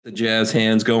The jazz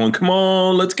hands going. Come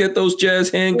on, let's get those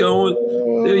jazz hands going.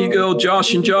 There you go.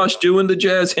 Josh and Josh doing the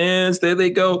jazz hands. There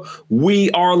they go. We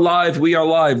are live. We are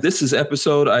live. This is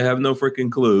episode, I have no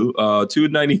freaking clue,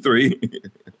 293.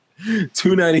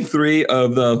 293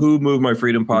 of the Who Moved My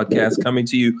Freedom podcast, coming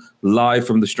to you live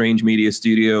from the Strange Media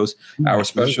Studios. Our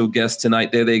special guest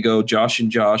tonight, there they go, Josh and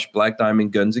Josh, Black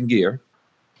Diamond Guns and Gear.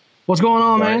 What's going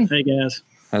on, man? Hey, guys.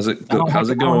 How's it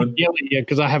going? Yell at you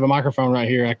because I have a microphone right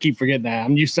here. I keep forgetting that.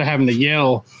 I'm used to having to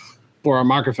yell for our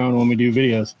microphone when we do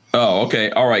videos. Oh,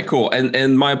 okay. All right, cool.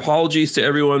 And my apologies to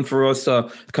everyone for us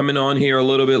coming on here a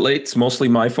little bit late. It's mostly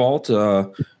my fault.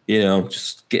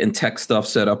 Just getting tech stuff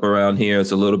set up around here.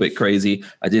 It's a little bit crazy.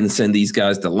 I didn't send these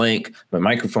guys the link. My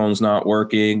microphone's not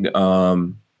working.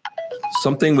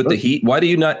 Something with the heat. Why do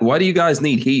you guys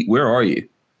need heat? Where are you?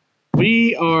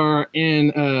 We are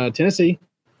in Tennessee,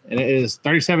 and it is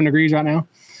 37 degrees right now.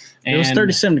 And it was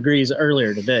 37 degrees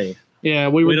earlier today. Yeah,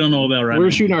 we don't know about right now. We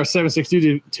were shooting our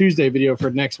 7/6 Tuesday video for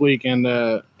next week, and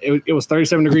it was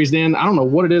 37 degrees then. I don't know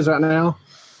what it is right now.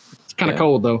 It's kind of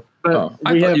cold, though. But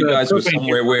I thought you guys were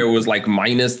somewhere where it was like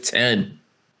minus 10.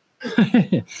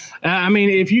 I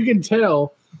mean, if you can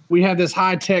tell, we have this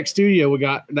high-tech studio we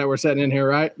got that we're setting in here,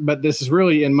 right? But this is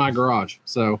really in my garage.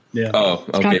 So yeah. Oh,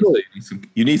 okay. Cool. So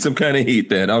you need some kind of heat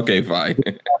then. Okay, fine.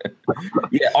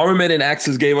 Yeah, Armament and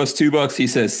Axes gave us $2. He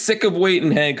says, "Sick of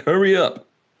waiting, Hank. Hurry up."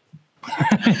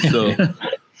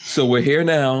 So we're here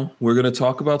now. We're going to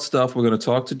talk about stuff. We're going to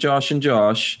talk to Josh and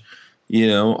Josh.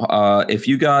 If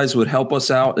you guys would help us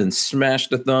out and smash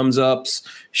the thumbs ups,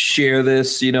 share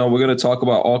this, we're going to talk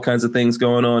about all kinds of things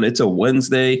going on. It's a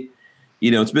Wednesday.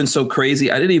 It's been so crazy.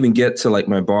 I didn't even get to like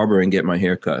my barber and get my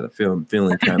hair cut. I'm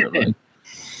feeling kind of like,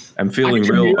 I'm feeling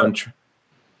real.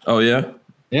 Oh, yeah?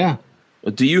 Yeah.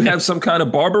 Do you have some kind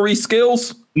of barbery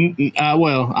skills?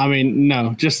 Well, I mean,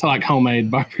 no, just like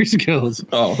homemade barbery skills.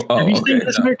 Oh, have you seen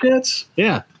this haircuts?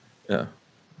 Yeah. Yeah.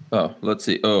 Oh, let's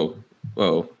see. Oh,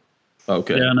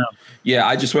 okay. Yeah, I know. Yeah,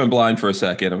 I just went blind for a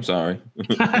second. I'm sorry.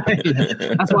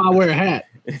 That's why I wear a hat.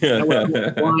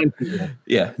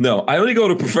 Yeah, no, I only go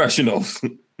to professionals.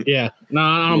 Yeah, no,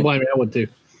 I don't blame you. I would too.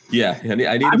 Yeah, I need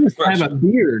I just have a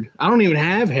beard. I don't even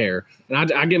have hair,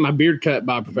 and I get my beard cut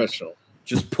by a professional.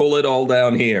 Just pull it all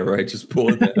down here, right? Just pull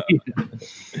it down.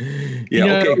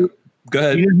 Yeah, okay. Go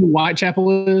ahead. You know who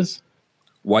Whitechapel is?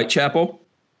 Whitechapel?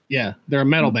 Yeah, they're a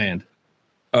metal band.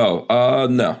 Oh,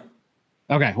 no.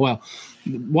 Okay, well,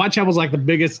 Whitechapel's like the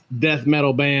biggest death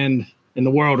metal band in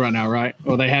the world right now, right?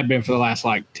 Or they have been for the last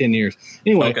like 10 years.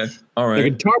 Anyway, okay, all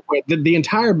right. The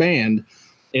entire band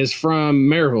is from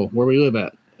Maryville, where we live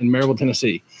at, in Maryville,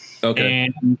 Tennessee. Okay.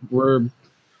 And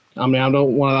I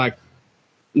don't want to like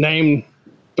name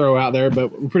throw out there,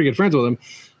 but we're pretty good friends with them.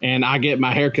 And I get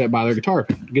my hair cut by their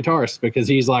guitarist because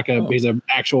he's like he's an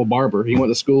actual barber. He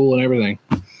went to school and everything.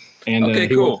 And okay,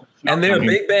 cool. And they're a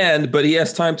big band, but he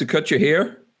has time to cut your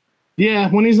hair?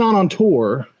 Yeah, when he's not on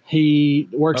tour, he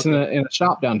works in a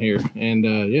shop down here. And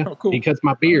cool. He cuts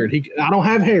my beard. I don't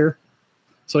have hair,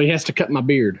 so he has to cut my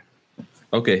beard.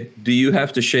 Okay. Do you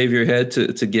have to shave your head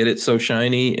to get it so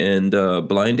shiny and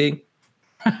blinding?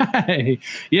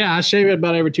 Yeah, I shave it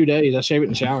about every 2 days. I shave it in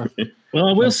the shower. Well,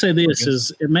 I will say this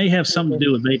is it may have something to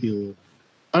do with baby oil.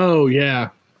 Oh, yeah.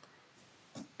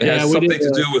 It has something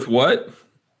to do with what?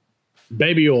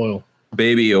 Baby oil.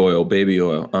 Baby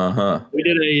oil. Uh-huh. We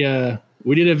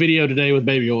did a video today with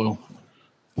baby oil.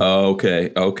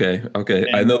 Okay.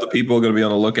 I know the people are going to be on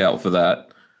the lookout for that.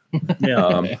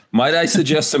 Yeah. Might I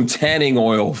suggest some tanning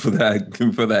oil for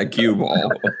that cue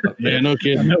ball? Yeah, no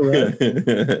kidding. No, right.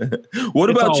 What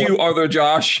about you, Arthur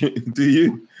Josh?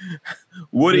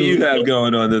 What do you have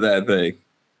going on to that thing?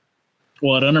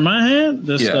 What, under my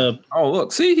hat? Oh,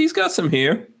 look, see, he's got some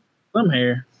hair. Some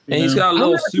hair. And he's got a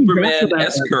little Superman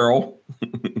S curl.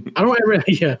 I don't ever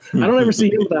see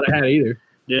him without a hat either.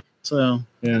 Yeah. So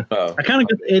yeah. I kind of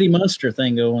get the Eddie Munster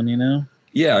thing going,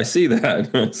 Yeah, I see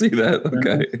that.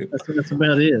 Okay. That's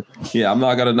about it. Yeah, I'm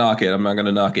not going to knock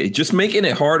it. Just making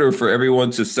it harder for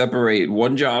everyone to separate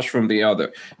one Josh from the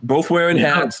other. Both wearing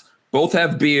hats, both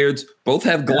have beards, both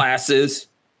have glasses.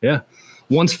 Yeah.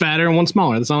 One's fatter and one's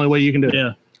smaller. That's the only way you can do it.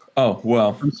 Yeah. Oh,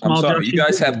 well, I'm sorry. You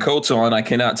guys have coats on. I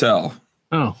cannot tell.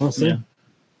 Oh, we'll see. Yeah.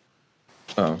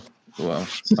 Oh, well.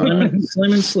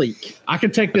 Slim and sleek. I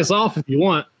could take this off if you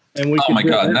want. And oh my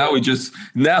God!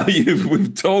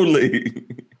 We've totally.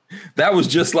 That was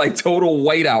just like total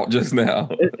whiteout just now.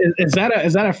 Is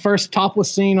that a first topless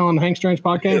scene on Hank Strange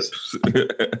podcast?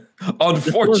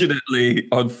 Unfortunately,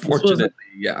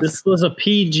 yeah. This was a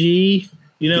PG,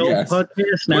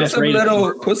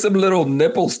 podcast. Put some little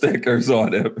nipple stickers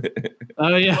on him.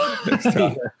 Oh yeah. Next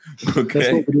time. Okay.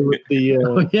 That's what we do with the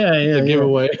the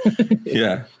giveaway.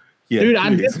 Yeah. Dude, I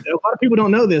did, a lot of people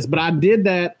don't know this, but I did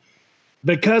that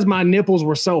because my nipples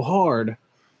were so hard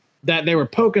that they were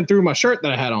poking through my shirt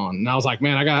that I had on. And I was like,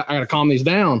 man, I got to calm these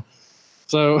down.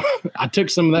 So I took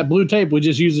some of that blue tape. We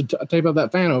just used to tape up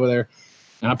that fan over there.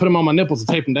 And I put them on my nipples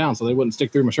to tape them down so they wouldn't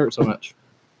stick through my shirt so much.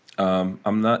 I'm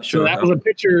not sure. So that was a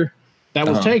picture that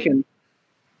was taken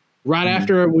right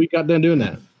after we got done doing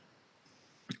that.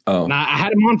 Oh. Now, I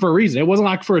had them on for a reason. It wasn't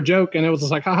like for a joke, and it was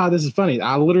just like, haha, this is funny.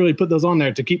 I literally put those on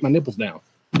there to keep my nipples down.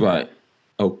 Right.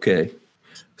 Okay.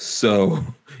 So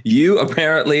you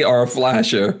apparently are a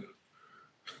flasher.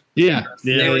 Yeah.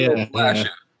 Flasher.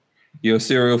 You're a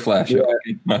serial flasher.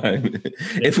 Yeah. Okay.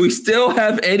 If we still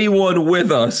have anyone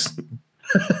with us,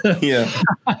 yeah.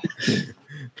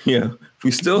 If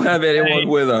we still have anyone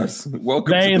with us,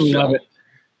 welcome to the show.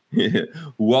 Yeah.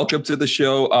 Welcome to the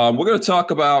show. We're going to talk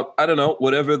about, I don't know,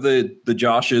 whatever the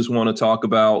Joshes want to talk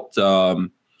about.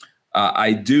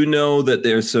 I do know that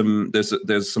there's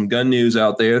some gun news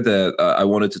out there that I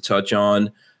wanted to touch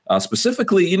on.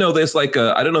 Specifically, there's like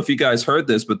I don't know if you guys heard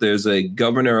this, but there's a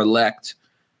governor-elect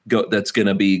that's going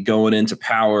to be going into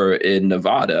power in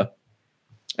Nevada.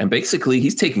 And basically,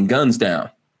 he's taking guns down.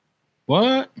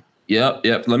 What? Yep.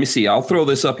 Let me see. I'll throw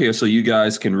this up here so you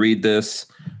guys can read this.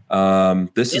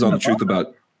 This is on the truth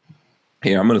about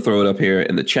here. I'm going to throw it up here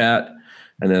in the chat,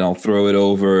 and then I'll throw it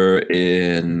over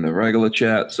in the regular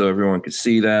chat so everyone can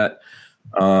see that.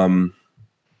 I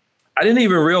didn't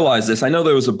even realize this. I know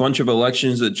there was a bunch of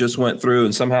elections that just went through,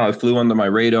 and somehow it flew under my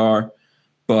radar.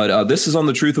 But this is on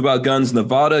the truth about guns.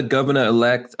 Nevada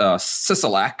Governor-elect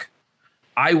Sisolak.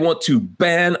 I want to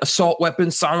ban assault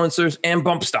weapons, silencers, and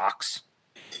bump stocks.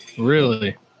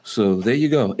 Really? So there you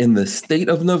go. In the state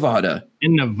of Nevada.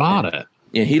 In Nevada?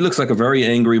 Yeah, he looks like a very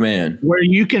angry man. Where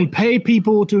you can pay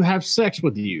people to have sex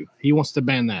with you. He wants to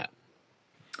ban that.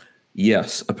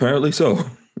 Yes, apparently so.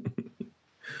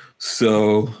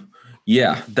 So,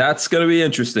 yeah, that's going to be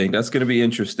interesting.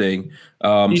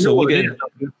 So we'll get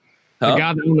the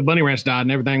guy that owned the bunny ranch died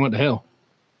and everything went to hell.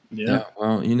 Yeah.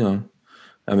 Well,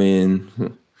 I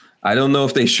mean, I don't know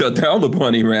if they shut down the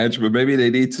bunny ranch, but maybe they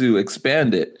need to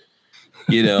expand it.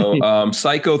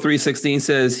 Psycho 316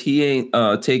 says he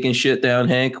ain't taking shit down,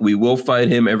 Hank. We will fight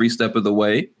him every step of the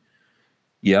way.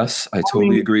 Yes, I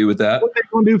totally agree with that. What are they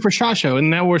going to do for SHOT Show?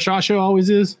 Isn't that where SHOT Show always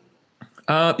is?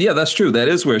 Yeah, that's true. That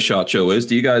is where SHOT Show is.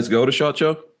 Do you guys go to SHOT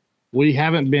Show? We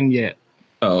haven't been yet.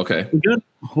 Oh, okay.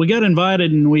 We got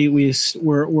invited, and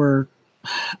we're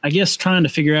I guess trying to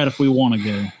figure out if we want to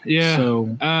go. Yeah.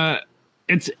 So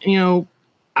it's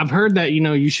I've heard that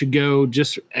you should go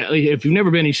just if you've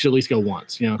never been, you should at least go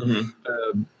once.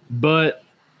 Mm-hmm. But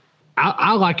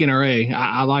I like NRA.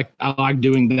 I like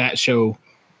doing that show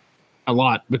a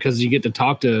lot because you get to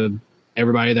talk to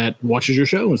everybody that watches your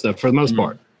show and stuff for the most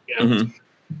part. Mm-hmm.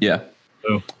 Yeah.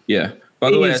 So, yeah.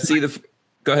 By the way, I see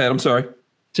go ahead. I'm sorry.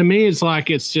 To me, it's like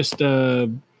it's just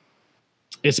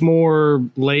it's more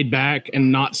laid back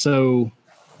and not so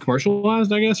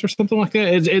commercialized, I guess, or something like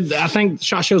that. I think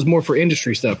SHOT Show's more for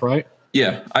industry stuff, right?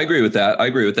 Yeah, I agree with that.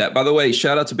 By the way,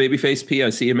 shout out to Babyface P. I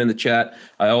see him in the chat.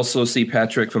 I also see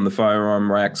Patrick from the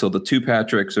Firearm Rack. So the two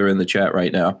Patricks are in the chat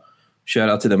right now. Shout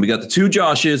out to them. We got the two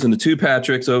Joshes and the two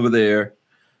Patricks over there.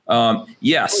 Yes. Oh,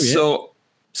 yeah.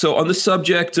 So on the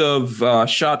subject of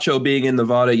SHOT Show being in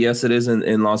Nevada, yes, it is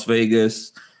in Las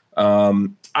Vegas.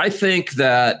 I think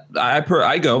that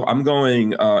I'm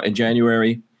going in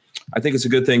January. I think it's a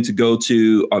good thing to go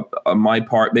to on my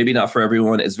part. Maybe not for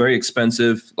everyone. It's very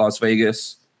expensive, Las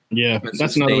Vegas. Yeah,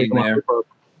 that's another way there.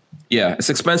 Yeah, it's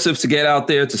expensive to get out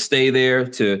there, to stay there,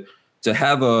 to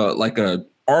have a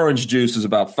orange juice is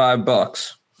about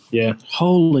 $5. Yeah.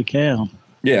 Holy cow.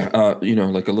 Yeah,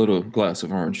 like a little glass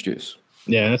of orange juice.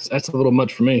 Yeah, that's a little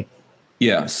much for me.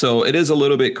 Yeah, so it is a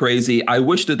little bit crazy. I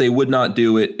wish that they would not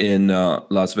do it in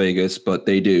Las Vegas, but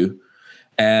they do.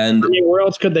 And where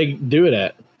else could they do it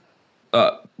at?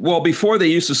 Well, before they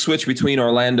used to switch between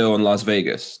Orlando and Las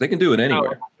Vegas. They can do it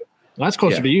anywhere. Oh, that's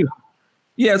closer to you.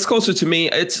 Yeah, it's closer to me.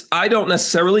 I don't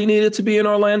necessarily need it to be in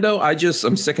Orlando.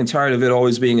 I'm sick and tired of it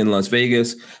always being in Las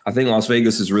Vegas. I think Las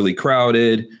Vegas is really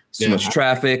crowded. Too much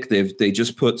traffic. They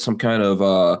just put some kind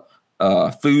of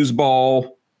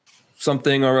foosball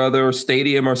something or other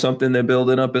stadium or something they're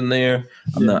building up in there.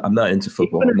 I'm not into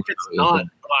football.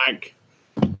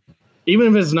 Even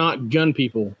if it's not gun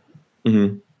people,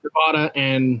 mm-hmm. Nevada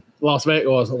and Las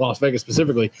Vegas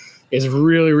specifically is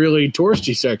really, really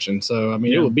touristy section. So, I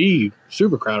mean, it would be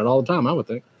super crowded all the time, I would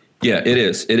think. Yeah, it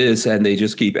is. It is. And they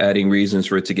just keep adding reasons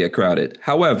for it to get crowded.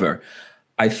 However,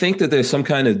 I think that there's some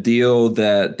kind of deal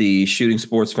that the Shooting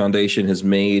Sports Foundation has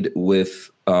made with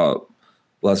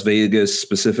Las Vegas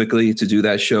specifically to do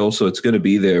that show. So it's going to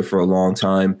be there for a long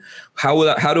time.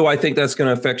 How do I think that's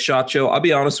going to affect SHOT Show? I'll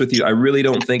be honest with you. I really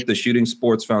don't think the Shooting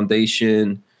Sports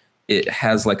Foundation, it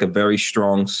has like a very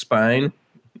strong spine.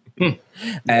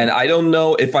 And I don't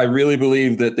know if I really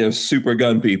believe that they're super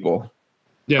gun people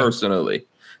personally.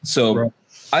 So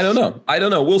I don't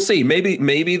know. We'll see.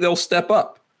 Maybe they'll step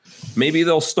up. Maybe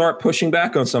they'll start pushing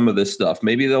back on some of this stuff.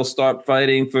 Maybe they'll start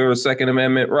fighting for Second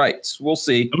Amendment rights. We'll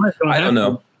see. I don't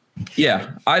know.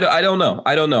 Yeah, I don't know.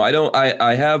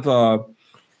 I have,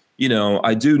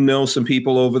 I do know some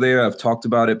people over there. I've talked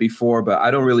about it before, but I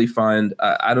don't really find,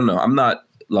 I don't know. I'm not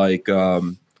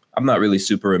really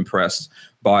super impressed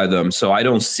by them. So I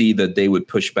don't see that they would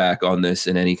push back on this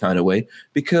in any kind of way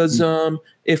because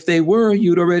if they were,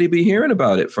 you'd already be hearing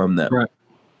about it from them. Right.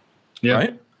 Yeah.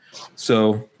 Right.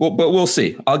 So, but we'll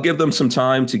see. I'll give them some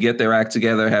time to get their act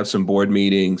together, have some board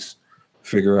meetings,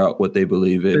 figure out what they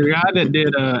believe in. The guy that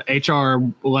did HR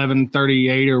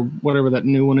 1138 or whatever that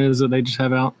new one is that they just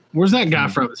have out. Where's that guy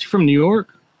from? Is he from New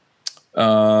York?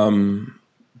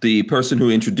 The person who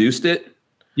introduced it?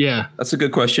 Yeah. That's a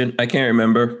good question. I can't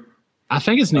remember. I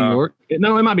think it's New York.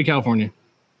 No, it might be California.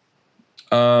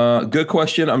 Good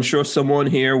question. I'm sure someone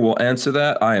here will answer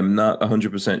that. I am not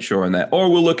 100% sure on that. Or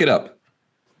we'll look it up.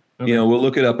 Okay. We'll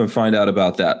look it up and find out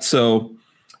about that. So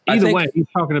either way, he's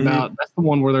talking about that's the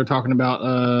one where they're talking about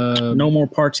no more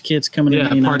parts kits coming in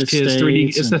the United States.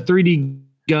 3D. It's the 3D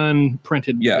gun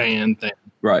printed band thing.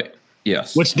 Right.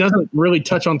 Yes. Which doesn't really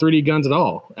touch on 3D guns at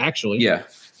all, actually. Yeah.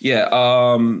 Yeah.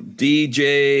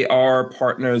 DJR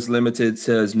Partners Limited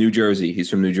says New Jersey. He's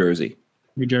from New Jersey.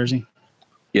 New Jersey.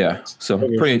 Yeah. So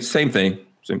pretty same thing.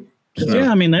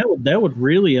 Yeah, I mean that would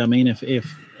really, I mean, if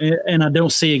and I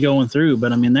don't see it going through,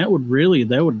 but I mean that would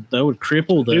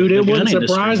cripple the dude. It gun wouldn't industry.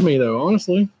 Surprise me though,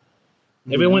 honestly.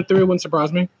 If it went through, it wouldn't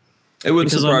surprise me. It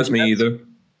wouldn't surprise me either.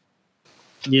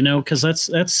 Because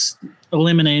that's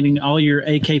eliminating all your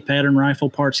AK pattern rifle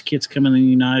parts kits coming in the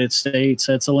United States.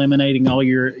 That's eliminating all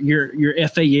your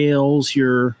FALs,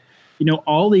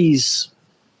 all these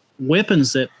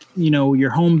weapons that your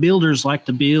home builders like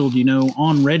to build,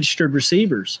 on registered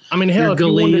receivers. I mean, hell, if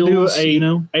you wanted to do a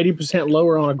 80%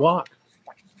 lower on a Glock,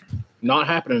 not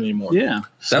happening anymore. Yeah,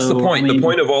 that's the point. The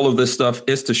point of all of this stuff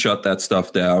is to shut that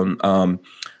stuff down.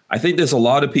 I think there's a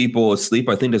lot of people asleep.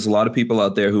 I think there's a lot of people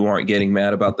out there who aren't getting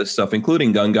mad about this stuff,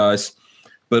 including gun guys,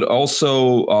 but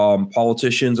also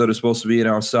politicians that are supposed to be on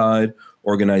our side,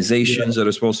 organizations that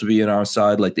are supposed to be on our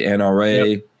side, like the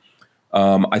NRA. Yep.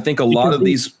 I think a lot of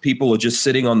these people are just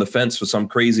sitting on the fence for some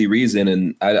crazy reason,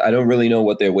 and I don't really know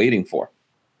what they're waiting for.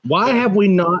 Why have we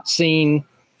not seen,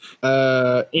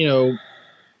 videos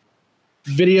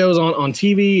on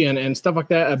TV and stuff like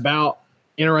that about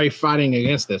NRA fighting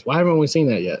against this? Why haven't we seen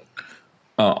that yet?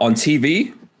 On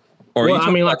TV? Or like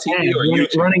TV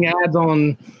or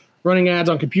running ads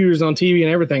on computers on TV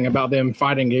and everything about them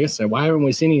fighting against it. Why haven't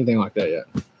we seen anything like that yet?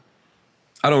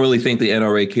 I don't really think the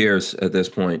NRA cares at this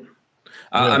point.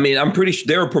 I mean, I'm pretty sure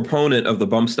they're a proponent of the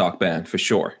bump stock ban for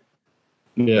sure.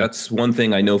 Yeah, that's one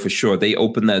thing I know for sure. They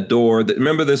opened that door.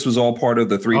 Remember, this was all part of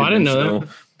the three-dimensional. I didn't know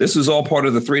that. This was all part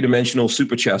of the three-dimensional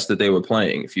super chess that they were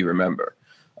playing, if you remember.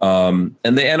 And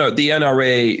the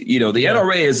NRA, the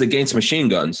NRA is against machine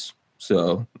guns.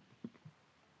 So,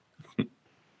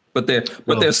 but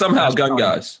they're somehow gun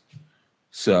guys.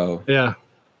 So yeah.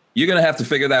 You're going to have to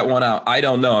figure that one out. I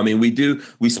don't know. I mean,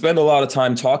 we spend a lot of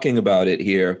time talking about it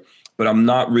here, but I'm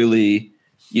not really,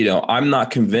 I'm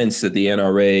not convinced that the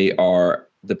NRA are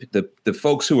the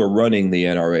folks who are running the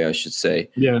NRA, I should say,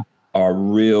 are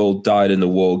real dyed in the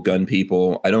wool gun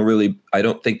people. I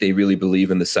don't think they really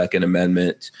believe in the Second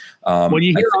Amendment. Well,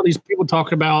 you hear all these people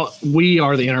talking about, we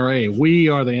are the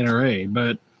NRA,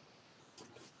 but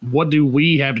what do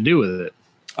we have to do with it?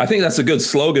 I think that's a good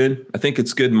slogan. I think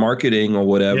it's good marketing or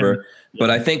whatever. Yeah. But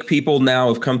I think people now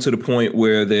have come to the point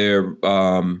where they're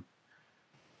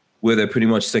pretty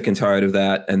much sick and tired of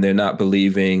that, and they're not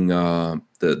believing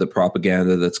the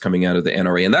propaganda that's coming out of the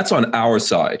NRA, and that's on our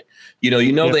side. The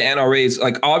NRA's,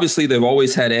 like, obviously they've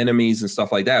always had enemies and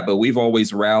stuff like that, but we've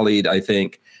always rallied, I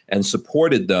think, and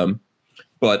supported them.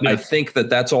 But I think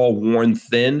that's all worn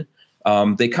thin.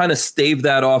 They kind of staved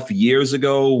that off years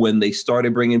ago when they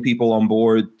started bringing people on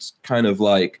board, kind of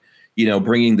like,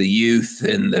 bringing the youth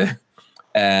and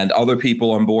other people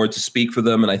on board to speak for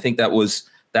them. And I think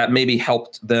that maybe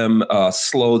helped them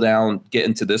slow down,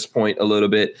 getting to this point a little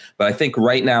bit. But I think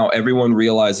right now everyone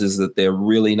realizes that they're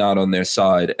really not on their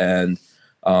side. And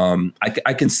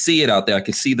I can see it out there. I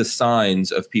can see the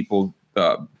signs of people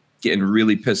getting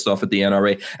really pissed off at the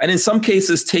NRA, and in some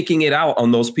cases taking it out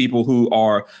on those people who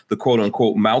are the quote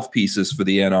unquote mouthpieces for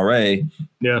the NRA.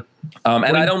 Yeah.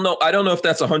 And I don't know if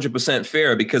that's 100%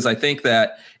 fair, because I think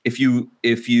that if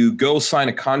you go sign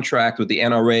a contract with the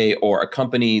NRA or a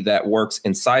company that works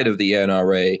inside of the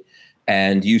NRA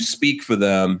and you speak for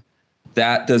them,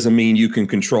 that doesn't mean you can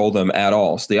control them at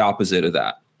all. It's the opposite of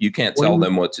that. You can't tell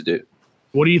them what to do.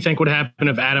 What do you think would happen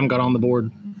if Adam got on the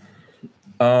board?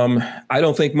 I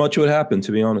don't think much would happen,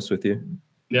 to be honest with you.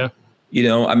 Yeah. You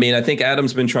know, I mean, I think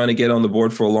Adam's been trying to get on the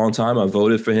board for a long time. I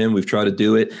voted for him. We've tried to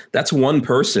do it. That's one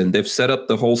person. They've set up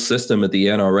the whole system at the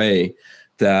NRA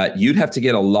that you'd have to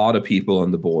get a lot of people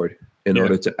on the board in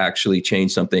order to actually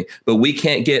change something. But we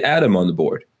can't get Adam on the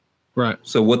board. Right.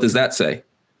 So what does that say?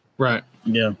 Right.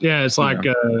 Yeah. Yeah. It's like,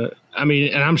 I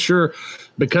mean, and I'm sure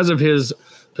because of his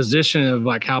position of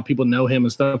like how people know him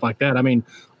and stuff like that, I mean,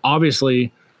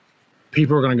 obviously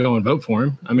people are going to go and vote for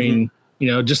him. I mean, you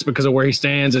know, just because of where he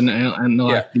stands and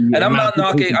like, and I'm not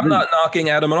knocking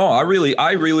Adam at all. I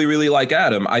really like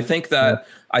Adam. I think that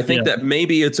that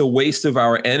maybe it's a waste of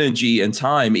our energy and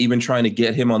time even trying to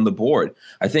get him on the board.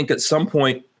 I think at some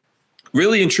point,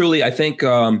 really and truly, I think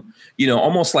you know,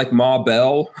 almost like Ma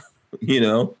Bell, you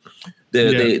know,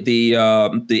 the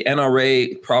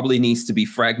NRA probably needs to be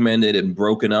fragmented and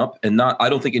broken up, and I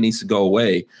don't think it needs to go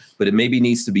away, but it maybe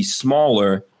needs to be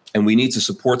smaller. And we need to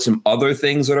support some other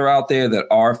things that are out there that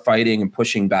are fighting and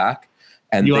pushing back.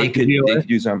 And they could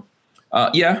use them.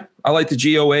 Yeah, I like the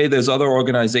GOA. There's other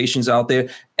organizations out there.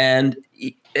 And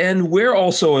we're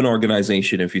also an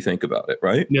organization, if you think about it,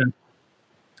 right? Yeah.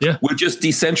 Yeah. We're just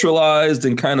decentralized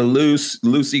and kind of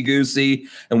loosey-goosey,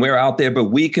 and we're out there, but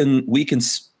we can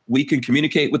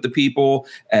communicate with the people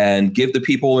and give the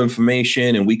people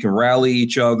information, and we can rally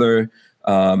each other.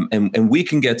 And we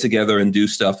can get together and do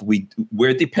stuff.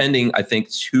 We're depending, I think,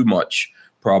 too much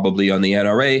probably on the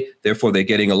NRA. Therefore, they're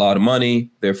getting a lot of money.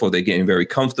 Therefore, they're getting very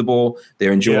comfortable.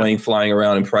 They're enjoying flying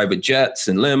around in private jets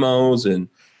and limos and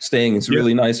staying in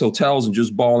really nice hotels and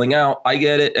just balling out. I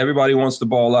get it. Everybody wants to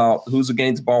ball out. Who's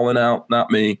against balling out?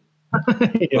 Not me.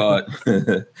 But,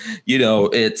 you know,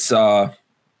 it's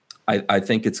I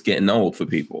think it's getting old for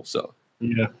people. So,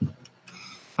 yeah.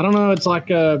 I don't know. It's like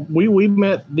we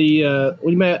met the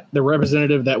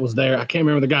representative that was there. I can't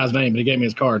remember the guy's name, but he gave me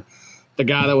his card. The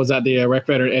guy that was at the Rec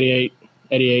Veteran 88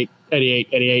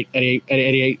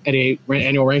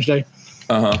 annual range day.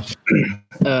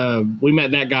 We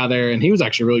met that guy there, and he was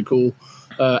actually really cool.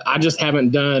 I just haven't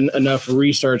done enough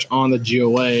research on the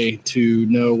GOA to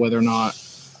know whether or not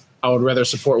I would rather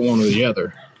support one or the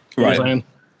other. You know what I'm saying?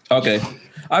 Okay.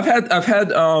 I've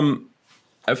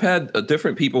had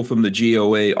different people from the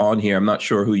GOA on here. I'm not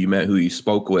sure who you met, who you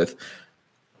spoke with.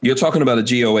 You're talking about a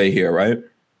GOA here, right?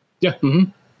 Yeah.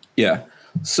 Mm-hmm. Yeah.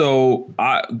 So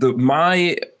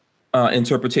my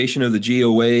interpretation of the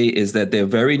GOA is that they're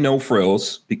very no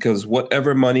frills, because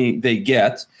whatever money they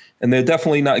get, and they're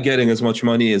definitely not getting as much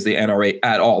money as the NRA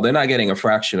at all. They're not getting a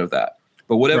fraction of that.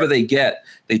 But whatever they get,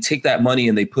 they take that money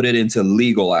and they put it into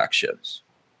legal actions.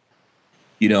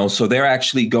 You know, so they're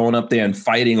actually going up there and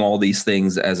fighting all these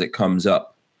things as it comes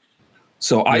up.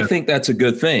 So I think that's a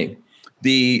good thing.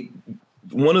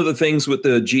 One of the things with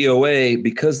the GOA,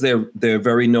 because they're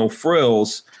very no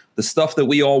frills, the stuff that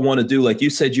we all want to do, like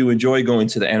you said, you enjoy going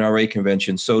to the NRA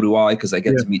convention. So do I, because I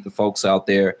get to meet the folks out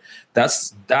there.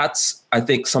 That's I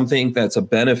think something that's a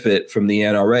benefit from the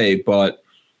NRA, but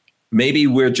maybe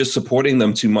we're just supporting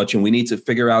them too much, and we need to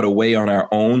figure out a way on our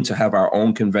own to have our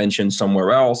own convention somewhere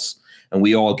else. And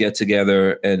we all get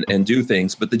together and do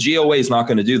things. But the GOA is not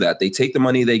going to do that. They take the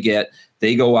money they get,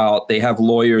 they go out, they have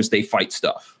lawyers, they fight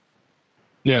stuff.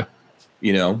 Yeah.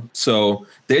 You know, so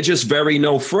they're just very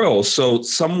no frills. So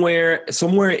somewhere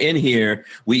in here,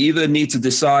 we either need to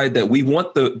decide that we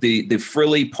want the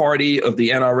frilly party of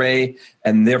the NRA,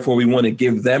 and therefore we want to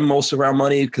give them most of our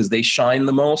money because they shine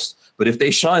the most. But if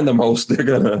they shine the most, they're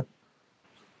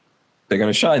going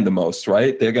to shine the most,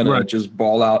 right? They're going to just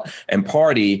ball out and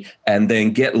party and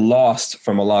then get lost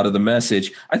from a lot of the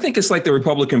message. I think it's like the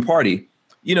Republican Party.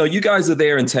 You know, you guys are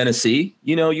there in Tennessee.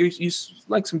 You know, you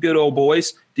like some good old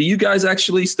boys. Do you guys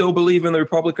actually still believe in the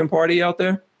Republican Party out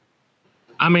there?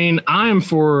 I mean, I'm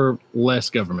for less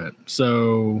government.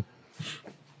 So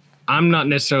I'm not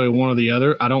necessarily one or the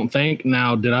other, I don't think.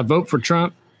 Now, did I vote for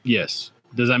Trump? Yes.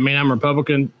 Does that mean I'm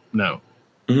Republican? No.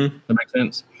 Mm-hmm. That makes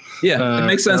sense. Yeah, it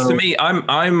makes sense to me.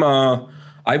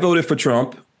 I voted for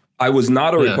Trump. I was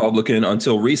not a Republican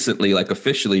until recently, like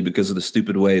officially, because of the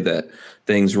stupid way that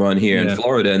things run here in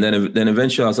Florida. And then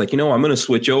eventually I was like, you know, I'm going to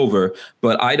switch over.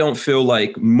 But I don't feel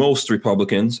like most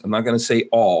Republicans, I'm not going to say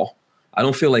all, I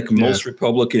don't feel like most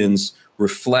Republicans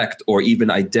reflect or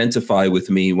even identify with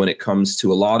me when it comes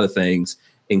to a lot of things,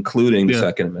 including the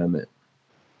Second Amendment.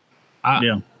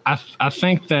 I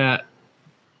think that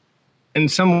in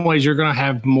some ways you're going to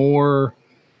have more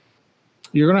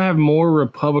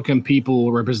Republican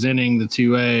people representing the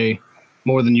 2A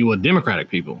more than you would Democratic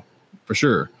people, for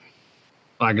sure.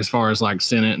 Like as far as like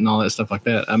Senate and all that stuff like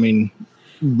that. I mean,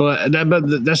 but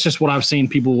that's just what I've seen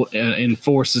people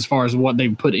enforce as far as what they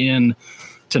put in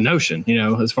to Notion, you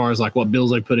know, as far as like what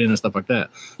bills they put in and stuff like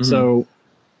that. Mm-hmm. So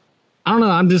I don't know.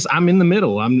 I'm in the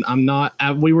middle. I'm not.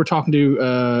 We were talking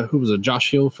to who was it?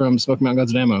 Josh Hill from Smoky Mountain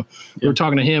Guns and Ammo. We were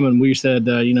talking to him, and we said,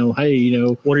 you know, hey, you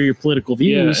know, what are your political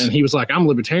views? Yeah, and he was like, I'm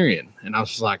libertarian, and I was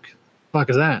just like, fuck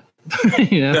is that?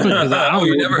 You know,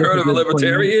 you never heard of a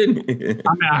libertarian? I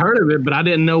mean, I heard of it, but I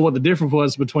didn't know what the difference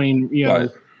was between, you know,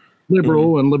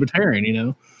 liberal and libertarian, you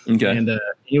know. Okay. And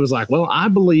he was like, well, I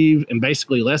believe in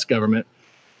basically less government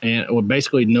and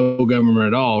basically no government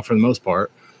at all for the most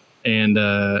part. And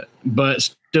but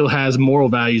still has moral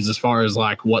values as far as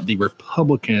like what the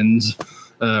Republicans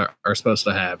are supposed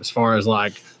to have, as far as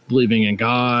like believing in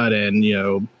God and, you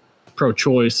know,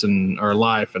 pro-choice and our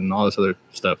life and all this other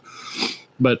stuff.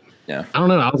 But I don't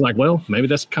know. I was like, well, maybe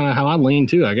that's kind of how I lean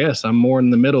too. I guess I'm more in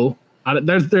the middle.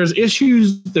 There's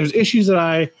issues that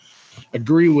I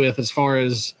agree with as far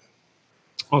as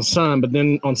on some, but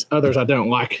then on others I don't.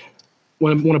 Like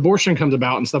when abortion comes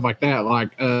about and stuff like that.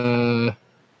 Like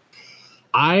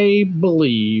I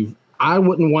believe I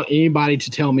wouldn't want anybody to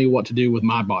tell me what to do with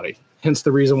my body. Hence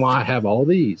the reason why I have all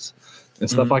these and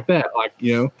stuff like that. Like,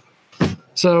 you know,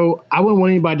 so I wouldn't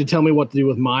want anybody to tell me what to do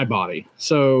with my body.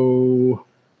 So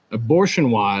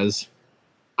abortion wise,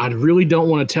 I really don't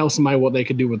want to tell somebody what they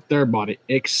could do with their body,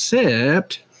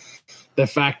 except the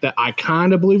fact that I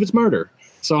kind of believe it's murder.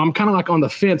 So I'm kind of like on the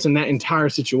fence in that entire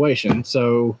situation.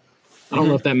 So I don't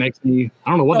know if that makes me. I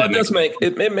don't know what that does make.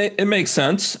 It makes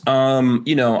sense.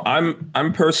 You know,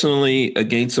 I'm personally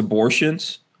against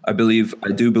abortions. I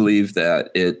do believe that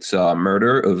it's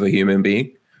murder of a human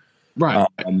being. Right.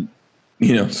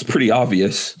 You know, it's pretty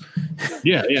obvious.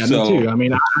 Yeah, so, me too. I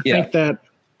mean, I think that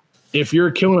if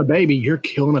you're killing a baby, you're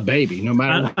killing a baby, no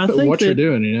matter what you're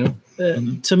doing. You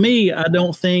know. To me, I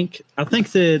think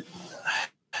that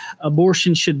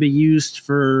abortion should be used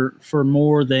for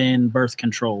more than birth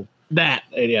control. Yeah.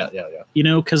 You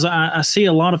know, because I see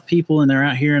a lot of people and they're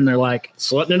out here and they're like,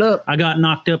 slutting it up. I got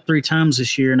knocked up 3 times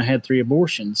this year and I had 3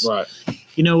 abortions. Right.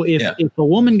 You know, if a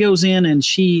woman goes in and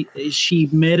she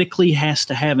medically has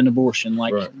to have an abortion,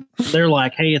 like they're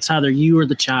like, hey, it's either you or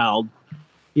the child.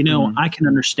 You know, I can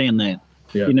understand that.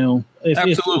 Yeah. You know,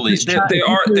 absolutely.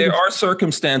 There are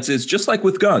circumstances, just like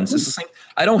with guns. It's the same.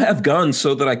 I don't have guns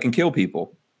so that I can kill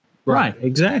people. Right,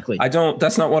 exactly. I don't.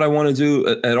 That's not what I want to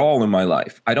do at all in my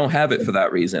life. I don't have it for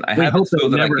that reason. I have it so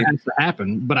that never has to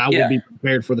happen, but I will be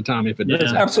prepared for the time if it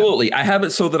does. Absolutely, I have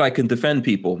it so that I can defend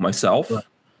people, myself,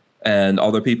 and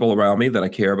other people around me that I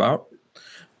care about.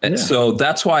 And so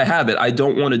that's why I have it. I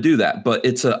don't want to do that, but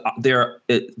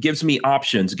it gives me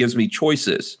options, gives me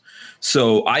choices.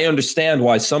 So I understand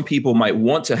why some people might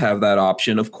want to have that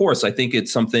option. Of course, I think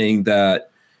it's something that,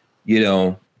 you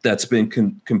know, that's been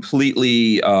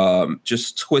completely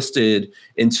just twisted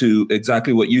into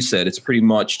exactly what you said. It's pretty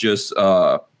much just,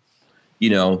 you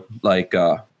know, like,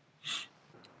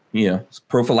 you know,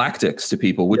 prophylactics to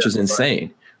people, which is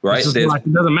insane, right? Like,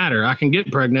 it doesn't matter. I can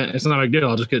get pregnant. It's not a big deal.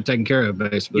 I'll just get it taken care of,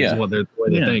 basically, is what the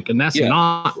way they think. And that's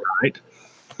not right.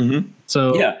 Mm-hmm.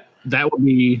 So that would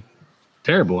be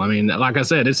terrible. I mean, like I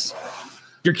said,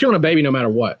 you're killing a baby no matter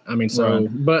what. I mean,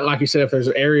 but like you said, if there's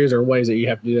areas or ways that you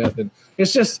have to do that, then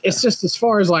it's just as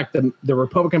far as like the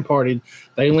Republican Party,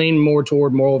 they lean more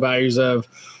toward moral values of,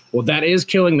 well, that is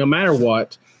killing no matter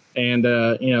what. And,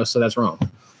 you know, so that's wrong.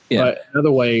 Yeah. But in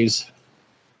other ways,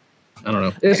 I don't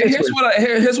know.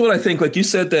 Here's what I think. Like you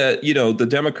said that, you know, the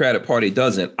Democratic Party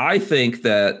doesn't. I think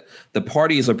that the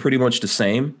parties are pretty much the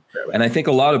same. And I think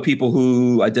a lot of people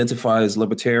who identify as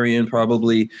libertarian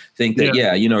probably think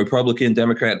that, you know, Republican,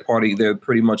 Democrat Party, they're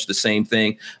pretty much the same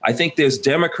thing. I think there's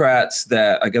Democrats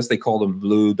that I guess they call them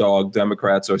blue dog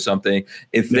Democrats or something.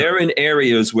 If they're in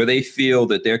areas where they feel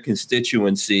that their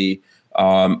constituency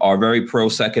are very pro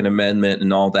Second Amendment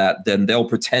and all that, then they'll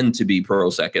pretend to be pro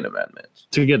Second Amendment.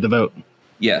 To get the vote.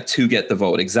 Yeah, to get the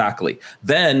vote. Exactly.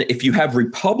 Then if you have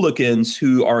Republicans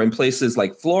who are in places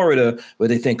like Florida where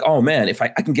they think, oh, man, if I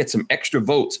can get some extra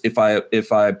votes if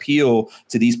I appeal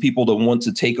to these people that want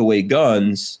to take away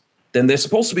guns, then they're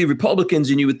supposed to be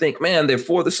Republicans. And you would think, man, they're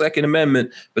for the Second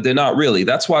Amendment, but they're not really.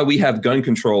 That's why we have gun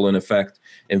control in effect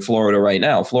in Florida right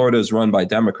now. Florida is run by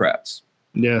Democrats.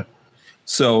 Yeah.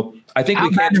 So I think How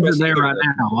we can't bad is trust it there either right of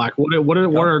them. now? Like, what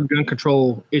are gun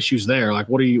control issues there? Like,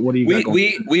 what do you got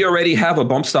going? We already have a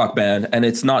bump stock ban, and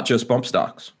it's not just bump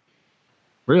stocks.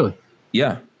 Really?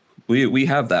 Yeah, we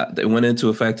have that. It went into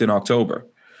effect in October.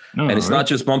 Oh, And it's really? not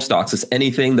just bump stocks. It's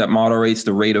anything that moderates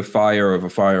the rate of fire of a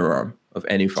firearm, of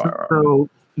any firearm. So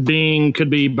could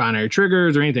be binary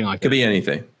triggers or anything like that. Could be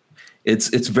anything. It's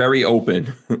very open.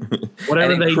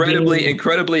 Whatever and they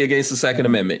incredibly against the Second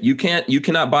Amendment. You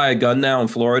cannot buy a gun now in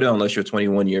Florida unless you're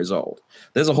 21 years old.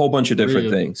 There's a whole bunch of different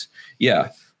things. Yeah.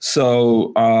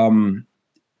 So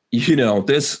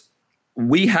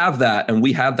we have that, and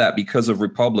we have that because of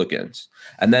Republicans.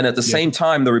 And then at the same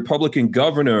time, the Republican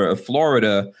governor of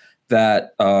Florida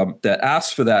that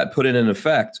asked for that, put it in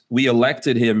effect. We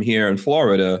elected him here in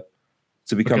Florida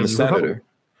to become a senator.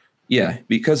 Yeah,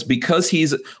 because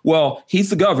he's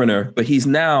the governor, but he's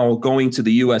now going to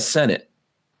the U.S. Senate.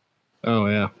 Oh,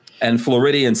 yeah. And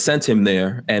Floridians sent him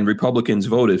there, and Republicans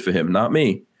voted for him, not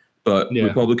me, but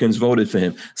Republicans voted for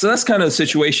him. So that's kind of the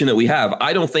situation that we have.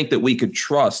 I don't think that we could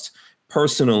trust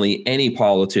personally any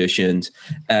politicians.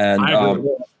 And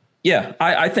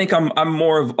I think I'm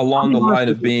more of along the line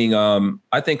of being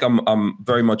I think I'm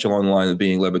very much along the line of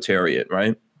being libertarian,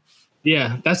 right?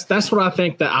 Yeah, that's what I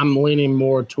think that I'm leaning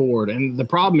more toward. And the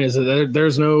problem is that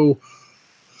there's no,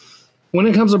 when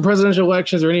it comes to presidential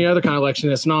elections or any other kind of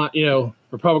election, it's not,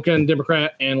 Republican,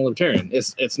 Democrat, and Libertarian.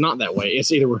 It's not that way.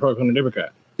 It's either Republican or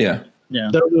Democrat. Yeah.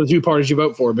 Yeah. Those are the two parties you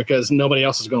vote for because nobody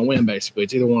else is going to win, basically.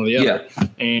 It's either one or the other.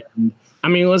 Yeah.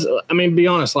 And be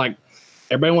honest, like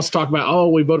everybody wants to talk about,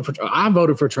 I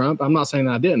voted for Trump. I'm not saying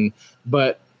that I didn't,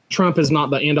 but Trump is not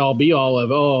the end all be all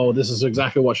of, this is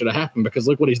exactly what should have happened, because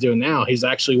look what he's doing now. He's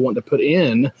actually wanting to put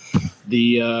in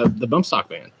the bump stock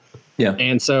ban. Yeah.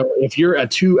 And so if you're a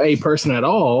 2A person at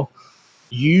all,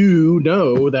 you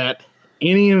know that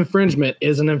any infringement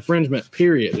is an infringement,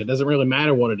 period. It doesn't really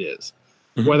matter what it is.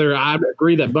 Mm-hmm. Whether I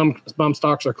agree that bump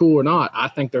stocks are cool or not, I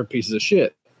think they're pieces of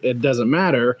shit. It doesn't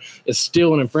matter. It's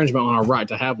still an infringement on our right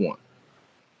to have one.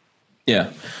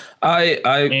 Yeah. I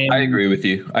agree with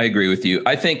you.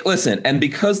 I think, listen, and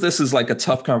because this is like a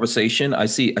tough conversation, I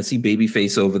see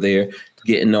Babyface over there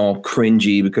getting all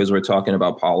cringy because we're talking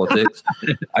about politics.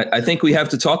 I think we have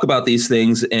to talk about these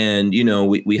things, and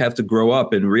we have to grow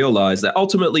up and realize that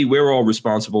ultimately we're all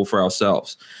responsible for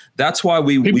ourselves. That's why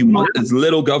we want as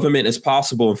little government as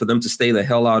possible, and for them to stay the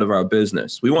hell out of our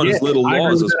business. We want as little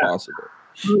laws as possible.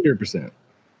 100%.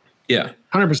 Yeah.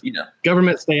 100%.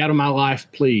 Government, stay out of my life,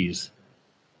 please.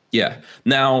 Yeah.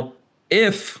 Now,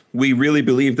 if we really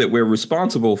believe that we're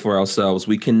responsible for ourselves,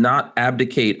 we cannot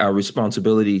abdicate our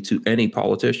responsibility to any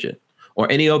politician or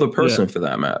any other person for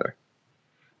that matter.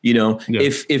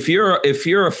 If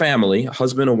you're a family,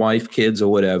 husband or wife, kids or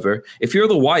whatever, if you're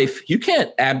the wife, you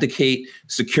can't abdicate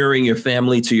securing your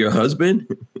family to your husband.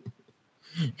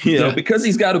 Because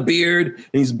he's got a beard and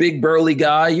he's a big burly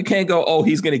guy, you can't go,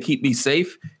 he's going to keep me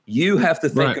safe. You have to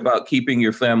think about keeping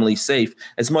your family safe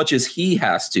as much as he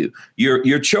has to.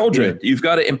 Your children, you've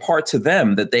got to impart to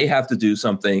them that they have to do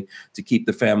something to keep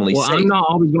the family safe. I'm not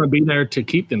always going to be there to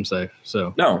keep them safe.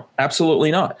 So no,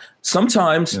 absolutely not.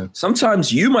 Sometimes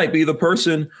you might be the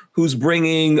person who's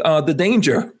bringing the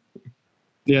danger.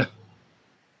 Yeah.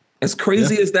 As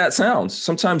crazy as that sounds,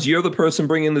 sometimes you're the person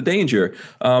bringing the danger.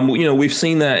 We've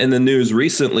seen that in the news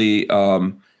recently.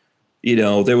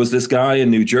 There was this guy in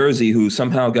New Jersey who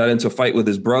somehow got into a fight with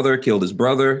his brother, killed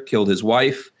his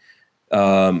wife.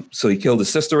 So he killed his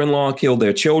sister-in-law, killed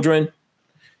their children.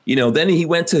 Then he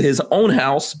went to his own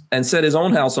house and set his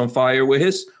own house on fire with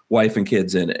his wife and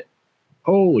kids in it.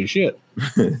 Holy shit.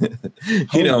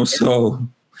 So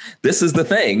this is the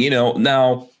thing,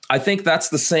 now I think that's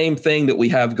the same thing that we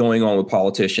have going on with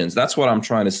politicians. That's what I'm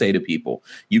trying to say to people.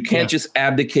 You can't just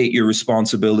abdicate your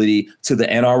responsibility to the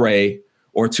NRA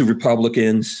or to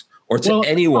Republicans or to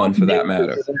anyone for that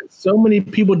matter. So many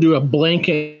people do a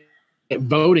blanket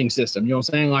voting system. You know what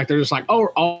I'm saying? Like they're just like,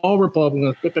 all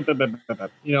Republicans. You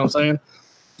know what I'm saying?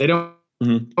 They don't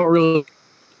really,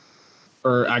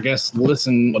 or I guess,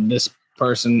 listen what this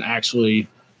person actually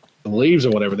believes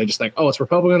or whatever. They just think, it's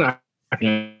Republican.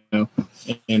 And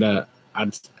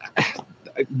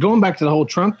going back to the whole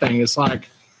Trump thing, it's like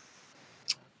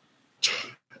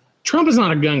Trump is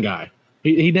not a gun guy.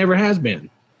 He never has been.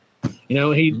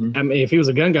 If he was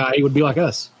a gun guy, he would be like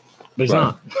us, but he's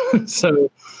not. So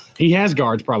he has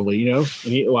guards probably, and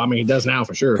he does now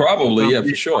for sure. Probably,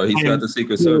 for sure. He's got the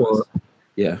Secret Service.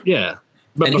 Yeah. Yeah.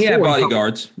 But he had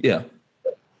bodyguards. Yeah.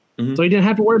 Mm-hmm. So he didn't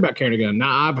have to worry about carrying a gun.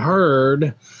 Now I've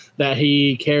heard that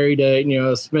he carried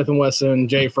a Smith & Wesson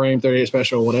J-frame 38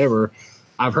 special, whatever.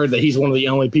 I've heard that he's one of the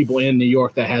only people in New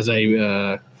York that has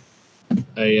a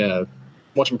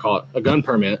whatchamacallit, a gun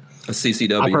permit. A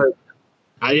CCW.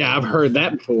 I've heard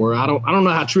that before. I don't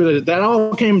know how true that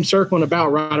all came circling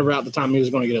about right about the time he was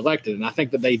going to get elected, and I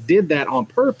think that they did that on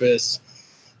purpose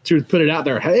to put it out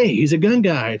there. Hey, he's a gun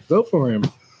guy. Vote for him.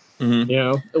 Mm-hmm. You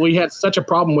know, we had such a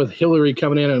problem with Hillary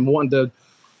coming in and wanting to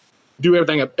do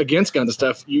everything against guns and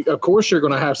stuff. Of course, you're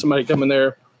going to have somebody come in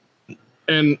there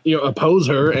and oppose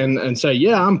her and say,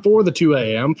 "Yeah, I'm for the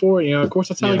 2A. I'm for." Of course,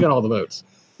 that's how he got all the votes.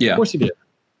 Yeah, of course he did.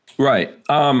 Right.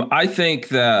 I think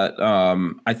that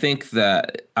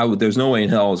there's no way in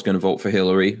hell I was going to vote for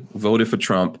Hillary. Voted for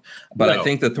Trump, but no. I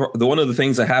think that one of the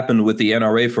things that happened with the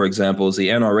NRA, for example, is the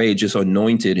NRA just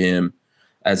anointed him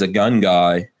as a gun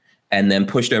guy and then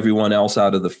pushed everyone else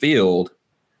out of the field,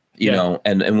 you know,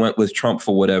 and went with Trump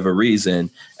for whatever reason.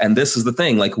 And this is the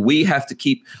thing: like, we have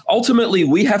to ultimately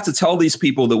tell these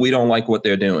people that we don't like what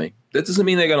they're doing. That doesn't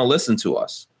mean they're going to listen to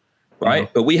us. Right.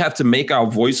 Mm-hmm. But we have to make our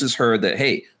voices heard that,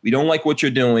 hey, we don't like what you're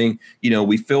doing.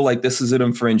 We feel like this is an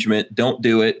infringement. Don't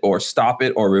do it, or stop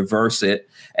it, or reverse it.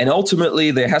 And ultimately,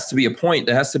 there has to be a point.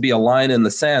 There has to be a line in the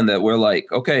sand that we're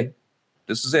like, OK,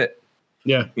 this is it.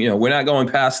 Yeah. We're not going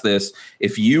past this.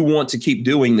 If you want to keep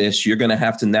doing this, you're going to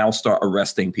have to now start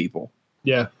arresting people.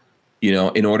 Yeah.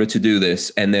 In order to do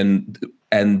this. And then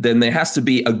there has to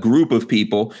be a group of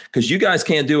people, because you guys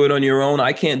can't do it on your own.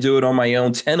 I can't do it on my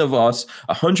own. 10 of us,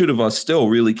 100 of us still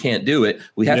really can't do it.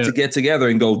 We have to get together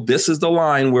and go, this is the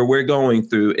line where we're going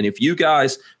through. And if you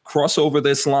guys cross over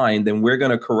this line, then we're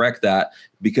going to correct that,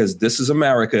 because this is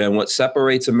America. And what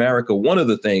separates America, one of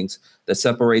the things that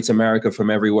separates America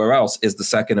from everywhere else, is the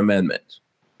Second Amendment.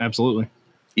 Absolutely.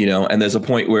 And there's a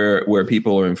point where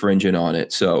people are infringing on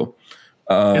it. So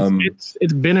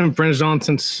it's been infringed on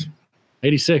since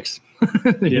 86.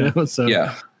 So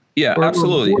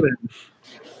absolutely.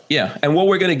 Yeah. And what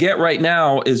we're going to get right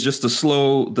now is just the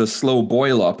slow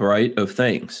boil up, right, of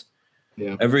things.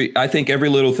 Yeah. I think every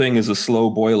little thing is a slow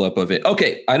boil up of it.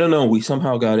 Okay. I don't know. We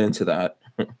somehow got into that.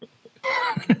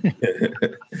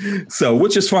 So,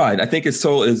 which is fine. I think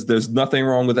there's nothing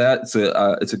wrong with that.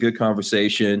 It's a good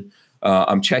conversation.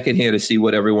 I'm checking here to see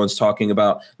what everyone's talking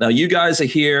about. Now, you guys are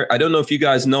here. I don't know if you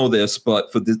guys know this,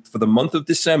 but for the month of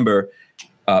December,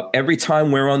 every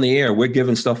time we're on the air, we're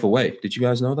giving stuff away. Did you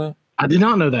guys know that? I did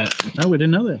not know that. No, we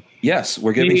didn't know that. Yes,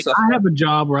 we're giving stuff away. I have a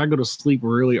job where I go to sleep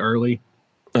really early.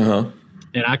 Uh-huh.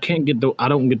 And I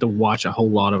don't get to watch a whole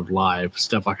lot of live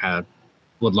stuff like I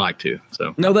would like to.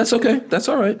 So no, that's okay. That's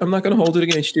all right. I'm not going to hold it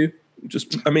against you.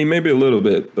 Maybe a little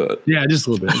bit, but yeah, just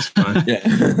a little bit. It's fine.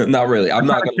 Yeah, not really. I'm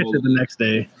not going to hold it the next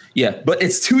day. Yeah, but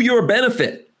it's to your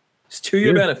benefit. It's to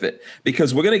your benefit,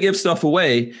 because we're going to give stuff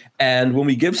away. And when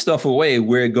we give stuff away,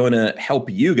 we're going to help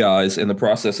you guys in the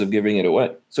process of giving it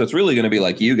away. So it's really going to be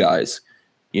like you guys,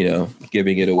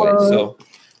 giving it away.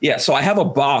 So I have a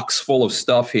box full of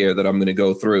stuff here that I'm going to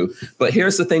go through. But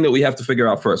here's the thing that we have to figure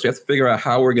out first. We have to figure out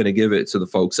how we're going to give it to the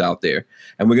folks out there.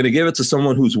 And we're going to give it to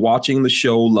someone who's watching the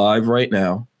show live right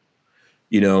now.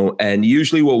 And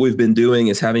usually what we've been doing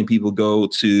is having people go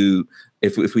to,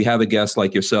 if we have a guest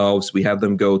like yourselves, we have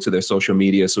them go to their social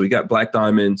media. So we got Black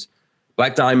Diamond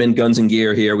Guns and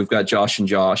Gear here. We've got Josh and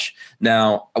Josh.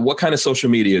 Now, what kind of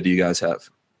social media do you guys have?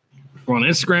 We're on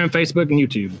Instagram, Facebook, and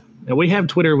YouTube. And we have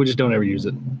Twitter. We just don't ever use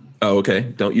it. Oh, okay.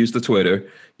 Don't use the Twitter.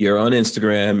 You're on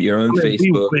Instagram. You're on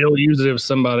Facebook. We'll use it if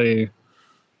somebody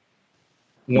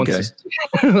wants.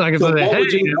 Okay. Like so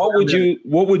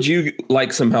what would you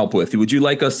like some help with? Would you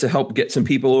like us to help get some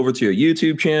people over to your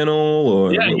YouTube channel,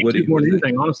 or YouTube more than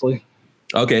anything, honestly?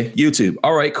 Okay, YouTube.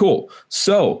 All right, cool.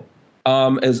 So,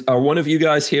 are one of you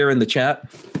guys here in the chat?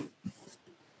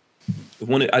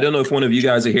 I don't know if one of you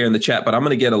guys are here in the chat, but I'm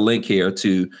going to get a link here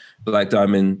to Black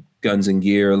Diamond Guns and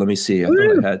Gear. Let me see.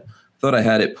 I thought I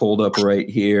had it pulled up right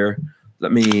here.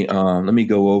 Let me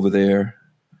go over there.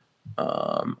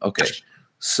 Okay.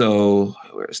 So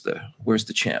where's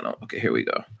the channel? Okay, here we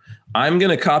go. I'm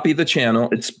going to copy the channel.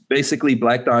 It's basically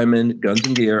Black Diamond Guns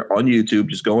and Gear on YouTube.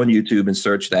 Just go on YouTube and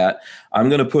search that. I'm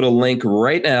going to put a link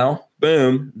right now.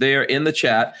 Boom, there in the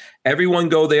chat. Everyone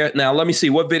go there. Now, let me see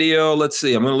what video. Let's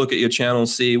see. I'm going to look at your channel and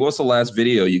see what's the last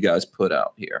video you guys put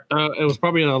out here. It was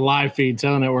probably a live feed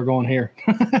telling that we're going here.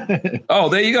 Oh,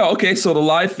 there you go. Okay, so the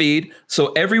live feed.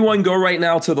 So everyone go right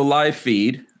now to the live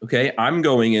feed. Okay, I'm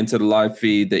going into the live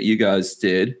feed that you guys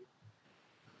did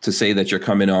to say that you're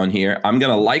coming on here. I'm going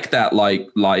to like that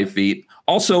live feed.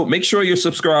 Also, make sure you're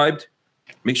subscribed.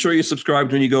 Make sure you're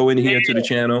subscribed when you go in here to the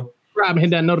channel. Subscribe and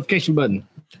hit that notification button.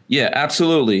 Yeah,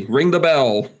 absolutely. Ring the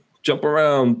bell. Jump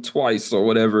around twice or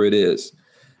whatever it is.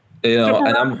 Jump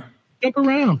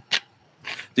around.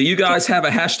 Do you guys have a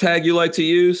hashtag you like to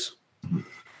use?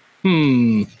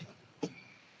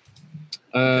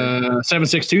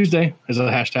 7-6 Tuesday is a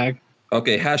hashtag.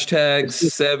 Okay, hashtag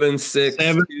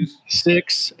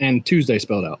 7-6 and Tuesday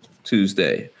spelled out.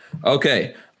 Tuesday.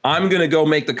 Okay, I'm going to go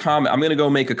make the comment. I'm going to go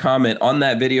make a comment on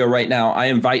that video right now. I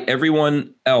invite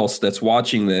everyone else that's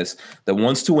watching this that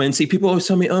wants to win. See, people always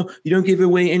tell me, oh, you don't give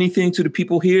away anything to the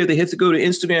people here. They have to go to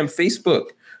Instagram,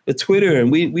 Facebook, the Twitter,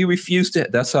 and we refuse to.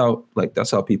 That's how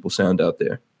people sound out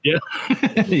there. Yeah.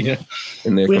 Yeah.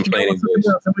 And they're complaining.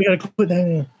 We got to put that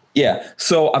in. Yeah,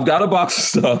 so I've got a box of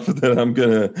stuff that I'm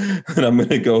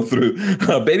gonna go through.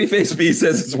 Babyface P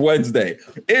says it's Wednesday.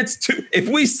 If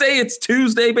we say it's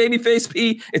Tuesday, Babyface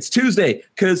P, it's Tuesday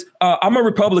because I'm a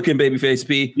Republican, Babyface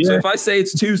P. Yeah. So if I say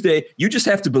it's Tuesday, you just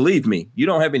have to believe me. You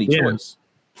don't have any choice.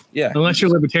 Yeah, unless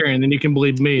you're libertarian, then you can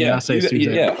believe me. Yeah, and I say it's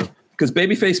Tuesday. Yeah, because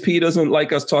Babyface P doesn't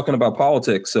like us talking about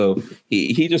politics, so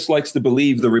he just likes to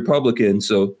believe the Republican.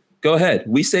 So go ahead.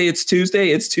 We say it's Tuesday.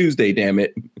 It's Tuesday. Damn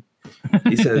it.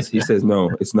 He says, no,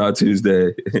 it's not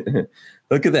Tuesday.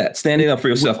 Look at that. Standing up for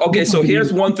yourself. Okay, so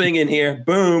here's one thing in here.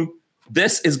 Boom.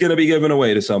 This is going to be given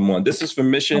away to someone. This is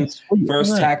from Mission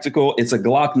First Tactical. It's a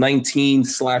Glock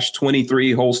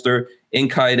 19/23 holster in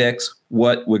Kydex.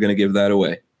 What? We're going to give that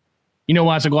away. You know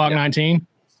why it's a Glock 19?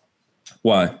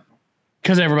 Why?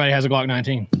 Because everybody has a Glock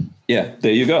 19. Yeah,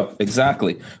 there you go.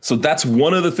 Exactly. So that's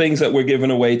one of the things that we're giving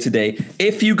away today.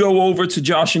 If you go over to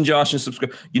Josh and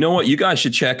subscribe, you know what? You guys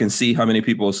should check and see how many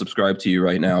people are subscribed to you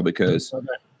right now because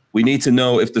we need to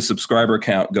know if the subscriber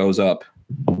count goes up.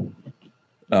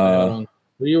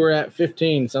 We were at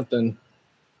 15 something.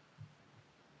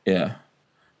 Yeah.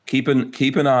 Keep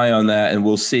an eye on that and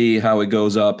we'll see how it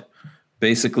goes up.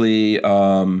 Basically, we're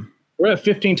at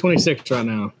 1526 right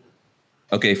now.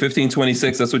 Okay,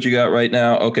 1526. That's what you got right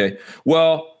now. Okay.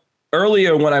 Well,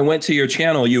 earlier when I went to your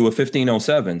channel, you were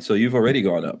 1507. So you've already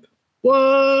gone up.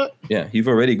 What? Yeah, you've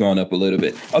already gone up a little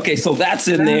bit. Okay, so that's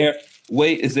in there.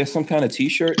 Wait, is there some kind of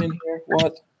T-shirt in here?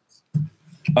 What?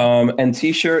 And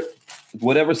T-shirt,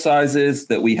 whatever sizes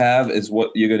that we have is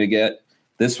what you're gonna get.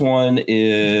 This one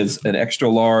is an extra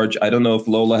large. I don't know if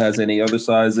Lola has any other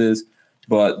sizes,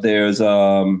 but there's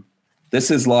this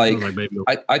is like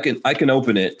I can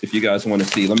open it if you guys want to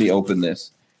see. Let me open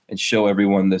this and show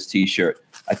everyone this T-shirt.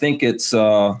 I think it's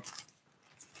I'll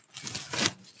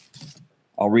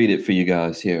read it for you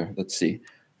guys here. Let's see.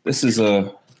 This is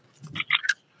okay,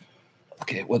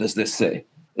 what does this say?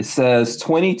 It says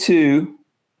 22,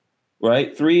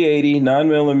 right? 380,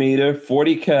 9mm,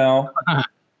 40 cal,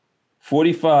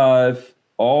 45,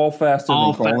 all faster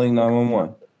than calling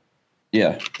 911.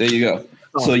 Yeah, there you go.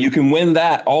 So you can win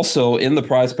that also in the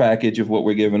prize package of what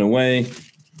we're giving away.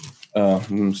 I'm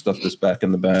gonna stuff this back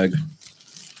in the bag.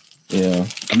 Yeah,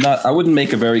 I wouldn't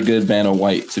make a very good Vanna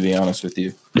White, to be honest with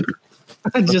you.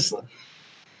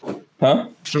 Huh?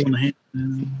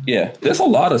 Yeah, there's a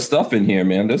lot of stuff in here,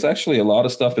 man. There's actually a lot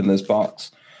of stuff in this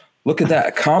box. Look at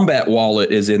that. Combat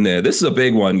wallet is in there. This is a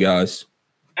big one, guys.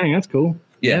 Dang, that's cool.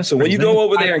 Yeah, so when you go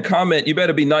over there and comment, you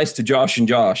better be nice to Josh and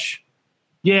Josh.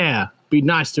 Yeah, be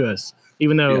nice to us.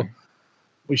 Even though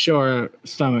we show our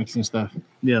stomachs and stuff.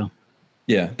 Yeah.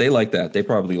 Yeah, they like that. They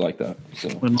probably like that. So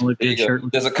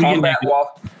there's a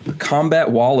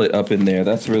combat wallet up in there.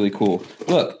 That's really cool.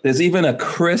 Look, there's even a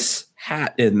Chris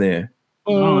hat in there.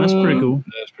 Oh, that's pretty cool.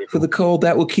 For the cold,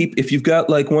 that will keep if you've got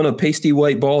like one a pasty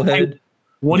white bald head.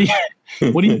 What do you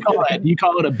call it? Do you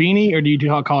call it a beanie or do you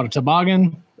call it a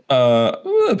toboggan? A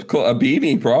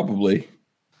beanie, probably.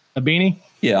 A beanie?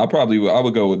 Yeah, I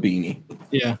would go with beanie.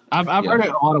 Yeah, I've heard it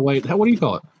a lot of ways. What do you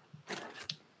call it?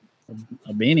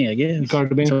 A beanie, I guess. You call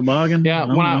it a beanie? Toboggan? Yeah,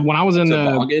 when I was in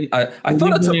toboggan, I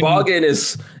thought a toboggan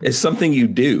is something you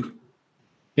do.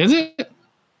 Is it?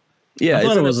 Yeah, I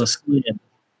thought it was a squid.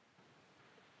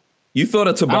 You thought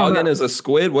a toboggan is a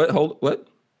squid? What?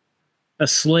 A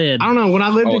sled. I don't know. When I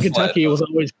lived in Kentucky, it was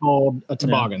always called a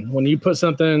toboggan. Yeah. When you put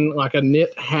something like a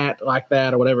knit hat like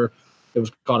that or whatever, it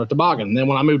was called a toboggan. And then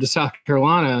when I moved to South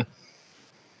Carolina,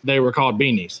 they were called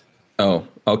beanies. Oh,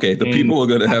 okay. The people are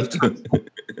going to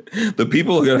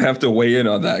have to weigh in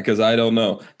on that because I don't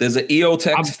know. There's an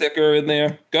EOTech sticker in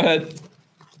there. Go ahead.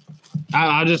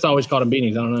 I just always called them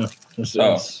beanies. I don't know.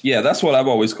 Yeah, that's what I've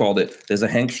always called it. There's a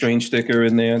Hank Strange sticker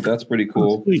in there. That's pretty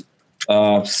cool.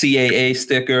 CAA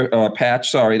sticker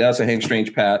patch. Sorry, that's a Hank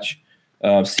Strange patch.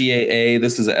 CAA.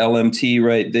 This is a LMT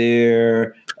right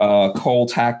there. Cole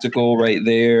Tactical right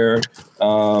there.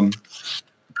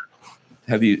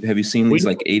 Have you seen these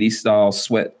like 80s style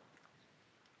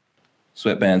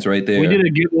sweatbands right there? We did a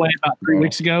giveaway about 3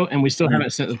 weeks ago, and we still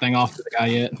haven't sent the thing off to the guy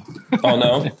yet. Oh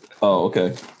no. Oh,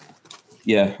 okay.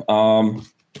 Yeah.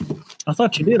 I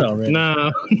thought you did already.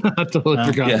 No, I totally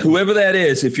forgot. Yeah, whoever that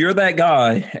is, if you're that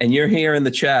guy and you're here in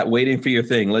the chat waiting for your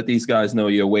thing, let these guys know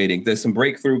you're waiting. There's some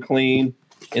Breakthrough Clean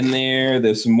in there.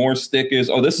 There's some more stickers.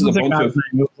 Oh, this is a bunch of.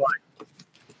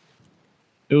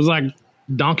 It was like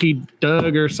Donkey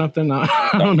Doug or something.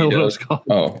 I don't know what it was called.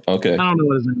 Oh, okay. I don't know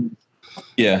what his name is.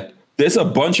 Yeah. There's a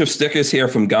bunch of stickers here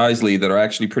from Geisley that are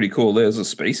actually pretty cool. There's a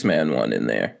Spaceman one in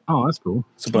there. Oh, that's cool.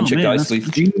 It's a bunch of Geisley.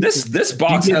 This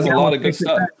box has a lot of good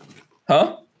stuff.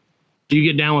 Huh? Do you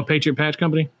get down with Patriot Patch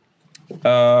Company?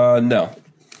 No.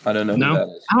 I don't know who that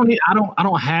is. I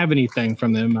don't have anything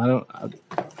from them.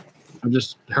 I've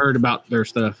just heard about their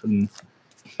stuff and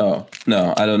Oh,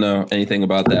 no, I don't know anything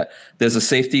about that. There's a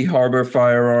Safety Harbor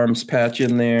firearms patch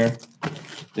in there.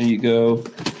 There you go.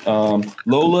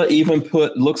 Lola even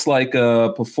looks like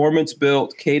a performance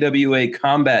built KWA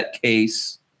combat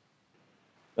case.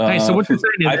 Hey, so what you're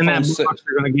saying is in that box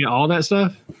you're going to get all that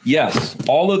stuff? Yes.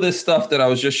 All of this stuff that I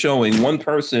was just showing, one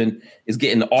person is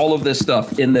getting all of this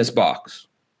stuff in this box.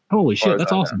 Holy shit,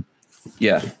 that's awesome.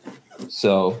 Yeah.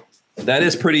 So that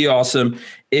is pretty awesome.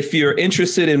 If you're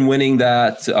interested in winning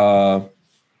that,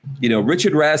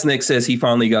 Richard Rasnick says he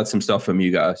finally got some stuff from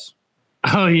you guys.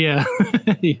 Oh, yeah.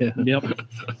 Yeah. Yep.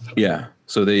 Yeah.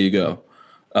 So there you go.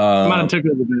 Might have took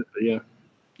it a bit, but yeah.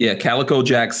 Yeah, Calico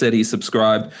Jack said he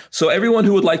subscribed. So everyone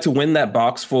who would like to win that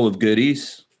box full of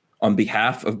goodies on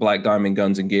behalf of Black Diamond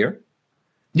Guns and Gear,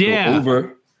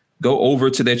 go over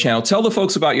to their channel. Tell the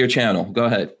folks about your channel. Go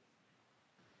ahead.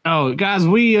 Oh, guys,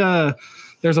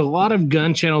 there's a lot of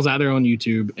gun channels out there on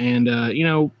YouTube, and a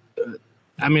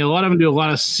lot of them do a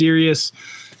lot of serious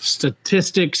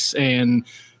statistics and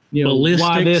ballistics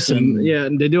why this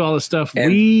and they do all this stuff.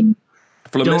 And we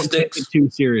don't take it too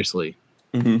seriously.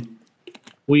 Mm-hmm.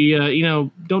 We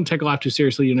don't take life too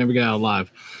seriously. You never get out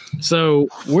alive. So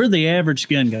we're the average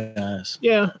gun guys.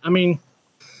 Yeah, I mean,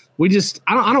 we just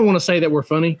I don't want to say that we're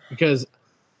funny because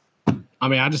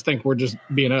I just think we're just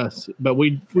being us, but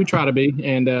we try to be,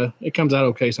 and it comes out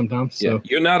okay sometimes. So. Yeah,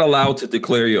 you're not allowed to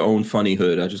declare your own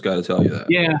funnyhood. I just got to tell you that.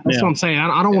 Yeah, that's what I'm saying.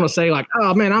 I don't want to say like,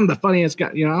 oh man, I'm the funniest guy.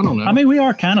 I don't know. I mean, we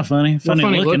are kind of funny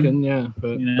looking. Yeah,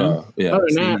 but yeah.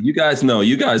 See, you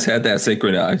guys had that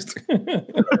synchronized.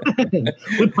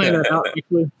 We planned that out.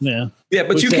 Yeah,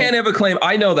 but you can't ever claim.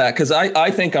 I know that because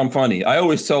I think I'm funny. I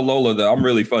always tell Lola that I'm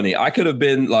really funny. I could have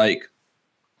been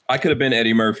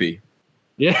Eddie Murphy.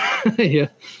 Yeah, yeah.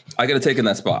 I could have taken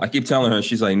that spot. I keep telling her.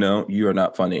 She's like, no, you are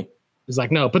not funny. He's like,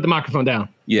 no, put the microphone down.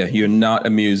 Yeah, you're not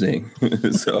amusing.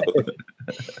 So,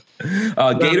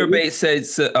 Gatorbait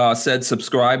said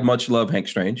subscribe. Much love, Hank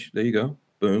Strange. There you go.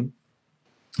 Boom.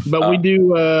 But we do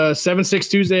 7-6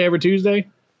 Tuesday every Tuesday,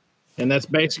 and that's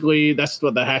what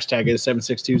the hashtag is.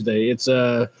 7-6 Tuesday. It's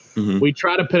we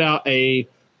try to put out a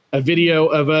video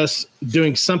of us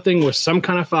doing something with some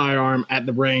kind of firearm at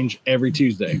the range every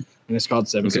Tuesday, and it's called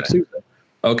 7-6 Tuesday.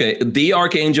 Okay. The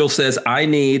Archangel says, I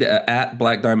need at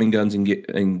Black Diamond Guns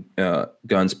and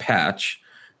Guns patch.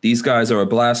 These guys are a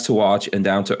blast to watch and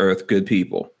down to earth, good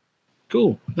people.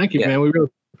 Cool. Thank you, man. We really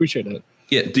appreciate it.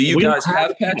 Yeah. Do you guys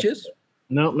have patches?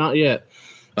 No, not yet.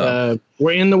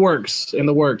 We're in the works.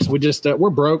 We just we're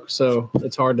broke, so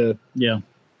it's hard to. Yeah.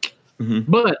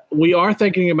 Mm-hmm. But we are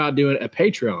thinking about doing a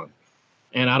Patreon,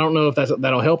 and I don't know if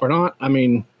that'll help or not. I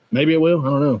mean, maybe it will. I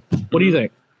don't know. What do you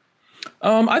think?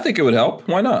 I think it would help.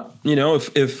 Why not?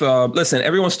 If listen,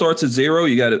 everyone starts at zero.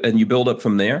 You got it, and you build up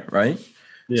from there, right?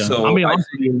 Yeah. So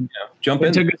jump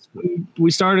in. We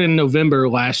started in November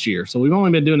last year, so we've only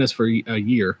been doing this for a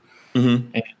year.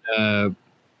 Mm-hmm. And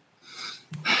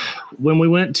when we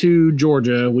went to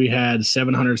Georgia, we had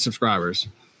 700 subscribers.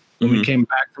 When we came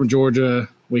back from Georgia,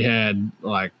 we had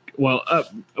we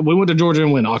went to Georgia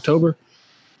in October,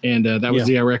 and that was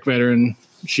the Iraq veteran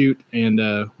shoot, and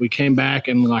we came back,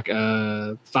 and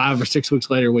 5 or 6 weeks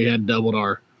later, we had doubled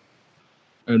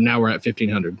now we're at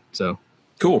 1,500. So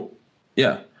cool.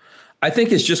 Yeah, I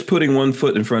think it's just putting one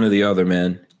foot in front of the other,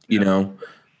 man. There's a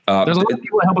lot of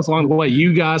people that help us along the way.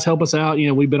 You guys help us out.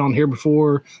 We've been on here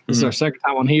before. This is our second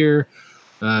time on here.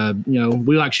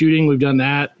 We like shooting. We've done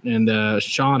that. And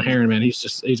Sean Heron, man,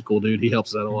 he's a cool dude. He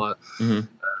helps us out a lot. Mm-hmm.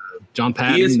 John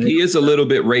Patton. He is a little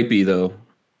bit rapey though.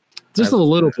 Just a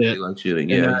little bit. Like shooting.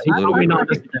 Yeah. He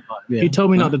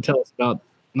told me not to tell us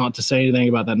not to say anything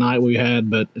about that night we had,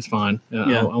 but it's fine.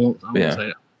 I won't say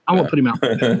it. I won't put him out.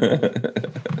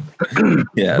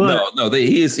 Yeah. But,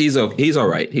 he's all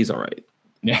right. He's all right.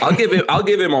 Yeah. I'll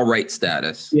give him all right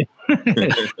status. Yeah.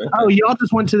 Oh, y'all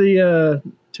just went to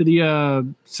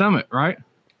the summit, right?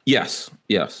 Yes.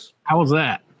 How was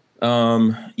that?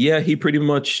 He pretty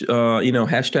much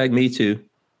hashtag me too.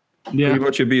 Yeah. Pretty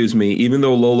much abused me, even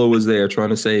though Lola was there trying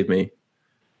to save me.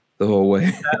 the whole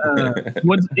way.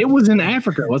 It was in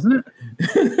Africa, wasn't it?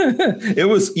 It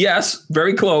was, yes,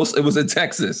 very close. It was in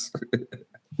Texas.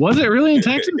 Was it really in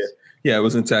Texas? Yeah, it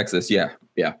was in Texas. Yeah.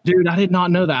 Dude, I did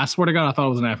not know that. I swear to God, I thought it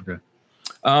was in Africa.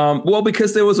 Well,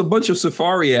 because there was a bunch of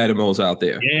safari animals out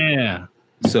there. Yeah.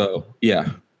 So, yeah.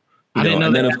 I didn't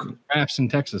know they had giraffes in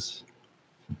Texas.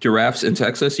 Giraffes in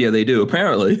Texas? Yeah, they do,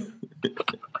 apparently.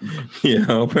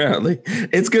 Apparently.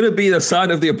 It's going to be the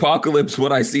sign of the apocalypse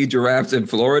when I see giraffes in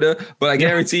Florida, but I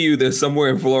guarantee you there's somewhere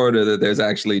in Florida that there's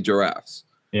actually giraffes.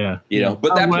 Yeah.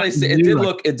 But that place, it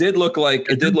did look like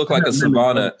a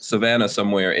savanna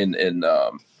somewhere in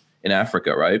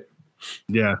Africa, right?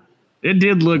 Yeah. It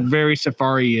did look very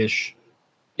safari-ish.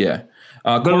 Yeah.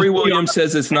 Corey Williams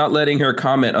says it's not letting her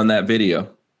comment on that video.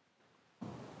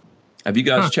 Have you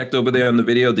guys checked over there on the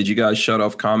video? Did you guys shut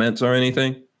off comments or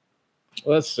anything?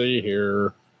 Let's see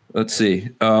here. Let's see.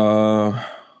 Yeah,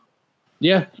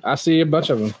 I see a bunch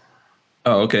of them.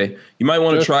 Oh, okay. You might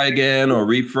want to try again or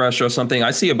refresh or something.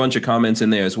 I see a bunch of comments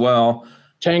in there as well.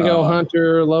 Tango,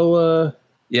 Hunter, Lola.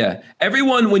 Yeah.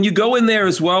 Everyone, when you go in there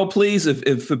as well, please,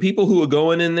 if for people who are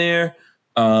going in there,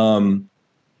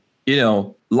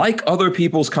 like other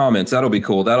people's comments. That'll be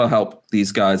cool. That'll help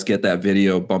these guys get that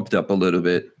video bumped up a little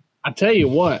bit. I tell you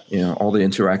what. All the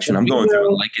interaction. I'm going through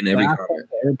and liking every comment.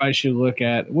 Everybody should look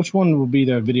at. Which one will be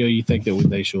the video you think that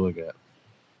they should look at?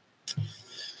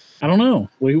 I don't know.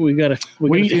 We got a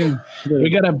PT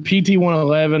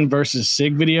 111 versus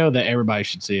SIG video that everybody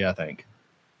should see, I think.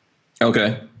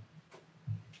 Okay.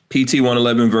 PT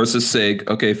 111 versus SIG.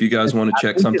 Okay, if you guys want to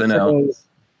check something out.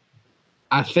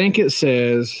 I think it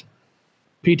says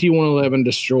PT 111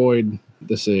 destroyed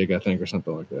the SIG, I think, or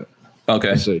something like that. Okay.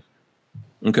 Let's see.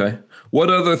 Okay. What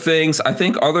other things? I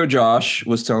think other Josh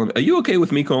was telling me. Are you okay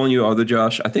with me calling you other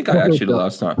Josh? I think I asked you the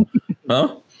last time.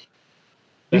 Huh?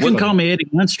 You can call me Eddie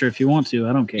Munster if you want to.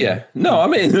 I don't care. Yeah. No, I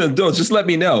mean, don't just let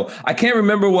me know. I can't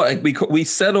remember what we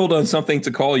settled on something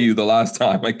to call you the last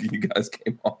time. Like you guys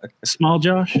came on. Small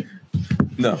Josh?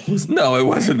 No, it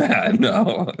wasn't that.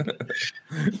 No,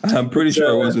 I'm pretty sure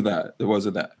it wasn't that. It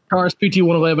wasn't that. Cars PT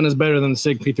 111 is better than the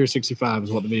SIG P365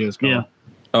 is what the video is called. Yeah.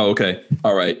 Oh, okay.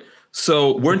 All right.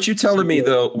 So weren't you telling me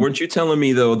though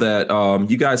that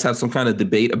you guys have some kind of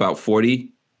debate about 40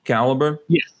 caliber?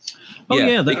 Yes. Oh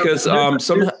yeah. Because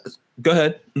go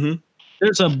ahead. Mm-hmm.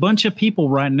 There's a bunch of people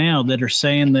right now that are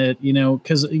saying that,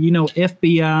 because,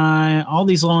 FBI, all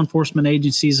these law enforcement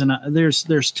agencies, and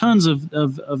there's tons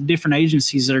of different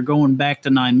agencies that are going back to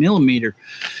 9mm.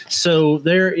 So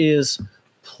there is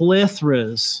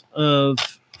plethoras of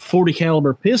 40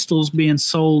 caliber pistols being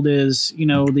sold as,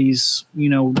 these,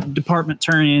 department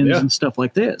turn-ins and stuff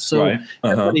like that. So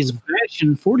everybody's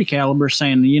bashing 40 caliber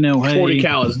saying, hey, 40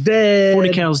 cal is dead. 40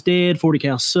 cal's dead. 40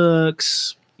 cal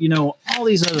sucks. All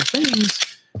these other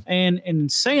things.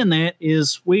 And saying that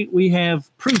is we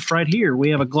have proof right here. We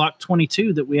have a Glock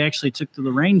 22 that we actually took to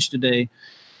the range today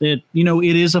that,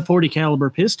 it is a 40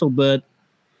 caliber pistol, but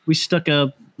we stuck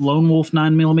a Lone Wolf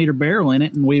 9mm barrel in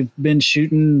it, and we've been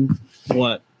shooting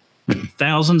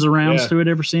thousands of rounds through it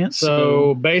ever since.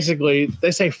 So basically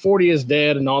they say 40 is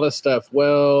dead and all this stuff.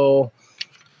 Well,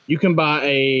 you can buy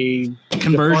a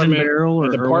conversion barrel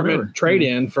or department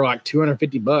trade-in for like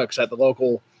 $250 at the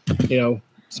local,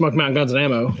 Smoky Mountain Guns and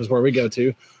Ammo is where we go to.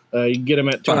 You can get them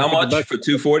at $250. How much for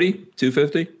 240?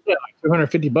 250? Yeah, like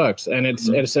 $250, and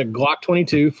it's a Glock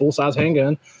 22 full size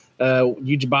handgun.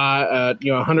 You buy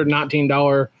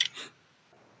 $119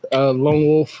 Lone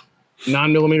Wolf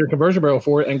 9mm conversion barrel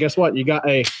for it, and guess what? You got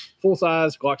a full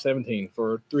size Glock 17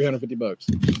 for $350.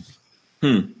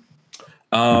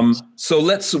 So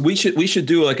we should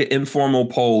do like an informal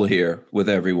poll here with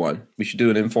everyone. We should do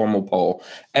an informal poll.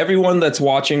 Everyone that's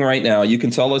watching right now, you can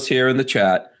tell us here in the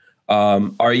chat.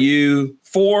 Are you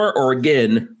for or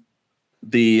against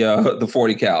the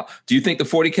 40 cal? Do you think the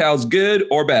 40 cal is good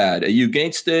or bad? Are you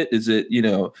against it? Is it,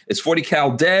 is 40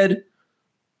 cal dead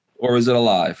or is it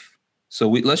alive? So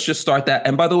let's just start that.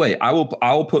 And by the way, I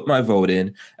will put my vote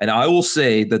in, and I will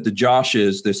say that the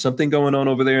Joshes, there's something going on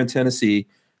over there in Tennessee.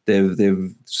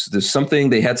 There's something.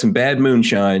 They had some bad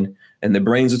moonshine, and their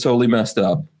brains are totally messed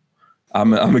up.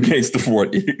 I'm against the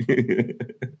 40.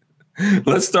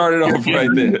 Let's start it off right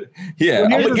there. Yeah,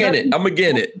 I'm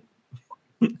against it.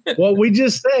 What we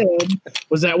just said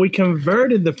was that we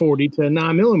converted the 40 to a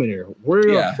 9mm.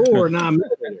 We're for 9mm.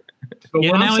 But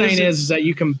what I'm saying is that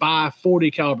you can buy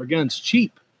 40 caliber guns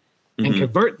cheap and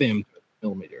convert them to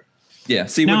 9mm. Yeah.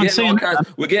 See,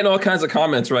 we're getting all kinds of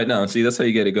comments right now. See, that's how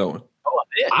you get it going. Oh,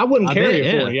 I wouldn't I carry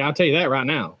bet, a 40. I'll tell you that right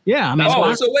now. Yeah, I mean,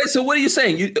 Oh, so wait. So what are you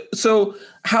saying? So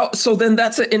then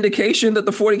that's an indication that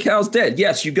the 40 cal's dead.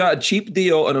 Yes, you got a cheap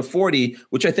deal on a 40,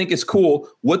 which I think is cool.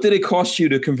 What did it cost you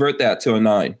to convert that to a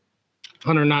 9?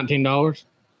 $119.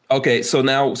 Okay, so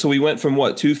we went from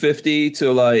what, 250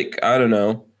 to like, I don't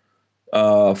know,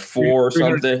 4 or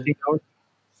something.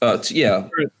 Yeah,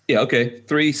 okay,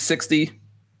 360.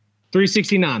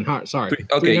 369. Sorry.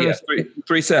 Okay, yeah,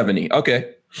 370.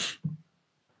 Okay,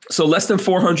 so less than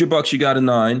 $400, you got a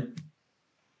 9.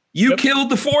 You killed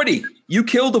the 40. You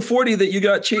killed the 40 that you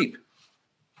got cheap.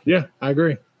 Yeah, I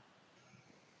agree.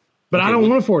 But I don't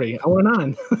want a 40. I want a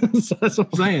 9. So that's what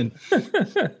I'm saying.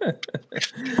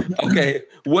 Okay,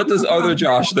 what does other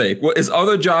Josh think? What is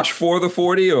other Josh for the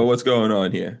 40, or what's going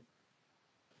on here?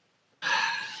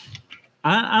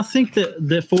 I think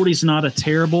that 40 is not a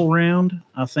terrible round.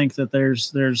 I think that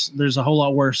there's a whole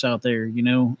lot worse out there, you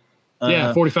know.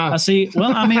 Yeah, 45. I see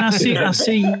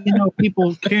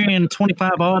people carrying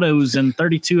 25 autos and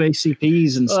 32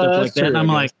 ACPs and stuff like that. True, and I'm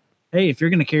like, hey, if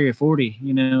you're going to carry a 40,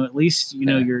 you know, at least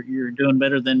you're doing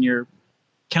better than your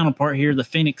counterpart here, the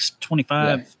Phoenix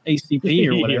 25 ACP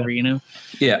or whatever, you know.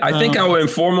 Yeah, I think our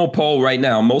informal poll right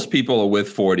now, most people are with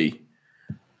 40.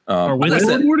 Or with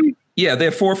 40? Yeah,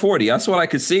 they're 440. That's what I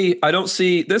could see. I don't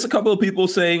see. There's a couple of people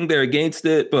saying they're against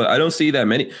it, but I don't see that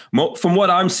many. From what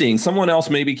I'm seeing, someone else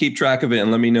maybe keep track of it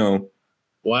and let me know.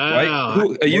 Wow.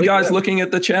 Right? Are you guys looking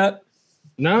at the chat?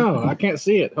 No, I can't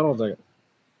see it. Hold on a second.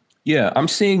 Yeah, I'm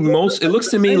seeing most. It looks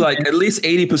to me like at least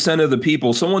 80% of the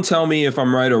people. Someone tell me if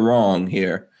I'm right or wrong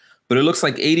here, but it looks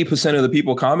like 80% of the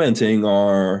people commenting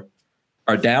are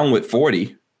down with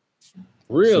 40.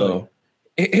 Really? So,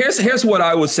 here's what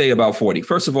I would say about 40.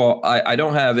 First of all, I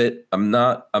don't have it. I'm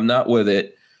not with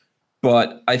it.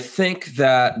 But I think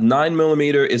that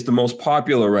 9mm is the most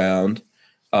popular round.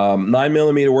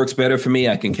 9mm works better for me.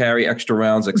 I can carry extra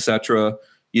rounds, etc.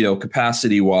 You know,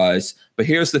 capacity wise. But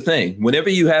here's the thing: whenever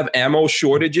you have ammo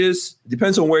shortages, it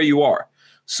depends on where you are.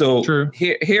 So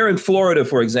here in Florida,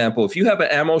 for example, if you have an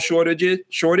ammo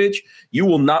shortage, you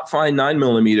will not find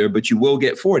 9mm, but you will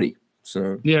get 40.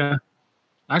 So yeah.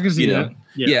 I can see that.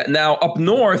 Yeah. Now up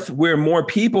north, where more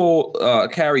people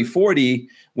carry 40,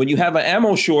 when you have an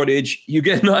ammo shortage, you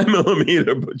get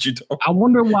 9mm, but you don't. I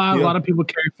wonder why a lot of people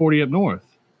carry 40 up north.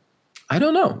 I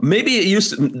don't know. Maybe it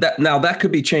used to, that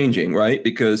could be changing, right?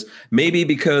 Because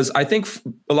I think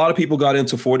a lot of people got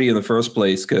into 40 in the first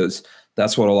place because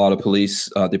that's what a lot of police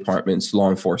departments, law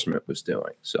enforcement was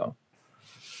doing. So.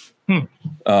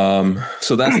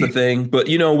 So that's the thing. But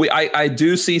you know, I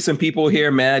do see some people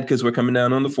here mad because we're coming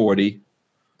down on the 40.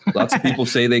 Lots of people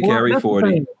say they carry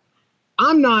 40.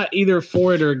 I'm not either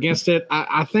for it or against it.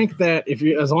 I think that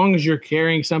as long as you're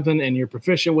carrying something and you're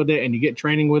proficient with it and you get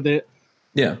training with it,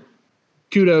 yeah,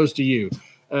 kudos to you.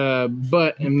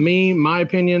 But in my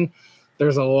opinion,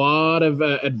 there's a lot of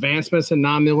advancements in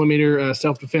 9mm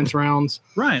self-defense rounds.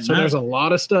 Right. So there's a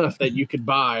lot of stuff that you could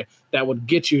buy that would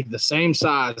get you the same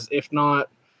size, if not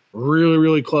really,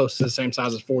 really close to the same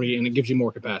size as 40, and it gives you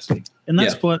more capacity. And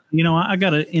that's what, you know, I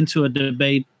got into a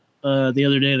debate the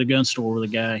other day at a gun store with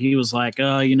a guy. He was like,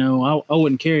 you know, I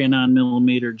wouldn't carry a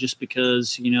 9mm just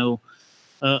because, you know,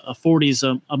 a 40 is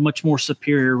a much more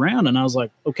superior round. And I was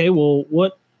like, okay, well,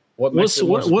 what makes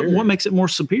it more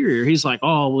superior? He's like,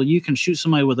 oh, well, you can shoot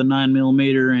somebody with a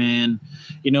 9mm and,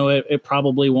 you know, it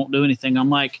probably won't do anything. I'm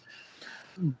like,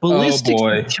 ballistics. Oh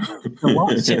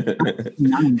boy.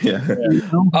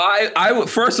 I would,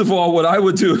 first of all, what I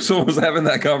would do if someone was having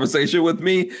that conversation with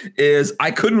me is I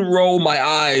couldn't roll my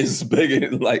eyes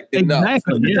big like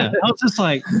exactly. enough. Yeah. I was just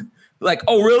like,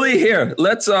 oh really? Here,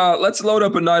 let's load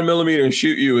up a 9mm and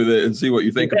shoot you with it and see what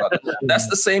you think about it. That's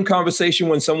the same conversation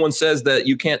when someone says that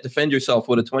you can't defend yourself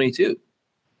with a 22.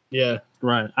 Yeah.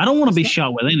 Right. I don't want to be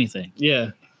shot with anything.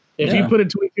 Yeah. If you put a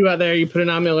 22 out there, you put a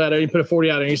 9mm out there, you put a 40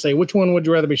 out there, and you say, which one would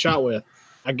you rather be shot with?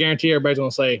 I guarantee everybody's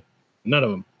going to say none of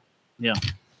them. Yeah.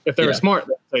 If they're smart,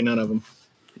 they'll say none of them.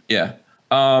 Yeah.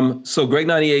 So Greg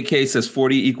 98K says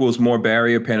 40 equals more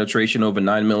barrier penetration over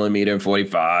 9mm and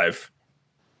 45.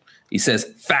 He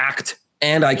says fact,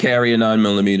 and I carry a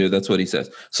 9mm. That's what he says.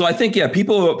 So I think,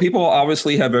 people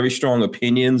obviously have very strong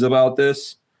opinions about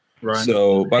this. Right.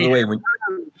 So by the way,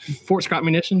 Fort Scott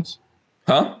Munitions.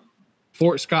 Huh?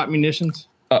 Fort Scott Munitions.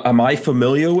 Am I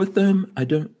familiar with them? I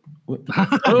don't.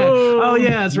 Oh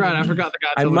yeah, that's right. I forgot the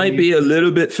guy. I might be a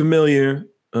little bit familiar.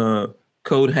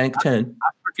 Code Hank 10. I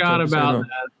forgot about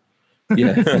that.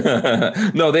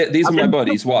 Yeah. No, these are my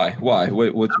buddies. Why? What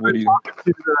do you?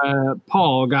 To,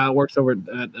 Paul, a guy that works over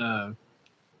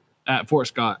at Fort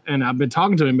Scott, and I've been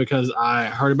talking to him because I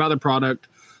heard about the product.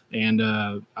 and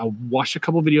I watched a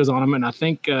couple videos on them, and I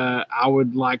think I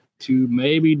would like to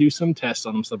maybe do some tests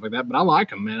on them, stuff like that. But I like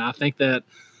them, man. I think that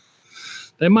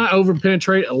they might over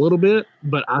penetrate a little bit,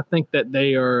 but I think that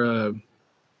they are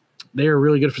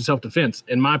really good for self defense,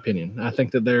 in my opinion. I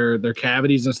think that their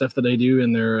cavities and stuff that they do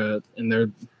in their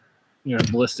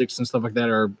ballistics and stuff like that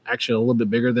are actually a little bit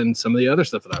bigger than some of the other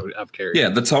stuff that I've carried. Yeah,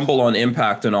 the tumble on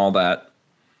impact and all that.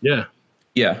 Yeah.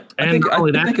 Yeah. And not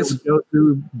only that, it would go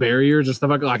through barriers and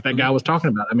stuff like that guy was talking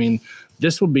about. I mean,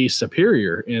 this would be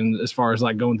superior in as far as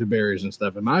like going through barriers and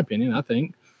stuff, in my opinion. I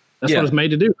think that's what it's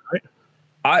made to do,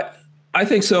 right? I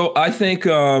think so. I think,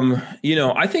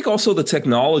 I think also the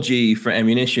technology for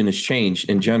ammunition has changed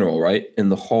in general, right? In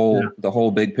the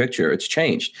whole big picture, it's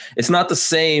changed. It's not the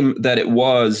same that it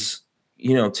was,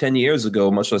 10 years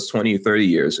ago, much less 20 or 30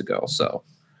 years ago. So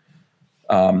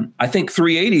I think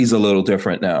 380 is a little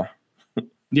different now.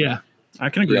 Yeah, I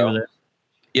can agree with it.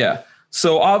 Yeah.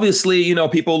 So obviously,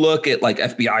 people look at like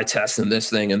FBI tests and this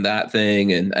thing and that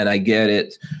thing, and I get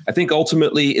it. I think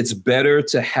ultimately it's better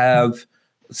to have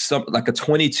some like a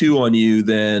 22 on you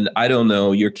than, I don't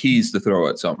know, your keys to throw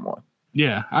at someone.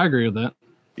 Yeah, I agree with that.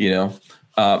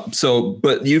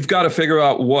 But you've got to figure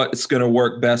out what's going to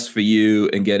work best for you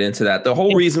and get into that. The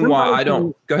whole reason why I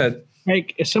don't go ahead.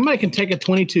 If somebody can take a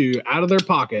 22 out of their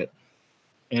pocket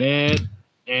and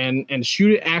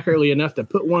shoot it accurately enough to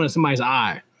put one in somebody's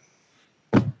eye,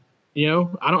 I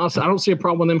don't see a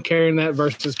problem with them carrying that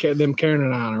versus them carrying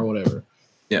an iron or whatever.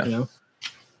 Yeah.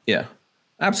 Yeah.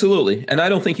 Absolutely. And I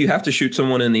don't think you have to shoot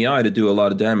someone in the eye to do a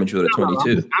lot of damage with a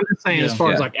 22. I'm just saying, as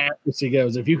far as like accuracy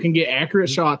goes, if you can get accurate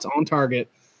shots on target,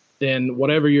 then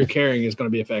whatever you're carrying is going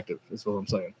to be effective. That's what I'm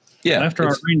saying. Yeah. After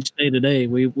our range day today,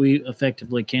 we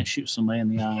effectively can't shoot somebody in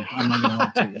the eye. I'm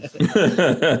not going to lie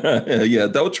to you. Yeah,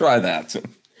 don't try that.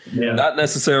 Yeah. Not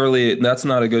necessarily. That's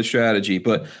not a good strategy.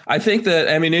 But I think that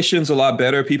ammunition's a lot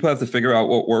better. People have to figure out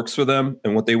what works for them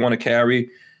and what they want to carry.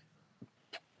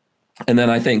 And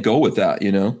then I think go with that,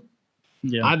 Yeah.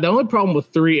 The only problem with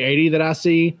 380 that I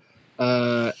see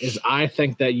is I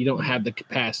think that you don't have the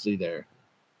capacity there.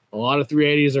 A lot of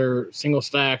 380s are single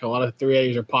stack. A lot of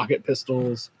 380s are pocket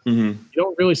pistols. Mm-hmm. You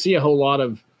don't really see a whole lot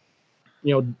of,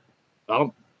 that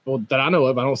I know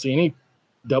of. I don't see any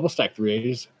double stack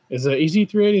 380s. Is it easy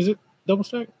 380? Is it double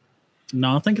stack?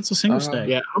 No, I think it's a single stack.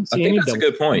 Yeah, I think that's a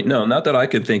good point. No, not that I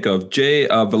can think of. Jay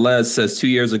Velez says 2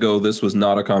 years ago this was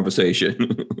not a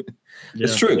conversation.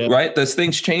 It's true, right? There's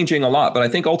things changing a lot, but I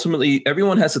think ultimately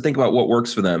everyone has to think about what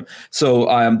works for them. So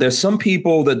there's some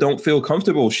people that don't feel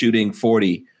comfortable shooting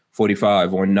 40,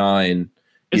 45, or 9.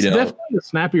 It's definitely a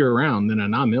snappier round than a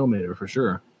 9mm for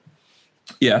sure.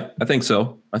 Yeah, I think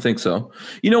so.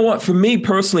 You know what? For me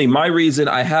personally, my reason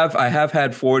I have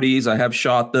had 40s. I have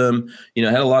shot them. I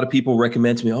had a lot of people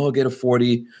recommend to me, get a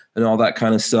 40 and all that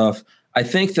kind of stuff. I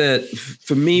think that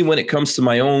for me, when it comes to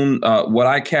my own, what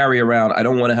I carry around, I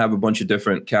don't want to have a bunch of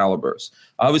different calibers.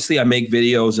 Obviously, I make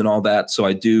videos and all that, so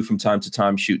I do from time to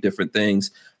time shoot different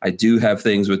things. I do have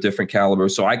things with different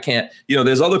calibers, so I can't.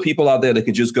 There's other people out there that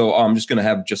can just go, I'm just going to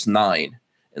have just 9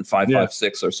 and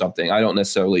 5.56 or something. I don't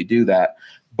necessarily do that,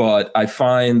 but I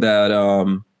find that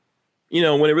when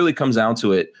it really comes down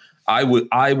to it,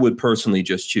 I would personally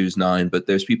just choose 9, but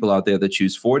there's people out there that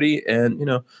choose 40,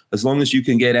 and as long as you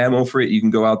can get ammo for it, you can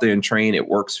go out there and train. It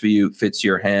works for you, fits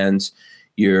your hands,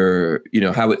 your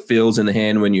how it feels in the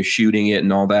hand when you're shooting it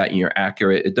and all that, and you're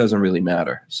accurate. It doesn't really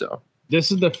matter. So this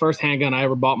is the first handgun I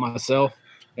ever bought myself,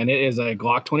 and it is a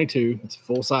Glock 22. It's a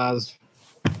full size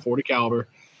 40 caliber.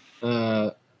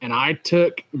 And I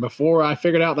took, before I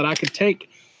figured out that I could take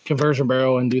conversion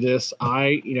barrel and do this,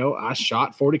 I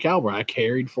shot 40 caliber. I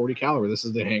carried 40 caliber. This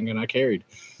is the handgun I carried.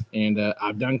 And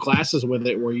I've done classes with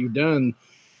it where you've done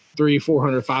 300,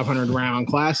 400, 500 round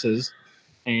classes.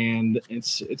 And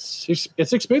it's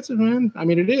expensive, man. I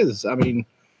mean, it is. I mean,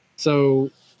 so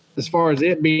as far as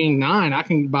it being 9, I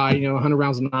can buy, 100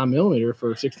 rounds of 9mm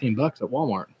for $16 at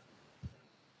Walmart.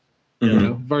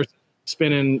 Mm-hmm. Versus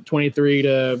spending $23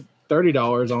 to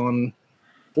 $30 on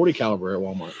 40 caliber at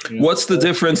Walmart. What's the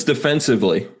difference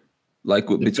defensively,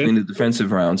 between the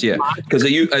defensive rounds? Yeah, because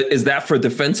is that for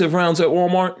defensive rounds at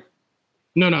Walmart?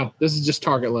 No. This is just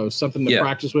target loads, something to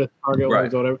practice with, target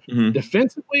loads, whatever. Mm-hmm.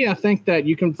 Defensively, I think that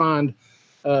you can find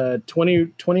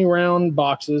 20 round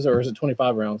boxes, or is it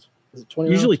 25 rounds? Is it 20?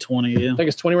 Usually rounds? 20. Yeah, I think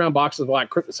it's 20 round boxes.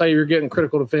 Like, say you're getting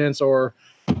critical defense or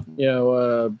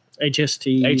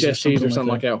HSTs or something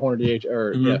like that.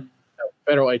 Hornady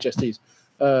federal HSTs.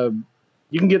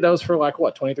 You can get those for like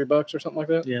what, $23 or something like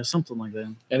that? Yeah, something like that.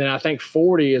 And then I think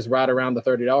 40 is right around the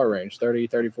 $30 range,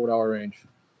 $34 range.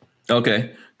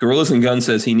 Okay. Gorillas and Guns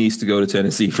says he needs to go to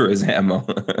Tennessee for his ammo.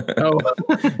 Oh,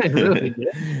 really?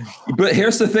 Yeah. But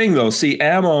here's the thing, though. See,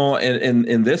 ammo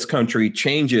in this country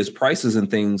changes, prices and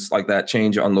things like that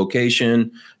change on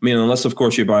location. I mean, unless, of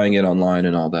course, you're buying it online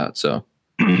and all that. So,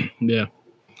 Yeah. you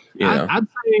know. I'd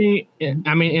say,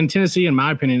 I mean, in Tennessee, in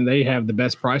my opinion, they have the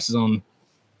best prices on,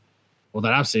 well,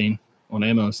 that I've seen on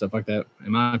ammo and stuff like that,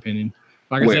 in my opinion.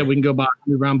 Like I Where? said, we can go buy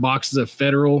round boxes of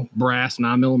Federal brass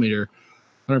 9mm,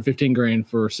 115 grain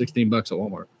for $16 at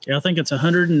Walmart. Yeah, I think it's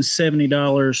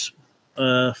 $170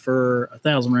 for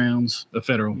 1,000 rounds. The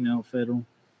Federal. You know, Federal.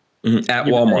 At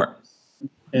Walmart.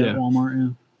 At Yeah.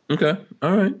 Walmart, yeah. Okay.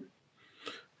 All right.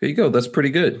 There you go. That's pretty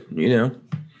good. You know.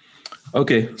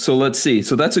 Okay. So let's see.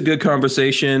 So that's a good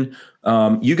conversation.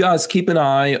 You guys keep an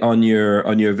eye on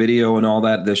your video and all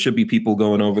that. There should be people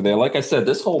going over there. Like I said,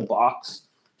 this whole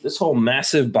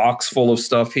massive box full of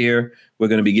stuff here, we're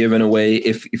going to be giving away.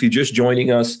 If you're just joining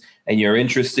us and you're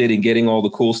interested in getting all the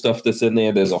cool stuff that's in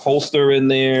there, there's a holster in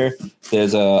there.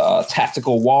 There's a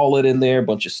tactical wallet in there, a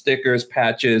bunch of stickers,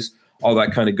 patches, all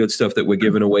that kind of good stuff that we're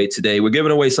giving away today. We're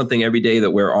giving away something every day that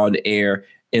we're on air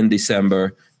in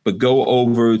December. But go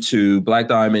over to Black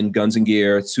Diamond Guns and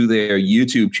Gear, to their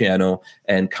YouTube channel,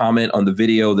 and comment on the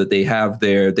video that they have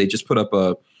there. They just put up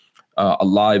a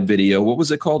live video. What was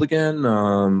it called again?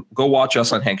 Go watch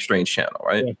us on Hank Strange channel,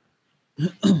 right?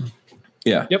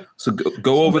 Yeah. Yep. So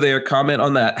go over there, comment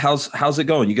on that. How's it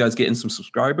going? You guys getting some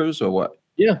subscribers or what?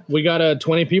 Yeah, we got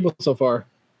 20 people so far.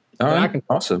 All right.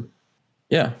 Awesome.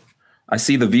 Yeah. I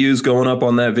see the views going up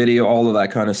on that video, all of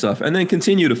that kind of stuff. And then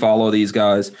continue to follow these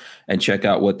guys and check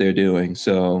out what they're doing.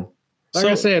 So, Like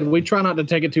I said, we try not to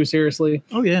take it too seriously.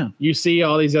 Oh, yeah. You see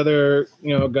all these other,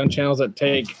 gun channels that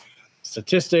take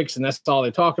statistics and that's all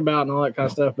they talk about and all that kind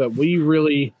of stuff. But we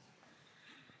really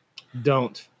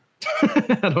don't.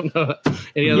 I don't know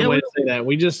any other way to say that.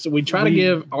 We try to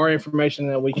give our information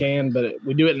that we can, but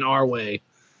we do it in our way.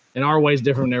 And our way is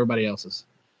different than everybody else's.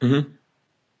 mm-hmm.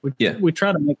 We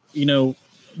try to make,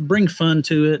 bring fun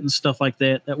to it and stuff like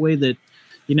that. That way that,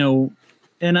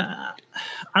 and I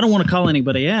don't want to call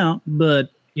anybody out, but,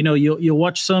 you'll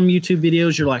watch some YouTube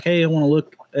videos. You're like, hey, I want to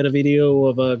look at a video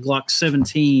of a Glock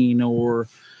 17 or,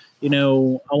 I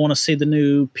want to see the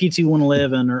new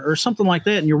PT-111 or something like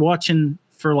that. And you're watching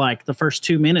for like the first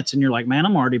 2 minutes and you're like, man,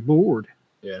 I'm already bored.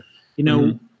 Yeah.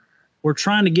 We're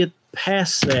trying to get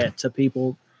past that to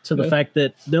people, to the fact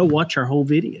that they'll watch our whole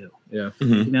video. Yeah.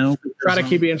 Mm-hmm. Try to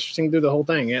keep it interesting through the whole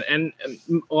thing. And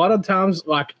a lot of times,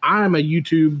 like, I'm a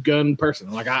YouTube gun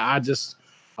person. Like, I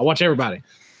watch everybody.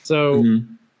 So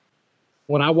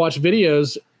when I watch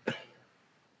videos,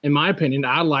 in my opinion,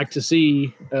 I like to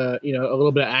see, a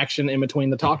little bit of action in between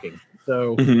the talking.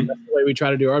 So that's the way we try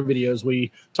to do our videos. We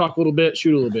talk a little bit,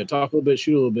 shoot a little bit, talk a little bit,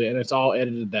 shoot a little bit, and it's all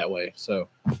edited that way. So,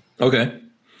 okay.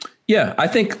 Yeah, I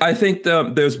think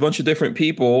there's a bunch of different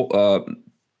people.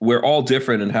 We're all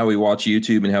different in how we watch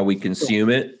YouTube and how we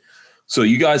consume it. So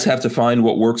you guys have to find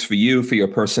what works for you, for your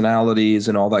personalities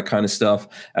and all that kind of stuff.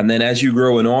 And then as you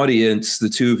grow an audience, the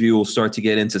two of you will start to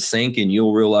get into sync and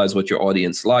you'll realize what your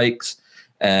audience likes.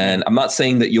 And I'm not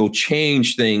saying that you'll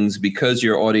change things because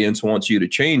your audience wants you to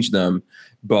change them.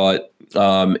 But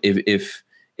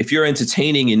if you're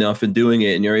entertaining enough and doing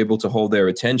it and you're able to hold their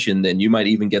attention, then you might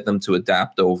even get them to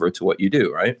adapt over to what you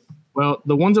do, right? Well,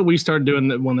 the ones that we started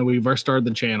doing, when we first started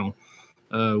the channel,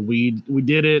 we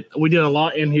did a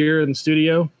lot in here in the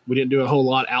studio. We didn't do a whole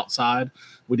lot outside.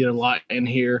 We did a lot in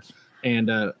here,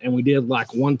 and we did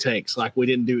like one takes. Like, we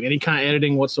didn't do any kind of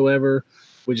editing whatsoever.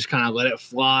 We just kind of let it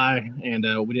fly, and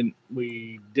we didn't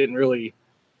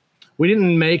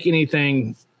make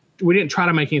anything. We didn't try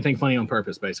to make anything funny on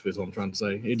purpose. Basically, is what I'm trying to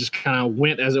say. It just kind of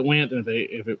went as it went, and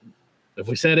if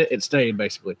we said it, it stayed.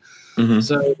 Basically,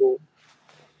 so.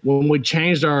 When we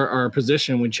changed our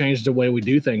position, we changed the way we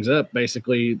do things up.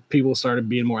 Basically, people started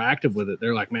being more active with it.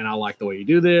 They're like, man, I like the way you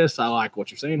do this. I like what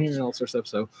you're saying here and all sorts of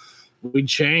stuff. So we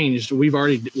changed. We've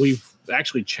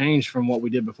actually changed from what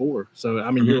we did before. So, I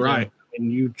mean, you're right.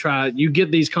 And you get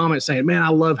these comments saying, man, I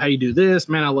love how you do this.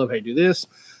 Man, I love how you do this.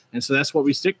 And so that's what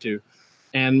we stick to.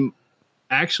 And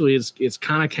actually, it's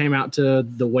kind of came out to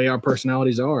the way our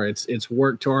personalities are. It's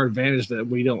worked to our advantage that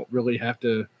we don't really have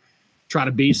to try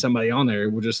to be somebody on there.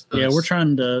 We're just we're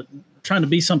trying to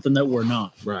be something that we're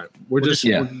not. Right. We're just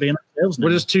being ourselves now.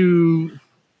 We're just two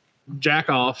jack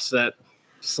offs that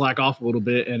slack off a little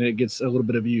bit and it gets a little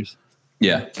bit of views.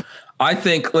 Yeah. I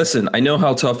think, listen, I know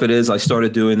how tough it is. I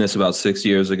started doing this about 6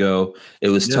 years ago. It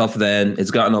was tough then. It's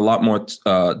gotten a lot more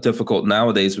difficult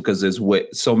nowadays because there's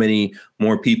so many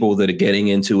more people that are getting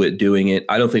into it, doing it.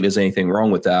 I don't think there's anything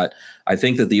wrong with that. I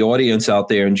think that the audience out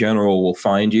there in general will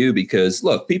find you because,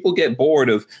 look, people get bored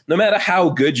of, no matter how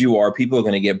good you are, people are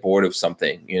going to get bored of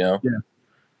something, you know? Yeah.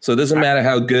 So it doesn't matter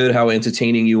how good, how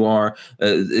entertaining you are.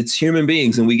 It's human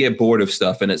beings, and we get bored of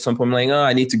stuff. And at some point, I'm like, oh,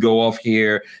 I need to go off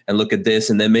here and look at this,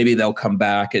 and then maybe they'll come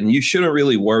back. And you shouldn't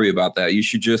really worry about that. You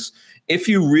should just, if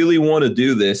you really want to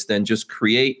do this, then just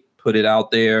create, put it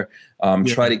out there,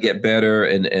 try to get better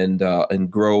and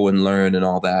grow and learn and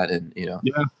all that. And yeah,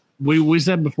 we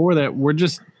said before that we're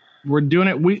doing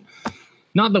it. We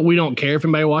not that we don't care if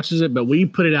anybody watches it, but we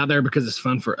put it out there because it's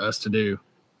fun for us to do,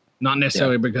 not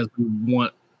necessarily because we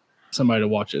want somebody to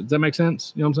watch it. Does that make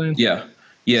sense? You know what I'm saying? Yeah.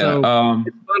 Yeah. So,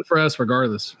 it's fun for us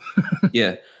regardless.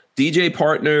 Yeah.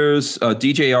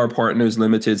 DJR Partners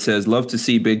Limited says, love to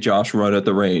see Big Josh run at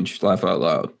the range. Laugh out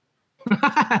loud.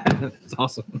 That's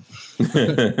awesome.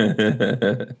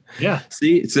 Yeah.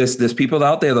 See, it's just, there's people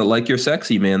out there that like your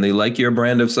sexy, man. They like your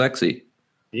brand of sexy.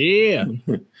 Yeah.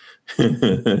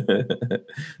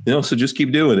 So just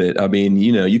keep doing it. I mean,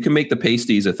 you can make the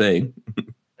pasties a thing.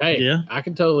 Hey, yeah, I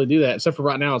can totally do that. Except for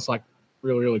right now, it's like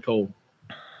really, really cold.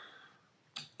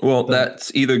 Well,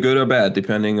 that's either good or bad,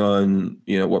 depending on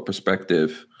what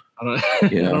perspective. I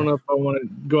don't know if I want to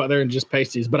go out there and just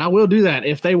pasties, but I will do that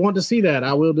if they want to see that.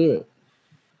 I will do it.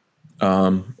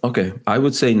 Okay, I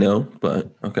would say no, but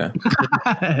okay.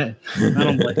 I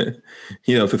don't blame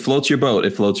you. If it floats your boat,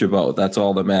 it floats your boat. That's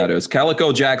all that matters.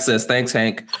 Calico Jack says, thanks,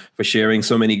 Hank, for sharing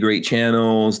so many great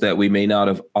channels that we may not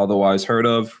have otherwise heard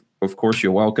of. Of course,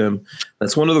 you're welcome.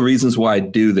 That's one of the reasons why I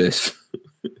do this.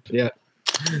 Yeah.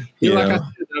 Like I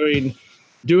said, I mean,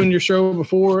 doing your show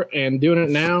before and doing it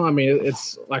now, I mean,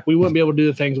 it's like we wouldn't be able to do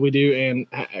the things we do and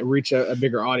reach a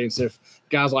bigger audience if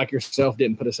guys like yourself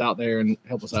didn't put us out there and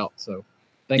help us out. So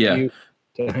thank you.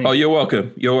 Oh, you're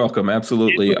welcome. You're welcome.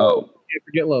 Absolutely. Can't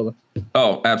forget Lola.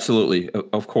 Oh, absolutely.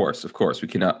 Of course. We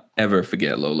cannot ever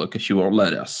forget Lola because she won't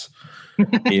let us.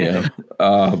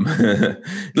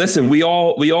 Listen, we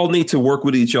all need to work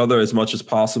with each other as much as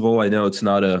possible. I know it's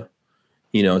not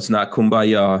it's not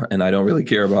kumbaya, and I don't really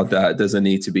care about that. It doesn't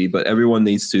need to be, but everyone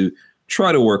needs to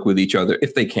try to work with each other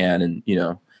if they can and,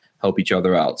 help each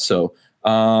other out. So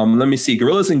let me see.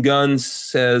 Gorillas and Guns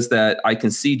says that I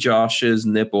can see Josh's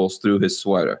nipples through his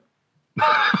sweater.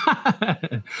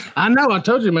 I know. I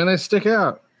told you, man, they stick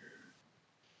out.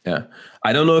 Yeah.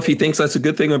 I don't know if he thinks that's a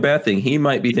good thing or bad thing. He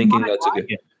might be thinking that's a good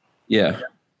thing. Yeah.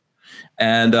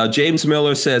 And James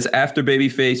Miller says after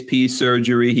Babyface P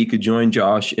surgery, he could join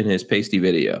Josh in his pasty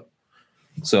video.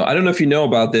 So I don't know if you know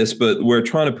about this, but we're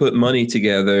trying to put money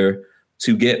together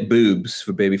to get boobs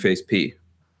for Babyface P.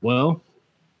 Well,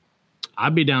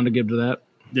 I'd be down to give to that.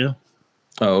 Yeah.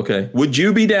 Oh, okay. Would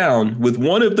you be down with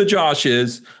one of the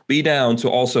Joshes be down to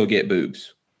also get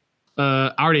boobs?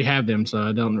 I already have them, so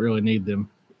I don't really need them.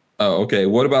 Oh, okay.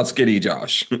 What about Skinny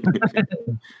Josh?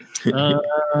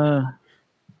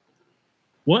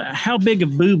 What? How big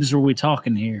of boobs are we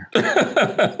talking here?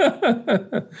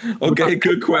 Okay,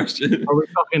 good question. Are we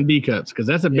talking D cups? Because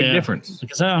that's a big difference.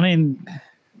 Because I mean,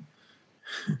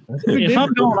 if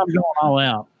I'm going all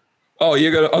out. Oh,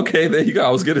 you're gonna okay? There you go.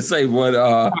 I was gonna say what?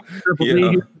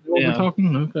 We're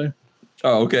talking. Okay.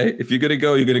 Oh, okay. If you're gonna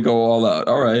go, you're gonna go all out.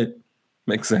 All right.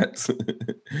 Makes sense.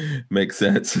 Makes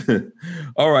sense.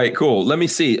 All right, cool. Let me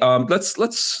see. Let's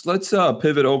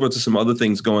pivot over to some other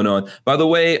things going on. By the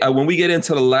way, when we get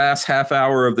into the last half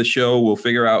hour of the show, we'll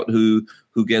figure out who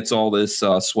gets all this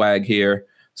swag here.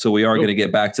 So we are going to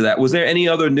get back to that. Was there any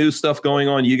other new stuff going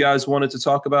on you guys wanted to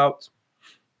talk about?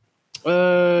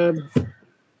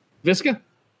 Visca.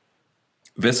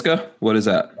 Visca? What is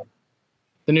that?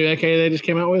 The new AK they just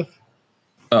came out with.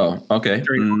 Oh, okay.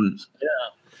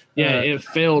 Yeah, it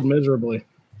failed miserably.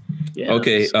 Yeah.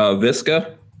 Okay,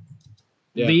 Visca?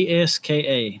 Yeah.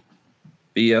 VSKA.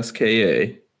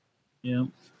 VSKA. Yeah.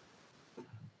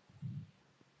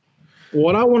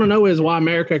 What I want to know is why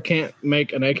America can't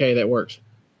make an AK that works.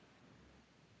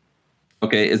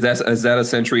 Okay, is that a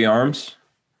Century Arms?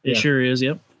 It sure is,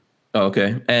 yep.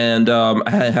 Okay, and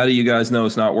how do you guys know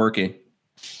it's not working?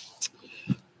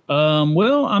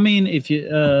 Well, I mean, if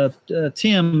you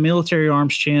Tim Military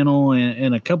Arms Channel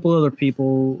and a couple other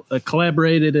people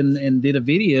collaborated and did a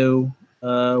video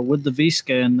with the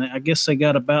Visca, and I guess they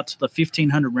got about to the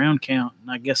 1,500 round count, and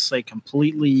I guess they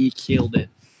completely killed it.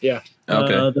 Yeah.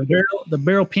 Okay. The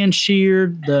barrel pin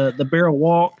sheared, the barrel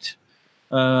walked,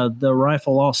 the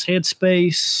rifle lost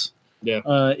headspace.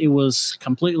 Yeah. It was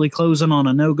completely closing on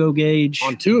a no-go gauge.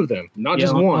 On two of them, not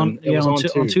just one. It was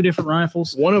on two different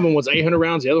rifles. One of them was 800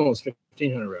 rounds. The other one was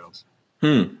 1,500 rounds.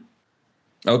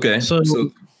 Okay.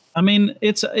 So I mean,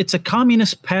 it's a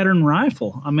communist pattern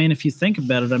rifle. I mean, if you think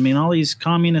about it, I mean, all these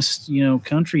communist,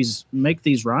 countries make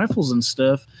these rifles and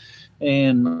stuff.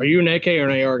 And are you an AK or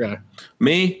an AR guy?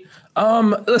 Me?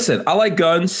 Listen, I like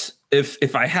guns. If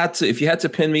you had to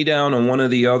pin me down on one or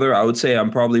the other, I would say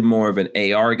I'm probably more of an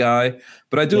AR guy,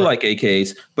 but I do like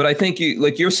AKs. But I think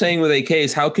you're saying with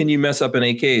AKs, how can you mess up an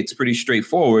AK? It's pretty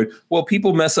straightforward. Well,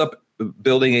 people mess up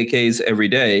building AKs every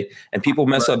day, and people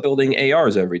mess up building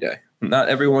ARs every day. Not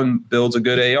everyone builds a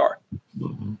good AR,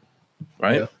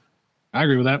 right? Yeah. I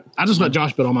agree with that. I just let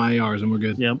Josh build all my ARs, and we're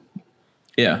good. Yep.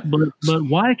 Yeah. But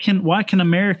why can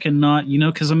America not,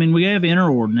 because I mean, we have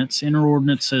interordinance.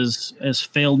 Interordinance has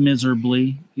failed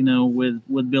miserably,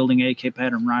 with building AK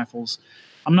pattern rifles.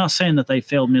 I'm not saying that they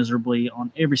failed miserably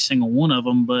on every single one of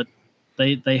them, but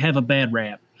they have a bad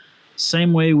rap.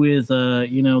 Same way with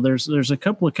there's a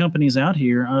couple of companies out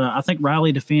here. I think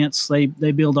Riley Defense, they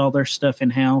build all their stuff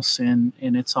in house and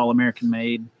it's all American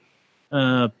made.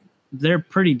 They're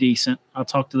pretty decent. I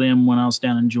talked to them when I was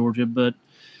down in Georgia, but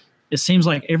it seems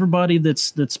like everybody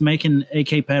that's making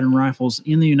AK pattern rifles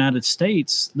in the United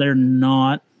States, they're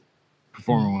not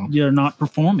performing well. They're not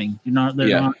performing. They're not.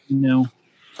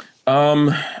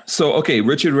 So, okay,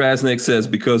 Richard Rasnick says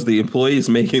because the employees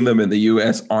making them in the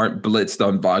U.S. aren't blitzed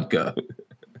on vodka.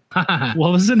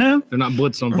 What was it now? They're not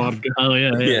blitzed on vodka. Oh,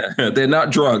 yeah. Yeah, they're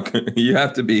not drunk. You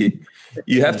have to be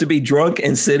drunk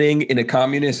and sitting in a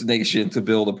communist nation to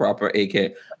build a proper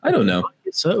AK. I don't know.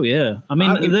 So, yeah. I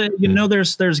mean,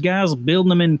 there's guys building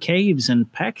them in caves in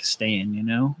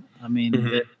Pakistan, I mean,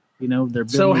 they're building.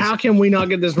 So how can we not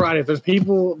get this right? If there's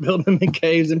people building them in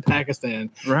caves in Pakistan,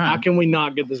 right. How can we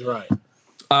not get this right?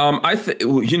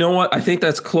 You know what? I think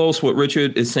that's close. What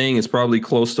Richard is saying is probably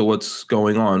close to what's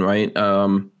going on, right?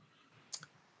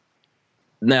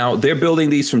 Now they're building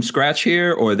these from scratch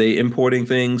here, or are they importing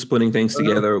things, putting things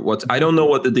together? I don't know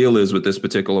what the deal is with this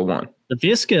particular one. The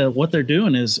Visca, what they're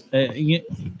doing is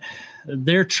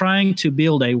they're trying to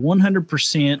build a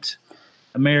 100%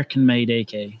 American-made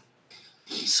AK.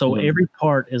 So every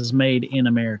part is made in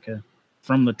America,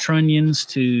 from the trunnions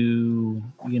to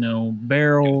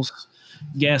barrels,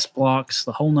 gas blocks,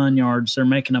 the whole 9 yards. They're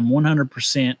making them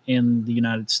 100% in the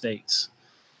United States.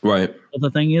 Right. But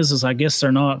the thing is I guess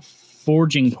they're not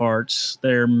forging parts;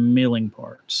 they're milling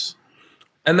parts.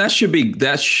 And that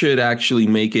should actually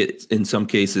make it in some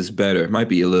cases better. It might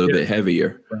be a little bit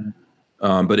heavier,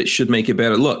 right. But it should make it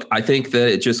better. Look, I think that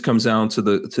it just comes down to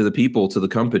the people, to the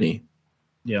company.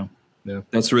 Yeah. Yeah.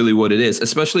 That's really what it is,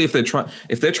 especially if they're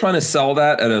trying to sell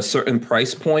that at a certain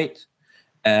price point,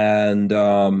 and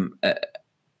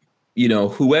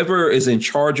whoever is in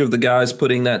charge of the guys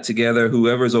putting that together,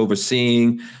 whoever's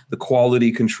overseeing the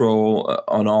quality control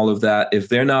on all of that, if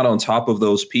they're not on top of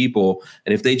those people,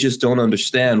 and if they just don't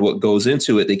understand what goes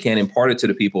into it, they can't impart it to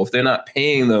the people. If they're not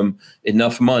paying them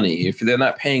enough money, if they're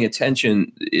not paying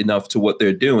attention enough to what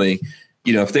they're doing,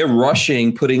 if they're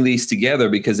rushing putting these together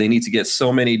because they need to get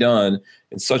so many done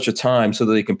in such a time so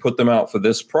that they can put them out for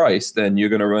this price, then you're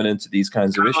going to run into these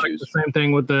kinds of issues. The same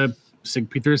thing with the SIG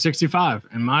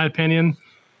P365. In my opinion,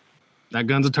 that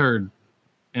gun's a turd.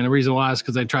 And the reason why is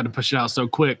because they tried to push it out so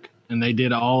quick, and they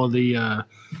did all of the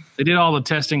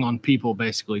testing on people.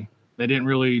 Basically, they didn't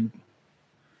really.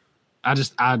 I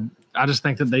just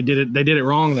think that they did it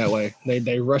wrong that way.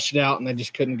 They rushed it out and they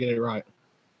just couldn't get it right.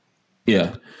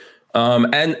 Yeah.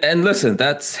 And listen,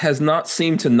 that has not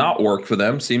seemed to not work for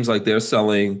them. Seems like they're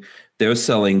selling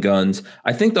guns.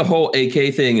 I think the whole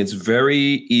AK thing, it's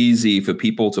very easy for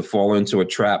people to fall into a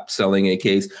trap selling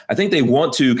AKs. I think they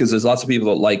want to because there's lots of people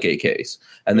that like AKs.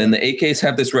 And then the AKs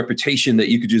have this reputation that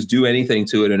you could just do anything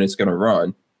to it and it's going to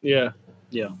run. Yeah.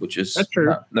 Yeah. Which is that's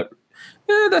true.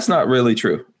 That's not really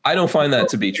true. I don't find that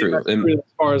to be true. As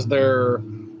far as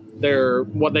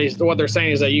what they're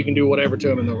saying is that you can do whatever to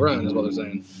them and they'll run, is what they're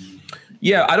saying.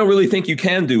 Yeah, I don't really think you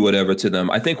can do whatever to them.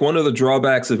 I think one of the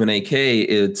drawbacks of an AK,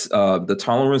 it's the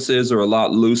tolerances are a lot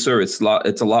looser. It's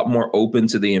a lot more open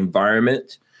to the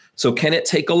environment. So can it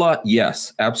take a lot?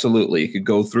 Yes, absolutely. It could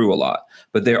go through a lot.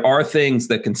 But there are things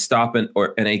that can stop an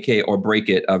AK or break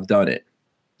it. I've done it.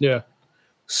 Yeah.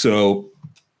 So,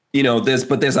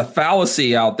 there's a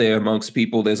fallacy out there amongst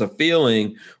people. There's a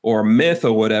feeling or a myth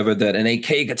or whatever that an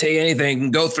AK could take anything, can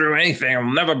go through anything,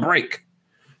 it'll never break.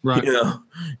 Right.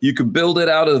 You could build it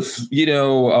out of,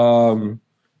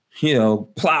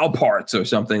 plow parts or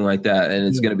something like that, and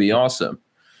it's going to be awesome.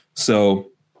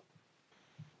 So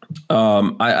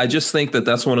I just think that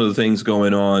that's one of the things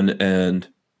going on. And,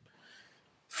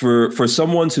 for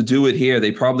someone to do it here,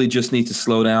 they probably just need to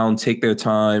slow down, take their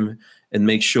time, and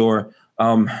make sure.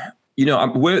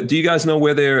 Where do you guys know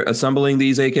where they're assembling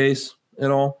these AKs at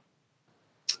all?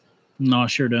 No, I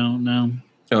sure don't. No.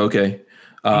 Okay,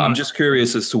 I'm just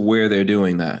curious as to where they're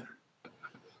doing that.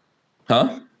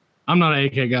 Huh? I'm not an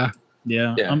AK guy.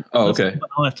 Yeah. Okay.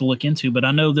 I'll have to look into, but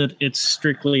I know that it's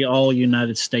strictly all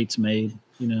United States made.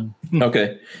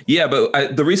 Okay. Yeah,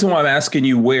 but the reason why I'm asking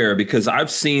you where, because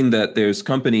I've seen that there's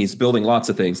companies building lots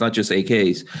of things, not just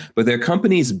AKs, but there are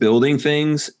companies building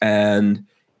things, and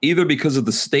either because of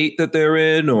the state that they're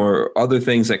in or other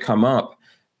things that come up,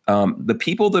 the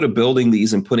people that are building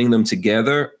these and putting them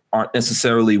together aren't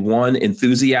necessarily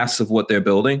enthusiasts of what they're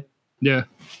building. Yeah.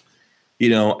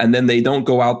 And then they don't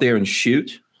go out there and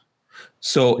shoot.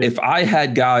 So if I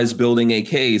had guys building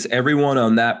AKs, everyone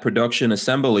on that production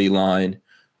assembly line,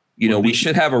 we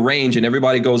should have a range, and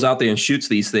everybody goes out there and shoots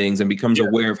these things and becomes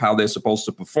aware of how they're supposed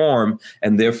to perform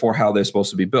and therefore how they're supposed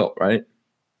to be built, right?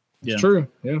 Yeah. It's true.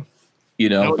 Yeah.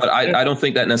 But I don't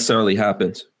think that necessarily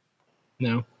happens.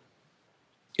 No.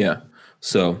 Yeah.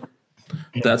 So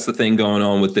that's the thing going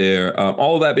on with there.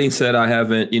 All of that being said, I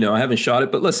haven't shot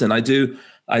it, but listen, I do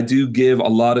give a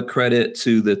lot of credit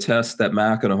to the test that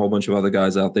Mac and a whole bunch of other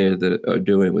guys out there that are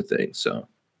doing with things. So,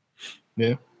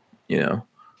 yeah.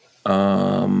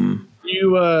 Do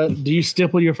you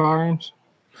stipple your firearms?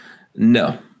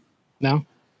 No.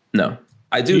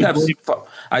 I do have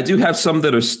some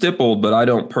that are stippled, but I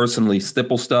don't personally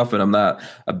stipple stuff, and I'm not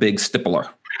a big stippler.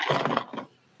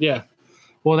 Yeah.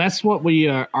 Well, that's what we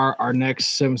our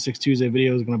next 7-6 Tuesday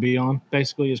video is going to be on.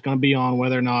 Basically, it's going to be on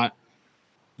whether or not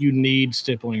you need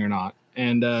stippling or not.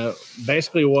 And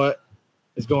basically what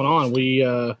is going on, did we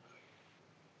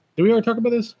already talk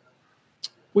about this?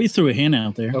 We threw a hint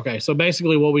out there. Okay, so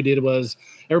basically what we did was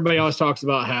everybody always talks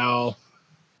about how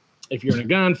if you're in a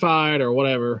gunfight or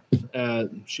whatever,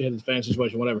 shit, it's a fan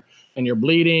situation, whatever, and you're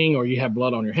bleeding or you have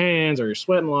blood on your hands or you're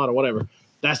sweating a lot or whatever,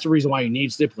 that's the reason why you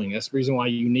need stippling. That's the reason why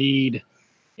you need,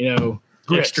 grips,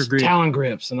 extra grip, talon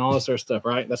grips, and all this sort of stuff,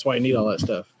 right? That's why you need all that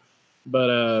stuff.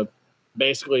 But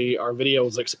basically, our video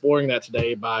was exploring that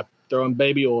today by throwing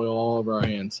baby oil all over our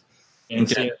hands and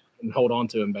seeing it and hold on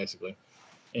to them, basically.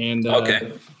 And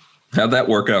okay, how'd that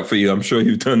work out for you? I'm sure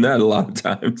you've done that a lot of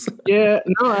times. Yeah,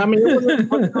 no, I mean it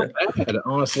wasn't bad,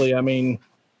 honestly. I mean,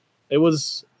 it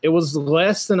was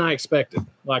less than I expected.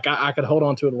 Like I could hold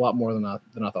on to it a lot more than I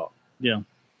thought. Yeah.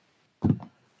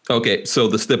 Okay, so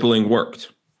the stippling worked.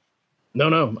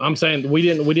 No, I'm saying we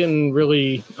didn't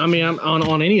really. I mean, I'm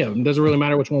on any of them. It doesn't really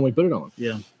matter which one we put it on.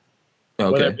 Yeah.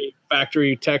 Okay. Whether it be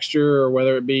factory texture or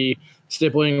whether it be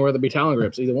stippling or whether it be talon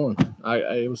grips, either one.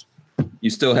 It was.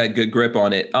 You still had good grip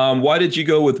on it. Why did you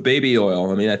go with baby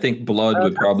oil? I mean, I think blood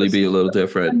would probably be a little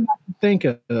different. Think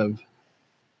of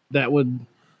that would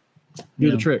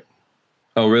do the trick.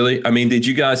 Oh, really? I mean, did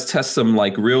you guys test some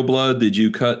like real blood? Did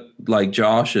you cut like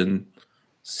Josh and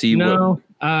see what? No.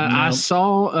 I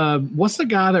saw what's the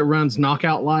guy that runs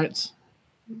Knockout Lights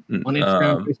on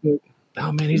Instagram, Facebook?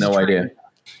 Oh man, he's no idea.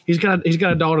 He's got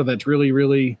a daughter that's really,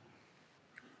 really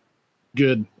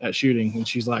good at shooting, and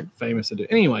she's like famous at it.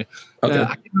 Anyway, I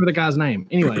can't remember the guy's name.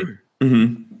 Anyway,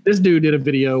 This dude did a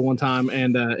video one time,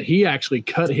 and he actually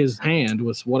cut his hand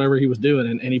with whatever he was doing,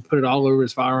 and he put it all over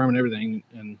his firearm and everything,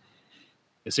 and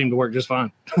it seemed to work just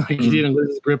fine. He didn't lose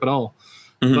his grip at all.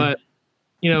 But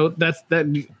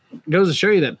that goes to show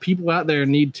you that people out there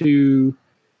need to.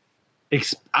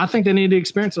 I think they need to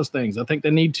experience those things. I think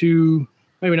they need to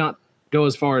maybe not go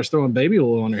as far as throwing baby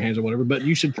oil on their hands or whatever, but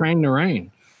you should train in the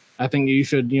rain. I think you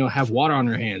should, have water on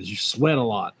your hands. You sweat a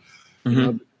lot.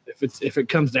 If it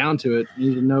comes down to it, you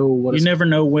need to know what. You never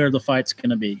know where the fight's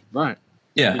going to be. Right.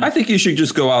 Yeah, I think you should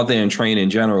just go out there and train in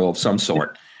general of some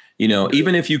sort.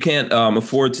 Even if you can't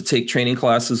afford to take training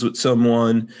classes with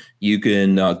someone, you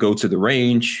can go to the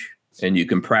range and you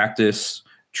can practice,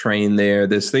 train there.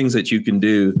 There's things that you can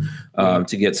do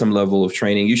to get some level of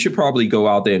training. You should probably go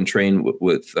out there and train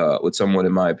with someone,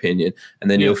 in my opinion,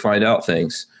 and then you'll find out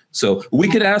things. So we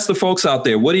could ask the folks out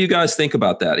there, what do you guys think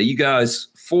about that? Are you guys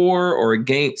for or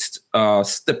against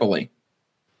stippling?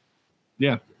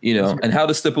 Yeah. And how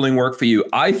does stippling work for you?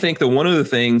 I think that one of the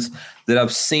things that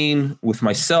I've seen with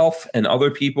myself and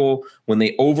other people, when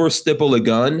they over stipple a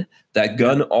gun, that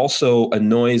gun also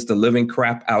annoys the living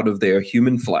crap out of their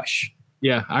human flesh.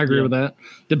 Yeah, I agree with that.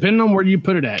 Depending on where you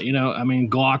put it at,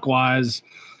 Glock wise,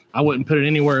 I wouldn't put it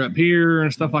anywhere up here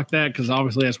and stuff like that, because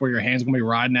obviously that's where your hand's gonna be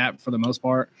riding at for the most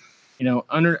part.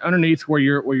 Underneath where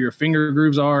your finger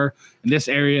grooves are in this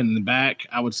area and in the back,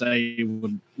 I would say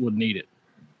would need it.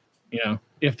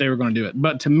 If they were going to do it.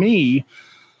 But to me,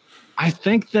 I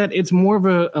think that it's more of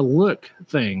a look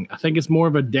thing. I think it's more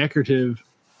of a decorative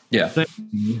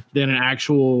thing than an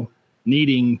actual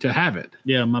needing to have it.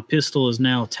 Yeah, my pistol is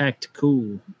now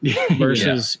tactical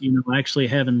versus actually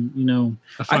having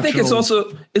I think it's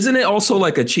also, isn't it also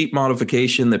like a cheap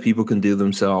modification that people can do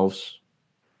themselves?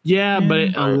 Yeah,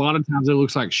 but a lot of times it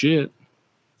looks like shit.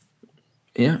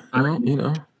 Yeah,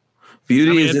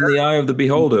 beauty is in the eye of the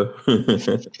beholder.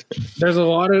 There's a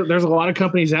lot of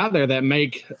companies out there that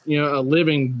make a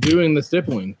living doing the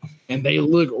stippling, and they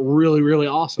look really, really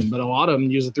awesome. But a lot of them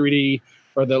use a 3D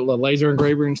or the laser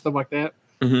engraver and stuff like that.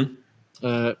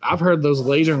 Mm-hmm. I've heard those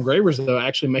laser engravers though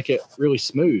actually make it really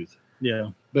smooth.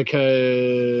 Yeah,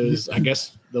 because I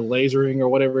guess the lasering or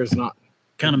whatever is not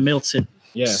kind of melts it.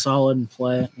 Yeah, solid and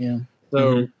flat. Yeah,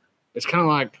 so it's kind of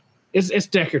like it's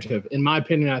decorative. In my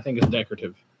opinion, I think it's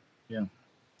decorative. Yeah.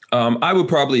 I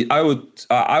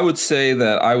would say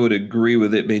that I would agree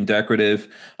with it being decorative.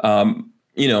 I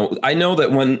know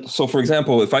that for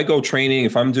example, if I go training,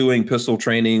 if I'm doing pistol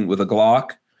training with a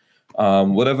Glock,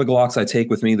 whatever Glocks I take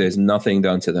with me, there's nothing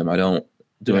done to them. I don't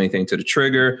do anything to the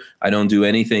trigger. I don't do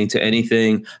anything to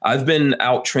anything. I've been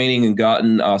out training and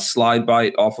gotten a slide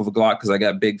bite off of a Glock because I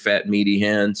got big, fat, meaty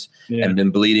hands and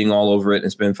been bleeding all over it, and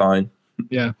it's been fine.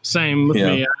 Yeah, same with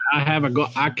me.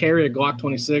 I carry a Glock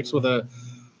 26 with a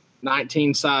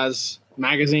 19 size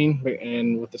magazine,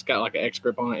 and it's got like an X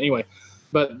grip on it. Anyway,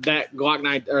 but that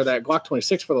Glock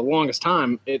 26 for the longest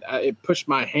time, it pushed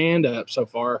my hand up so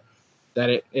far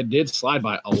that it did slide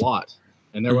by a lot,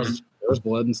 and there was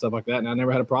blood and stuff like that, and I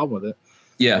never had a problem with it.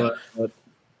 Yeah. But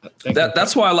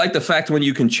that's why I like the fact when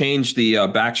you can change the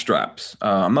back straps.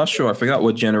 I'm not sure. I forgot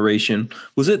what generation.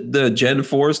 Was it the Gen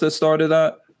 4s that started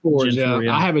that? Gen 4,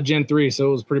 yeah. I have a Gen 3, so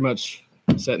it was pretty much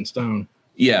set in stone.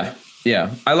 Yeah.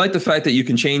 Yeah. I like the fact that you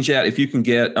can change that. If you can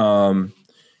get,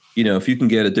 if you can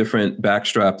get a different back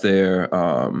strap there,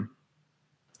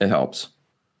 it helps.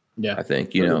 Yeah. I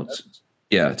think, to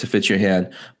fit your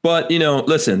hand. But,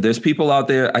 listen, there's people out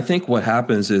there. I think what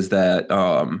happens is that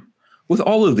with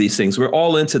all of these things, we're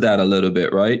all into that a little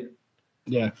bit, right?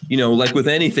 Yeah. Like with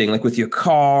anything, like with your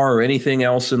car or anything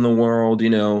else in the world,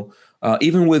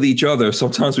 even with each other,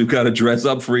 sometimes we've got to dress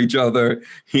up for each other,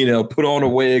 put on a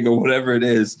wig or whatever it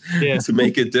is to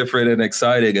make it different and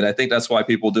exciting. And I think that's why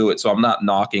people do it. So I'm not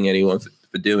knocking anyone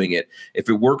for doing it. If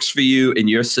it works for you in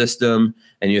your system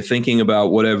and you're thinking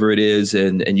about whatever it is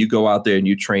and you go out there and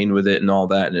you train with it and all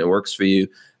that and it works for you,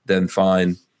 then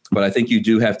fine. But I think you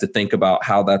do have to think about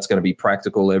how that's going to be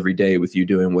practical every day with you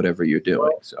doing whatever you're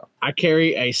doing. So I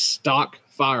carry a stock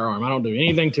firearm. I don't do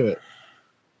anything to it.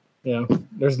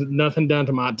 There's nothing done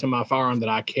to my firearm that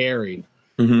I carry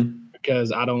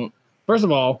because I don't. First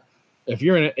of all, if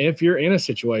you're in a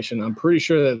situation, I'm pretty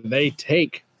sure that they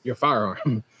take your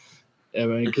firearm. I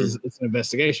mean, because it's an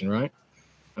investigation, right?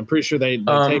 I'm pretty sure they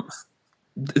take.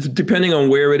 Depending on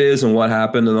where it is and what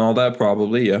happened and all that,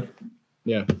 probably, yeah.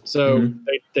 Yeah. So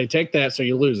they take that, so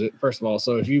you lose it. First of all,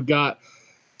 so if you got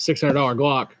 $600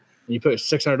 Glock and you put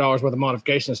 $600 worth of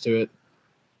modifications to it,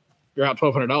 you're out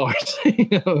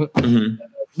 $1,200.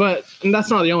 But that's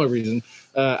not the only reason.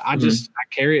 I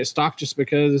carry it stock just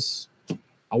because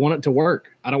I want it to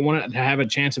work. I don't want it to have a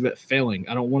chance of it failing.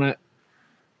 I don't want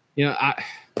it.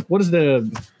 What is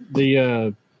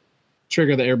the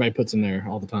trigger that everybody puts in there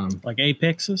all the time? Like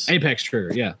Apexes? Apex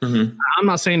trigger, yeah. I'm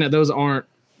not saying that those aren't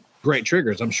great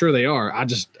triggers. I'm sure they are. I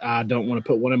don't want to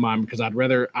put one in mine because I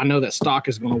know that stock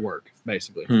is going to work,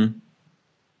 basically.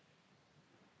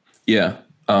 Yeah.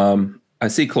 I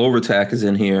see Clovertack is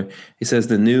in here. He says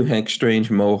the new Hank Strange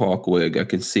Mohawk wig. I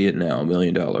can see it now. $1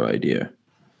 million idea.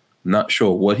 I'm not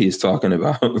sure what he's talking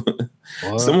about.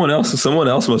 Someone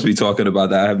else must be talking about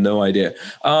that. I have no idea.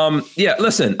 Yeah,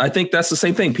 listen, I think that's the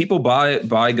same thing. People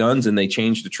buy guns and they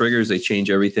change the triggers. They change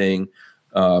everything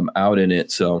out in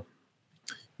it. So,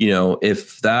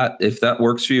 if that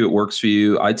works for you, it works for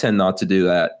you. I tend not to do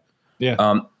that.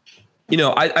 Yeah.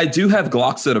 I do have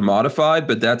Glocks that are modified,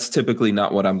 but that's typically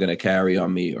not what I'm going to carry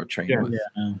on me or train with.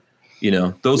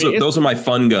 Yeah. Those are my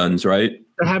fun guns, right?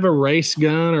 To have a race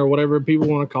gun or whatever people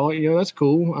want to call it, that's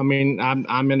cool. I mean,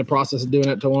 I'm in the process of doing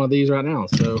it to one of these right now,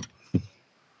 so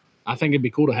I think it'd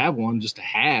be cool to have one just to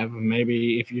have.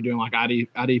 Maybe if you're doing like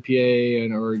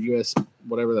IDPA or US,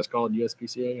 whatever that's called,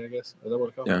 USPCA, I guess. Is that what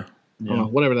it's called? Yeah. I don't know,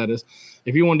 whatever that is.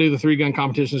 If you want to do the 3-gun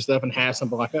competition stuff and have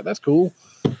something like that, that's cool.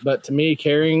 But to me,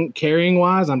 carrying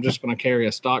wise, I'm just going to carry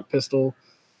a stock pistol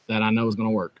that I know is going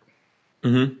to work.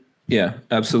 Yeah,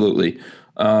 absolutely.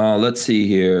 Let's see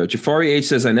here. Jafari H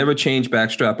says, I never changed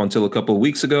backstrap until a couple of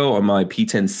weeks ago on my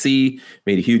P10C.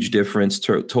 Made a huge difference.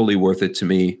 Totally worth it to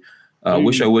me.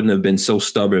 Wish I wouldn't have been so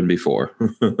stubborn before.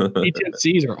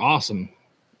 A10Cs are awesome.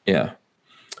 Yeah.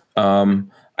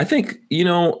 I think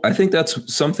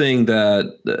that's something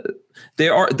that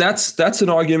that's an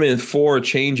argument for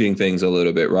changing things a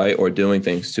little bit, right? Or doing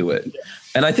things to it. Yeah.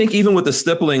 And I think even with the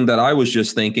stippling that I was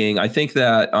just thinking, I think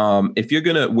that if you're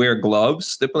going to wear gloves,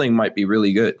 stippling might be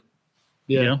really good.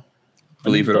 Yeah.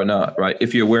 Believe it or not, right?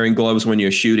 If you're wearing gloves when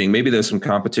you're shooting, maybe there's some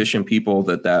competition people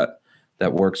that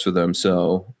works for them.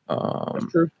 So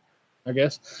that's true, I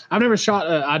guess. I've never shot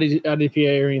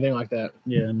IDPA or anything like that.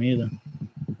 Yeah, me either.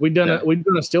 We've done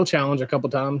a steel challenge a couple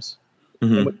times.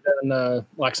 Mm-hmm. And we've done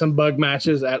like some bug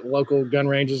matches at local gun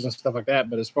ranges and stuff like that.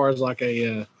 But as far as like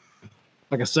a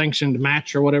sanctioned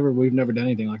match or whatever, we've never done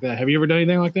anything like that. Have you ever done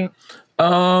anything like that?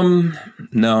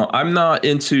 No, I'm not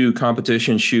into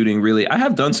competition shooting really. I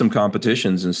have done some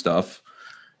competitions and stuff.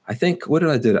 I think, what did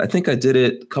I do? I think I did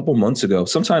it a couple months ago.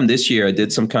 Sometime this year, I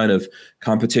did some kind of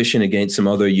competition against some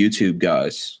other YouTube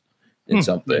guys in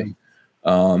something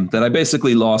that I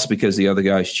basically lost because the other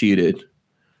guys cheated.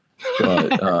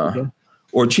 But,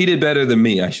 or cheated better than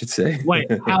me, I should say.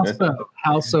 Wait, how so?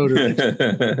 How so?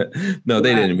 No,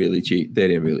 they didn't really cheat. They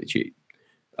didn't really cheat.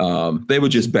 They were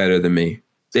just better than me.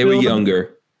 They were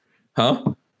younger.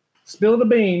 Huh? Spill the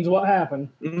beans. What happened?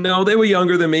 No, they were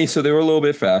younger than me, so they were a little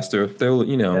bit faster. They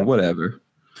were, whatever.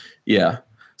 Yeah.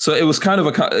 So it was kind of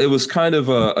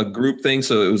a group thing.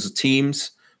 So it was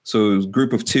teams. So it was a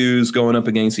group of twos going up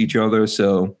against each other.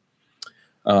 So,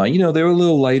 they were a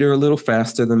little lighter, a little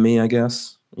faster than me, I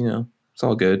guess. It's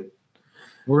all good.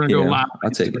 We're gonna go live.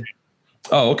 I'll take it.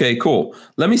 Oh, okay, cool.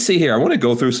 Let me see here. I want to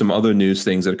go through some other news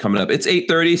things that are coming up. It's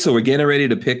 8:30, so we're getting ready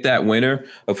to pick that winner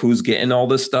of who's getting all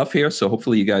this stuff here. So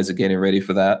hopefully you guys are getting ready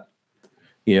for that.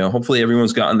 Hopefully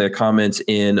everyone's gotten their comments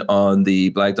in on the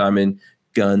Black Diamond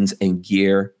Guns and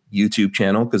Gear YouTube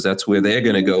channel, because that's where they're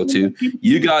going to go to.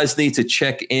 You guys need to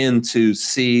check in to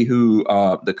see who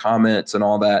the comments and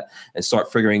all that, and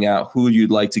start figuring out who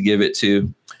you'd like to give it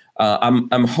to.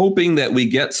 I'm hoping that we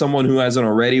get someone who hasn't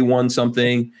already won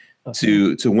something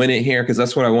to win it here, because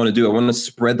that's what I want to do. I want to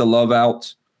spread the love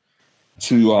out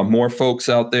to more folks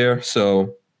out there.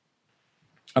 So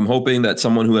I'm hoping that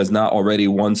someone who has not already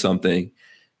won something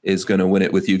is going to win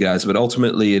it with you guys. But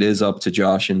ultimately, it is up to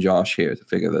Josh and Josh here to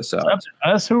figure this out.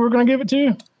 That's who we're going to give it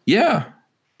to? Yeah.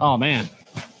 Oh, man.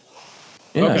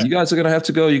 Yeah, okay. You guys are gonna have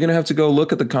to go. You're gonna have to go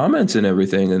look at the comments and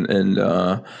everything,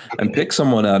 and pick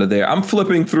someone out of there. I'm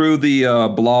flipping through the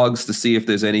blogs to see if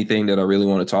there's anything that I really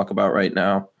want to talk about right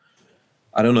now.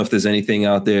 I don't know if there's anything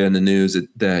out there in the news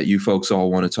that you folks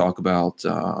all want to talk about.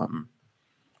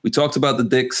 We talked about the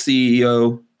Dick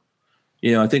CEO.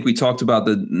 I think we talked about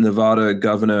the Nevada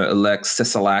governor-elect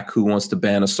Sisolak, who wants to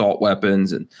ban assault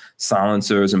weapons and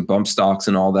silencers and bump stocks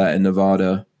and all that in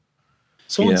Nevada.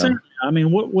 So what's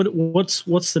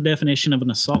the definition of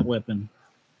an assault weapon?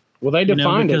 Well, they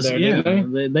defined it there,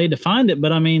 didn't they? They defined it,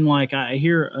 but I mean, like I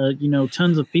hear,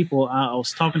 tons of people. I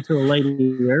was talking to a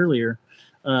lady earlier,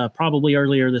 probably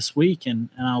earlier this week, and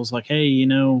I was like, hey,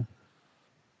 you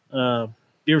ever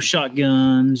shot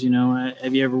guns?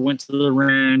 Have you ever went to the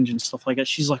range and stuff like that?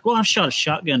 She's like, well, I've shot a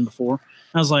shotgun before.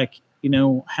 I was like,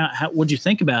 how what'd you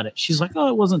think about it? She's like, oh,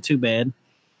 it wasn't too bad.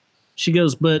 She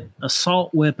goes, but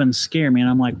assault weapons scare me. And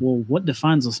I'm like, well, what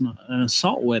defines an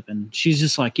assault weapon? She's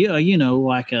just like, yeah,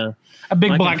 like a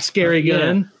big black scary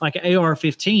gun. Like an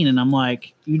AR-15. And I'm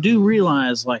like, you do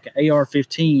realize like an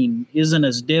AR-15 isn't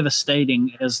as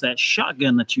devastating as that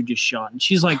shotgun that you just shot. And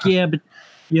she's like, yeah, but,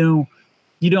 you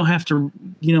don't have to,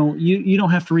 you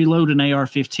don't have to reload an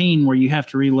AR-15 where you have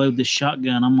to reload this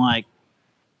shotgun. I'm like,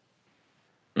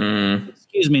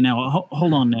 excuse me now.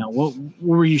 Hold on now. What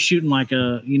were you shooting, like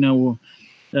a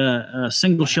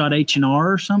single shot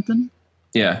H&R or something?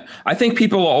 Yeah, I think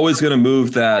people are always going to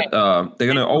move that. They're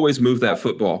going to always move that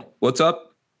football. What's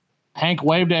up? Hank,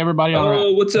 wave to everybody.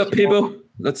 What's up, people?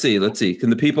 Let's see. Can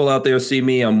the people out there see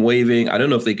me? I'm waving. I don't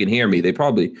know if they can hear me. They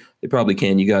probably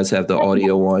can. You guys have the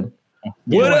audio on.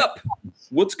 Yeah. What up?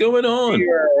 What's going on?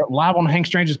 We're live on Hank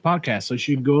Strange's podcast, so you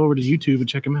should go over to YouTube and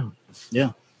check him out.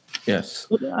 Yeah. Yes.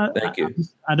 Thank you.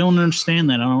 I don't understand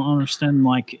that. I don't understand,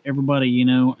 like, everybody,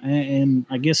 and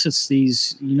I guess it's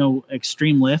these,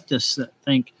 extreme leftists that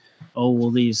think, oh,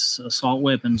 well, these assault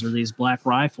weapons or these black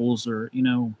rifles or,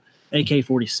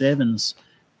 AK-47s,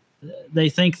 they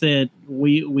think that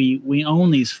we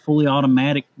own these fully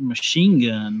automatic machine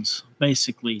guns,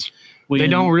 basically, They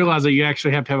don't realize that you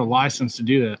actually have to have a license to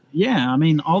do that. Yeah, I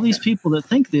mean, all these people that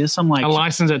think this, I'm like, a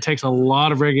license that takes a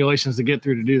lot of regulations to get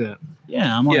through to do that.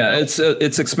 Yeah, I'm like, yeah,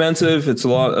 it's expensive. It's a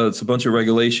lot. It's a bunch of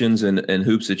regulations and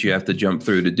hoops that you have to jump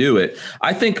through to do it.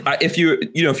 I think if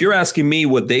you're asking me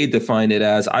what they define it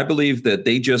as, I believe that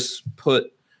they just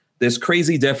put there's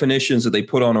crazy definitions that they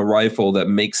put on a rifle that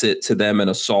makes it to them an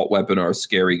assault weapon or a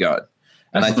scary gun,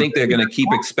 and I think they're going to keep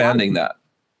expanding that.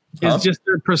 It's just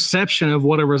their perception of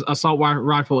what an assault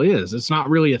rifle is. It's not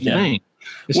really a thing.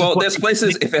 Well, there's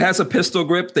places, if it has a pistol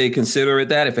grip, they consider it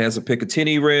that. If it has a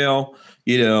Picatinny rail,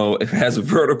 if it has a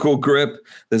vertical grip,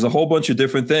 there's a whole bunch of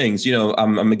different things.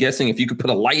 I'm guessing if you could put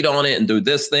a light on it and do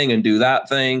this thing and do that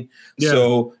thing. Yeah.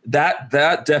 So that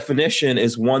definition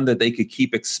is one that they could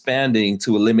keep expanding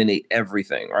to eliminate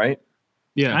everything, right?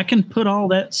 Yeah, I can put all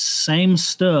that same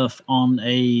stuff on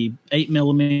a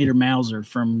 8mm Mauser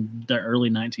from the early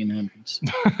 1900s.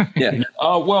 Yeah.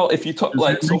 Well, if you talk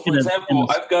so for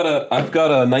example, I've got a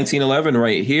 1911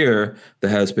 right here that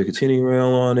has Picatinny rail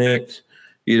on it.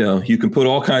 You can put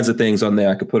all kinds of things on there.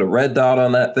 I could put a red dot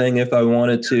on that thing if I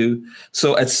wanted to.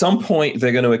 So at some point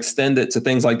they're going to extend it to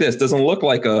things like this. Doesn't look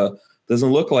like your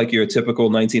typical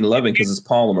 1911 because it's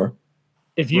polymer.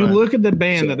 If you look at the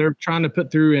ban that they're trying to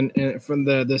put through from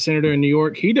the senator in New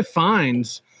York, he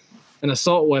defines an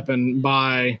assault weapon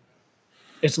by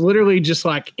it's literally just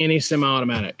like any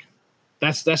semi-automatic.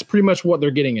 That's pretty much what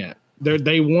they're getting at.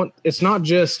 They want it's not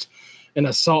just an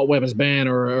assault weapons ban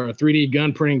or a 3D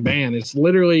gun printing ban. It's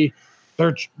literally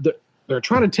they're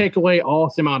trying to take away all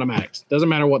semi-automatics. Doesn't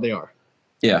matter what they are.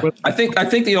 Yeah, I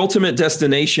think the ultimate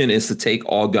destination is to take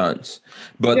all guns.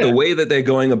 But the way that they're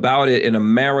going about it in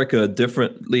America,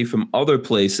 differently from other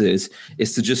places,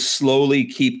 is to just slowly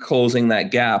keep closing that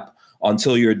gap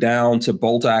until you're down to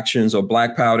bolt actions or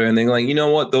black powder. And they're like, you know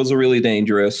what? Those are really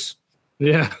dangerous.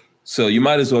 Yeah. So you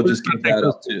might as well just give that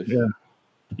up too.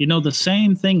 Yeah. The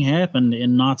same thing happened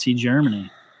in Nazi Germany.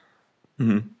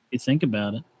 Mm-hmm. You think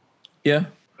about it. Yeah.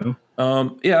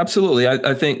 Yeah, absolutely.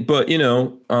 I think, but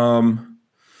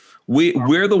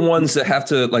we're the ones that have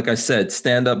to, like I said,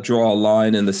 stand up, draw a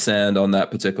line in the sand on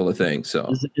that particular thing.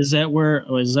 So is that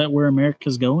where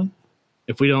America's going?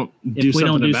 If we don't do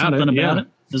something about it,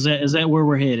 is that where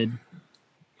we're headed?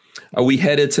 Are we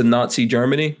headed to Nazi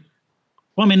Germany?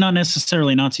 Well, I mean, not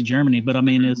necessarily Nazi Germany, but I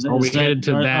mean, are we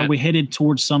headed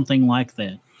towards something like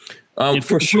that?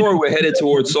 For sure, we're headed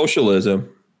towards socialism.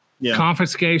 Yeah.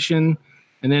 Confiscation.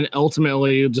 And then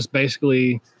ultimately, just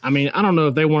basically, I mean, I don't know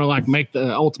if they want to make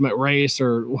the ultimate race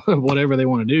or whatever they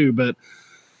want to do, but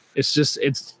it's just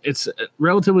it's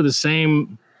relatively the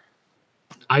same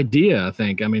idea. I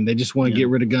think. I mean, they just want to get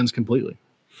rid of guns completely.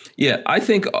 Yeah, I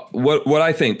think what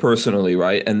I think personally,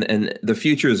 right, and the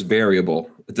future is variable.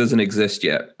 It doesn't exist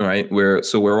yet, right?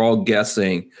 We're all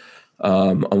guessing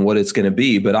on what it's going to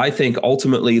be, but I think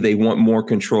ultimately they want more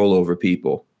control over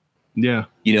people. Yeah.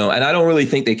 And I don't really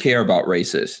think they care about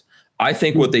races. I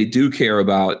think what they do care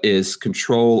about is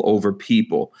control over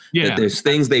people. Yeah. That there's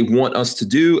things they want us to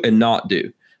do and not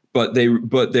do. But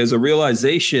there's a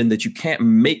realization that you can't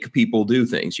make people do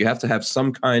things. You have to have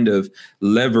some kind of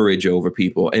leverage over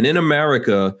people. And in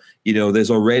America,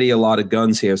 there's already a lot of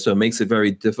guns here, so it makes it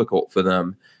very difficult for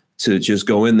them to just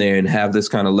go in there and have this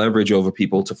kind of leverage over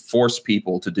people to force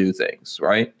people to do things,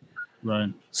 right?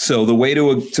 Right. So the way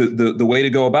to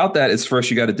go about that is first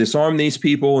you got to disarm these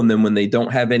people, and then when they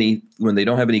don't have any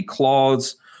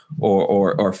claws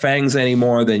or fangs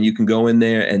anymore, then you can go in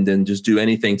there and then just do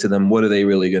anything to them. What are they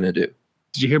really going to do?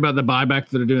 Did you hear about the buyback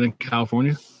that they're doing in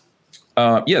California?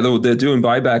 Yeah, they're doing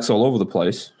buybacks all over the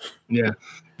place. Yeah,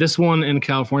 this one in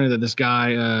California that this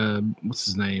guy, what's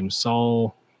his name,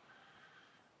 Solwork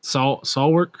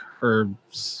or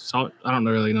Saul, I don't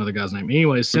really know the guy's name.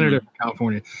 Anyway, senator from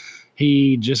California.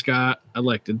 He just got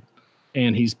elected,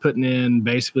 and he's putting in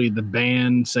basically the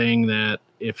ban saying that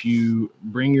if you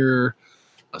bring your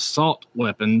assault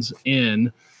weapons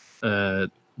in,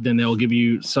 then they'll give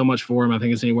you so much for them. I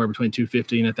think it's anywhere between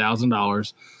 $250 and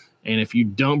 $1,000. And if you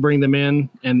don't bring them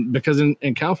in, and because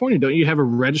in California, don't you have a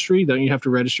registry? Don't you have to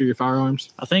register your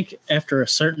firearms? I think after a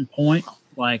certain point,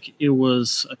 like it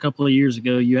was a couple of years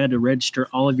ago, you had to register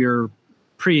all of your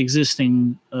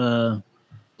pre-existing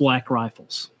black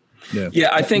rifles. Yeah,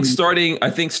 I think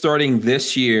starting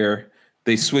this year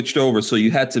they switched over, so you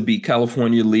had to be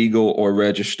California legal or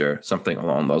register, something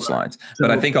along those lines. But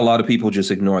I think a lot of people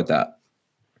just ignored that.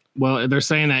 Well, they're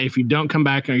saying that if you don't come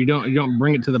back or you don't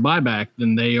bring it to the buyback,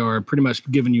 then they are pretty much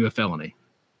giving you a felony.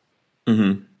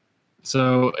 Mm-hmm.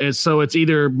 So it's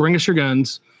either bring us your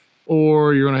guns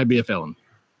or you're going to be a felon.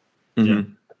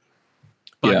 Mm-hmm.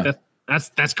 But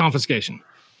that's confiscation.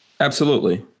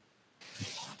 Absolutely.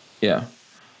 Yeah.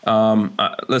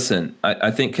 Listen,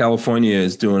 I think California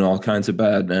is doing all kinds of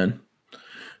bad, man.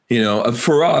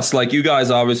 For us, like you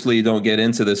guys obviously don't get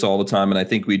into this all the time, and I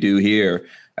think we do here.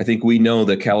 I think we know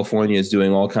that California is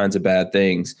doing all kinds of bad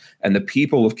things, and the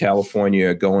people of California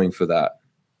are going for that.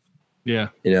 Yeah.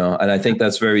 And I think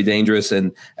that's very dangerous.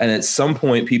 And at some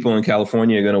point, people in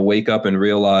California are going to wake up and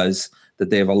realize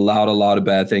that they've allowed a lot of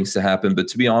bad things to happen. But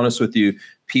to be honest with you,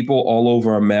 people all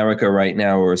over America right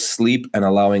now are asleep and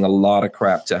allowing a lot of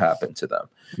crap to happen to them.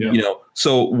 Yeah.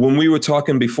 So when we were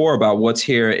talking before about what's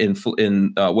here in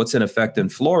what's in effect in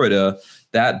Florida,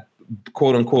 that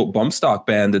quote unquote bump stock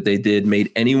ban that they did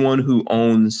made anyone who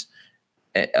owns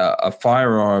a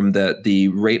firearm that the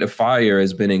rate of fire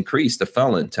has been increased, a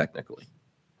felon technically.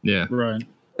 Yeah. Right.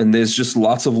 And there's just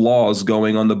lots of laws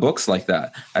going on the books like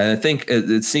that. And I think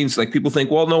it seems like people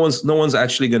think, well, no one's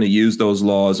actually going to use those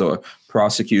laws or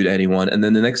prosecute anyone. And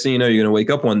then the next thing you know, you're going to wake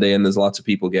up one day and there's lots of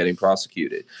people getting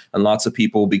prosecuted and lots of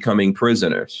people becoming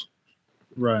prisoners.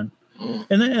 Right.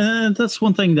 And that's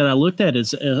one thing that I looked at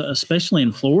is especially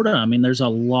in Florida. I mean, there's a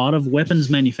lot of weapons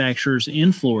manufacturers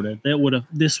in Florida that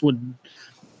this would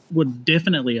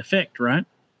definitely affect, right?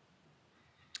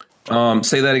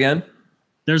 Say that again.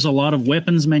 There's a lot of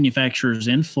weapons manufacturers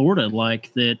in Florida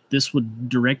like that this would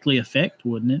directly affect,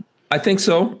 wouldn't it? I think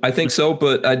so,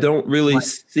 but I don't really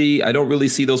see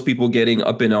those people getting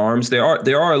up in arms. There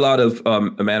are a lot of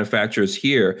manufacturers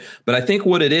here, but I think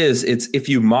what it is, it's if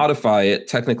you modify it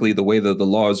technically the way that the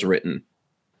law is written.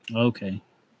 Okay.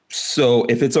 So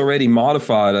if it's already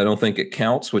modified, I don't think it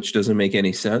counts, which doesn't make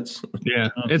any sense. Yeah.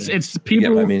 Okay. It's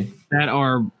people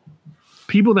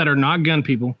that are not gun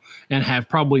people and have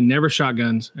probably never shot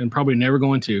guns and probably never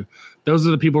going to. Those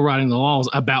are the people writing the laws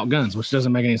about guns, which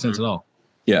doesn't make any sense at all.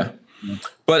 Yeah.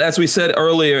 But as we said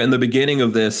earlier in the beginning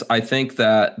of this, I think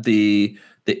that the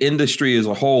industry as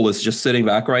a whole is just sitting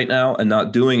back right now and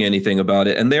not doing anything about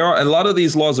it. And a lot of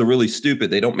these laws are really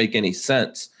stupid. They don't make any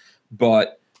sense.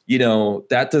 But,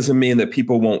 that doesn't mean that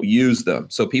people won't use them.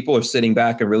 So people are sitting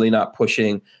back and really not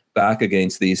pushing back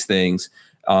against these things.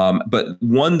 But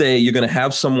one day you're going to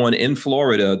have someone in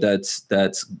Florida that's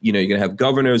you're going to have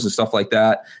governors and stuff like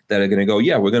that are going to go,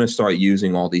 yeah, we're going to start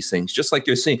using all these things, just like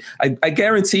you're seeing. I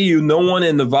guarantee you no one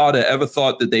in Nevada ever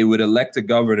thought that they would elect a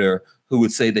governor who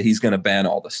would say that he's going to ban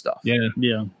all this stuff. Yeah.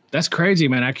 Yeah. That's crazy,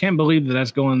 man. I can't believe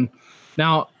that's going.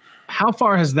 Now, how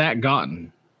far has that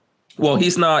gotten? Well,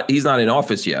 he's not in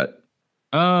office yet.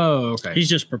 Oh, okay. He's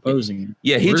just proposing.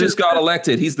 Yeah, he just got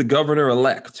elected. He's the governor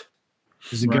elect.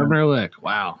 He's the governor elect.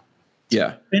 Wow.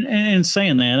 Yeah. And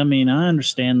saying that, I mean, I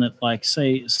understand that, like,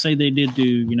 say they did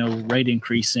do, rate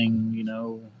increasing,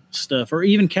 stuff, or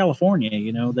even California,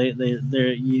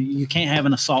 you can't have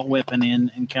an assault weapon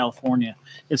in California.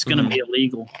 It's going to be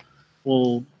illegal.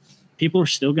 Well, people are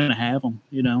still going to have them,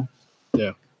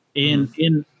 Yeah.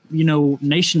 In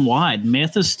nationwide,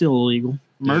 meth is still illegal.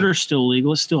 Murder is still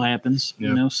illegal. It still happens,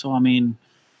 So, I mean,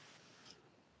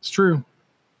 it's true.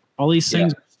 All these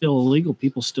things are still illegal.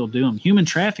 People still do them. Human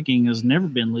trafficking has never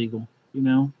been legal,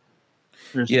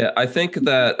 I think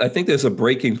there's a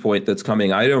breaking point that's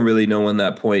coming. I don't really know when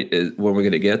that point is, when we're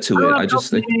going to get to it. I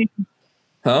just think,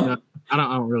 no, I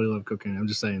don't really love cocaine. I'm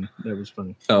just saying that was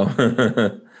funny.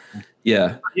 Oh,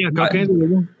 yeah. Yeah, cocaine's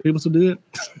illegal. People still do it.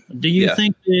 Do you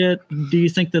think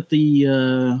that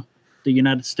the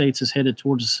United States is headed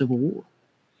towards a civil war?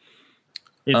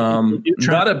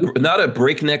 Not at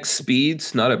breakneck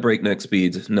speeds. Not at breakneck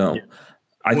speeds. No,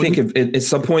 I think if at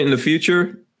some point in the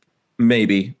future,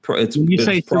 maybe it's. When you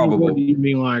say probable. War, you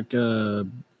mean like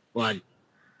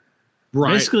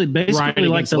basically right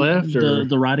like the left,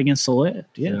 the right against the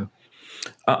left. Yeah.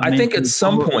 I think at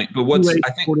some point, but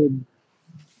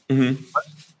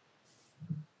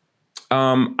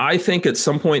I think at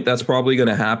some point that's probably going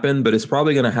to happen, but it's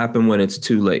probably going to happen when it's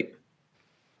too late.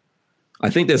 I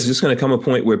think there's just going to come a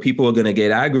point where people are going to get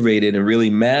aggravated and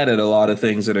really mad at a lot of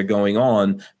things that are going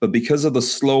on, but because of the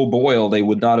slow boil, they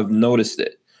would not have noticed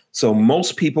it. So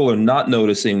most people are not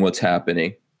noticing what's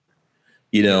happening.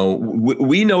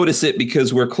 We notice it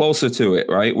because we're closer to it,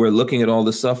 right? We're looking at all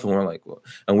this stuff and we're like, well,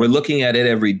 and we're looking at it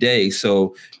every day.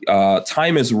 So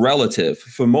time is relative.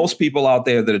 For most people out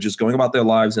there that are just going about their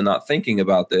lives and not thinking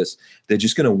about this, they're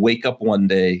just going to wake up one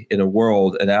day in a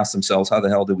world and ask themselves, how the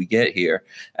hell did we get here?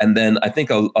 And then I think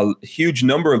a huge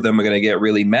number of them are going to get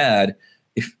really mad.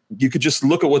 If you could just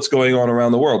look at what's going on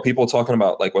around the world, people are talking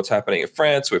about like what's happening in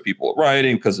France, where people are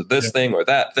rioting because of this thing or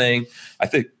that thing. I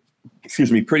think,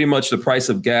 pretty much the price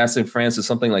of gas in France is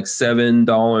something like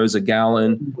 $7 a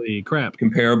gallon. Holy crap.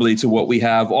 Comparably to what we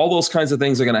have. All those kinds of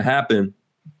things are going to happen.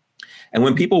 And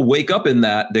when people wake up in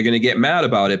that, they're going to get mad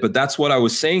about it. But that's what I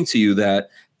was saying to you, that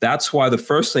That's why the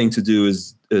first thing to do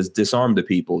is disarm the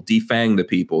people, defang the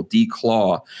people,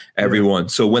 declaw everyone.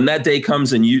 So when that day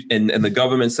comes and the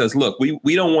government says, look,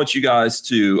 we don't want you guys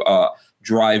to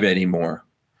drive anymore.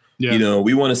 Yeah. You know,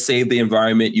 we want to save the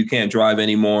environment. You can't drive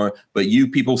anymore, but you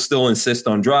people still insist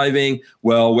on driving.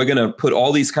 Well, we're going to put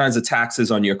all these kinds of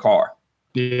taxes on your car.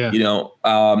 Yeah. You know,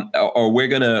 or we're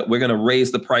going to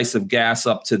raise the price of gas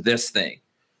up to this thing.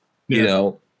 Yeah. You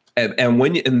know,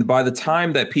 and by the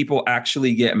time that people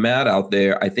actually get mad out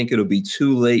there, I think it'll be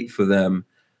too late for them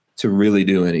to really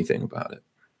do anything about it.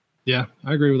 Yeah,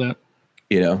 I agree with that.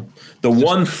 You know, the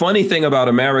one funny thing about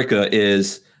America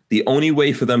is the only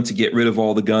way for them to get rid of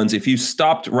all the guns, if you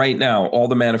stopped right now, all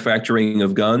the manufacturing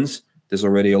of guns, there's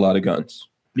already a lot of guns.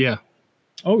 Yeah.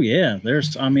 Oh yeah.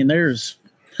 There's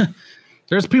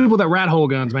people that rat hole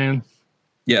guns, man.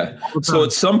 Yeah. So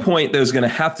at some point, there's going to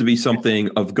have to be something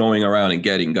of going around and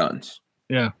getting guns.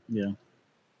 Yeah. Yeah.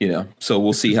 You know, so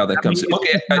we'll see how that comes.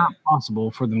 It's not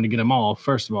possible for them to get them all,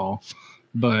 first of all,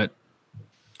 but.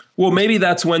 Well, maybe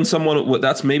that's when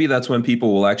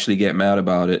people will actually get mad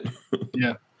about it.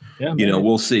 Yeah. Yeah. You know,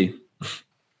 we'll see.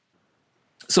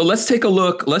 So let's take a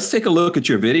look. Let's take a look at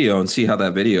your video and see how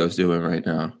that video is doing right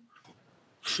now.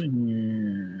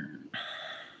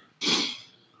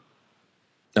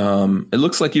 It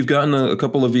looks like you've gotten a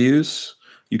couple of views.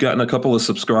 You've gotten a couple of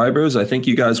subscribers. I think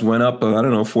you guys went up,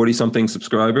 40 something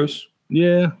subscribers.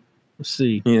 Yeah. Let's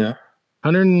see. Yeah.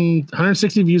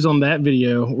 160 views on that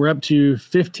video. We're up to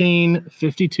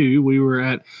 1552. We were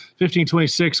at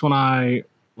 1526 when I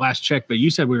last checked, but you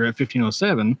said we were at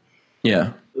 1507.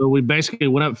 Yeah. So we basically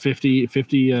went up 50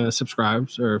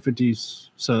 subscribes or 50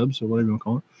 subs or whatever you want to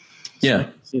call it. Yeah.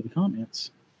 See the comments.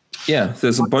 Yeah.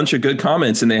 There's a bunch of good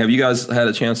comments in there. Have you guys had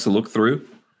a chance to look through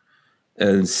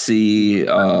and see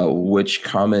which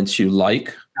comments you like?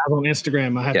 I was on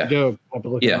Instagram. I have to go. I have to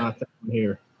look at my thing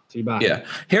here. Yeah.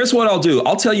 Here's what I'll do.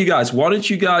 I'll tell you guys, why don't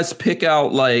you guys pick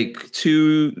out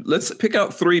let's pick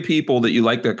out 3 people that you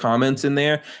like their comments in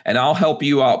there, and I'll help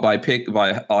you out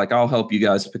I'll help you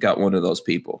guys pick out one of those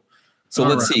people. So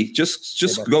let's see.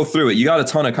 Just go through it. You got a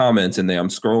ton of comments in there. I'm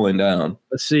scrolling down.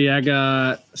 Let's see. I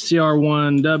got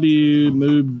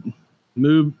CR1W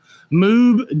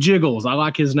Moob Jiggles. I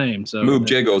like his name. So Moob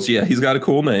Jiggles. Yeah, he's got a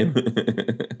cool name.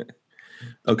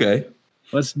 Okay.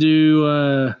 Let's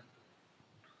do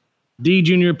D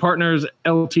Junior Partners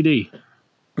Ltd.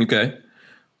 Okay.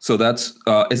 So that's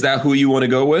is that who you want to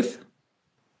go with?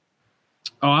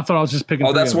 Oh, I thought I was just picking.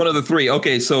 Oh, that's one of the 3.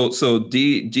 Okay, so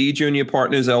D Junior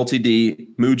Partners Ltd,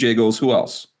 Moo Jiggles. Who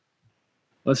else?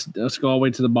 Let's go all the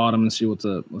way to the bottom and see what's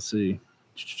up. Let's see.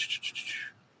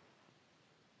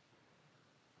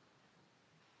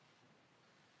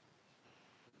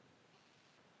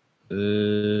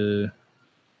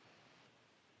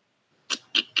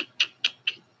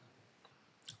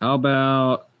 How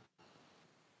about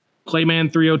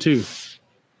Clayman 302?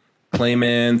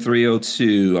 Clayman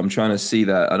 302. I'm trying to see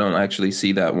that. I don't actually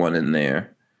see that one in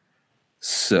there.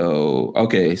 So,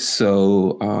 okay.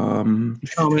 So,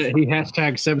 he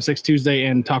hashtag 76 Tuesday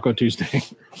and Taco Tuesday.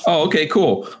 Oh, okay,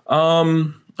 cool.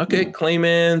 Okay.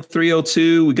 Clayman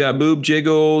 302. We got Boob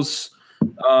Jiggles.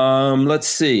 Let's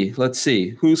see.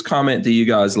 Whose comment do you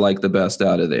guys like the best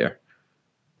out of there?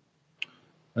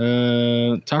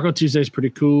 Taco Tuesday is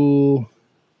pretty cool.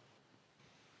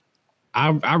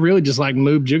 I really just like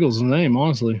Moob Jiggles' name,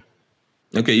 honestly.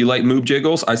 Okay, you like Moob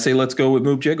Jiggles? I say let's go with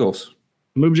Moob Jiggles.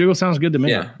 Moob Jiggles sounds good to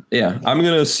me. Yeah. I'm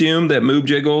going to assume that Moob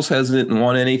Jiggles hasn't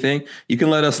won anything. You can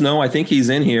let us know. I think he's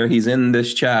in here. He's in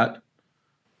this chat.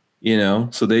 You know,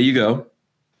 so there you go.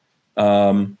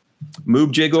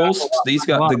 Moob Jiggles. These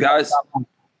got the guys.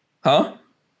 Huh?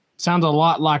 Sounds a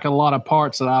lot like a lot of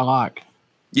parts that I like.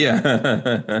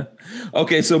 Yeah.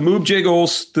 Okay. So Moob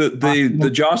Jiggles, the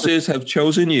Joshes have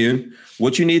chosen you.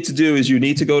 What you need to do is you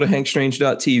need to go to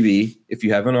hankstrange.tv if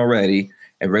you haven't already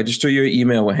and register your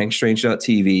email with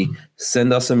hankstrange.tv.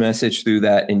 Send us a message through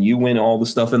that and you win all the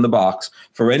stuff in the box.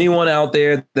 For anyone out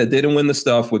there that didn't win the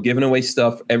stuff, we're giving away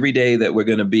stuff every day that we're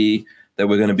going to be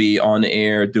on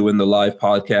air doing the live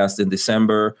podcast in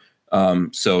December.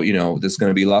 So, you know, there's going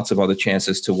to be lots of other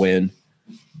chances to win.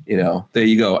 You know, there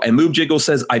you go. And Moob Jiggle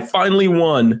says, I finally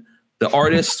won. The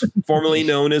artist formerly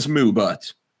known as Moo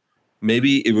Butt.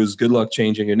 Maybe it was good luck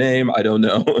changing your name. I don't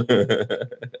know. I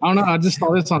don't know. I just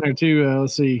saw this on here too.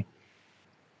 Let's see.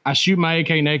 I shoot my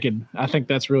AK naked. I think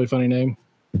that's a really funny name.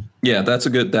 Yeah, that's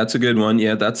a good one.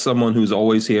 Yeah, that's someone who's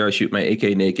always here. I shoot my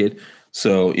AK naked.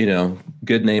 So, you know,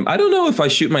 good name. I don't know if I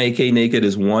shoot my AK naked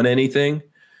has won anything.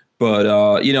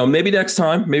 But you know, maybe next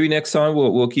time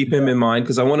we'll keep him in mind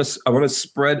because I want to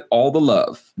spread all the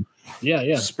love.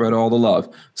 Yeah. Spread all the love.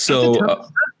 So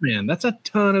man, that's a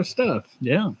ton of stuff.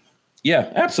 Yeah.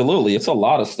 Yeah, absolutely. It's a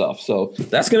lot of stuff. So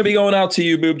that's going to be going out to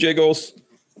you, Boob Jiggles.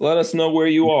 Let us know where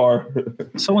you are.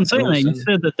 So in saying that, you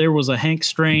said that there was a Hank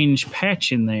Strange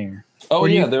patch in there. Oh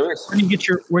yeah, there is. Where do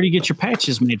you get your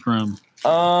patches made from?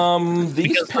 These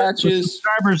Because patches.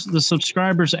 the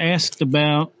subscribers asked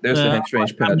about. There's the Hank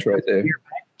Strange patch right there. Your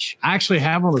patch. I actually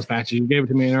have one of those patches. You gave it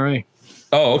to me already.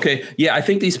 Oh, okay. Yeah, I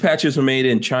think these patches were made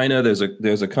in China. There's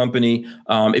a company.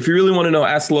 If you really want to know,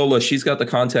 ask Lola. She's got the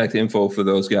contact info for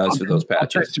those guys for those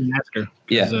patches. I'll text her and ask her,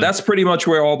 Yeah, that's pretty much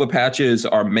where all the patches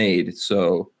are made.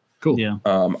 So cool. Yeah.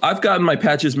 I've gotten my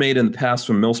patches made in the past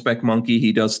from Milspec Monkey.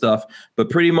 He does stuff, but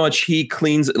pretty much he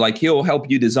cleans, like he'll help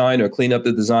you design or clean up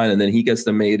the design, and then he gets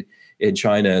them made in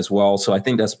China as well. So I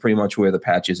think that's pretty much where the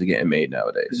patches are getting made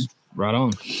nowadays. Right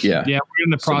on. Yeah. Yeah, we're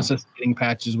in the process of getting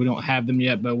patches. We don't have them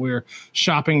yet, but we're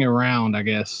shopping around, I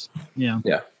guess. Yeah.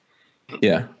 Yeah.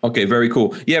 Yeah. Okay. Very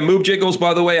cool. Yeah. Moob Jiggles,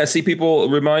 by the way, I see people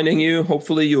reminding you.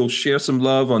 Hopefully you'll share some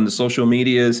love on the social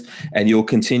medias and you'll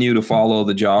continue to follow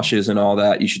the Joshes and all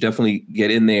that. You should definitely get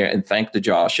in there and thank the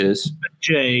Joshes.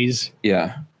 Jays.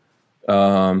 Yeah.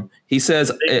 He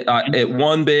says, at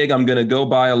one big, I'm going to go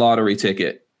buy a lottery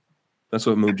ticket. That's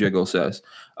what Moob Jiggle says.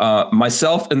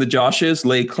 Myself and the Joshes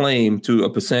lay claim to a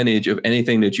percentage of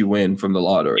anything that you win from the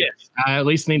lottery. Yes. I at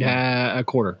least need a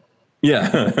quarter. Yeah.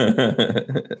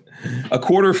 A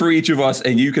quarter for each of us,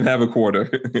 and you can have a quarter.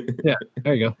 Yeah.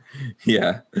 There you go.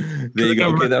 Yeah. There you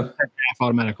go. Okay, Half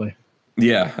automatically.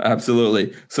 yeah,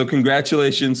 absolutely. So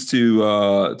congratulations to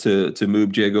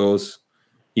Moob Jiggles,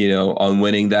 on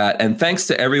winning that. And thanks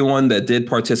to everyone that did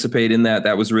participate in that.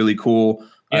 That was really cool.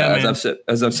 Yeah,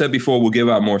 as I've said before, we'll give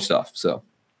out more stuff. So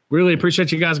really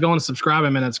appreciate you guys going and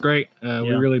subscribing, man. That's great. We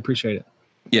really appreciate it.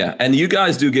 yeah, and you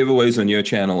guys do giveaways on your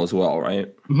channel as well,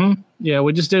 right? Mm-hmm. Yeah,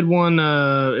 we just did one.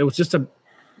 It was just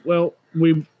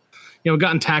we've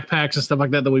gotten tack packs and stuff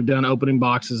like that we've done, opening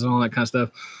boxes and all that kind of stuff,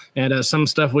 and some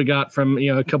stuff we got from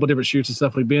a couple different shoots and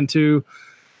stuff we've been to.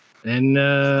 And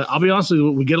I'll be honest with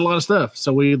you, we get a lot of stuff,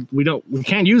 so we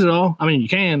can't use it all. I mean, you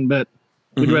can, but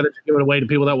we'd rather give it away to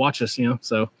people that watch us,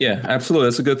 So yeah, absolutely,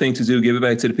 that's a good thing to do. Give it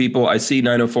back to the people. I see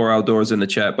 904 Outdoors in the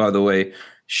chat, by the way.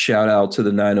 Shout out to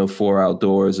the 904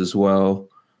 Outdoors as well.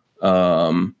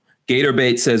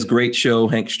 Gatorbait says, great show,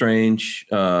 Hank Strange.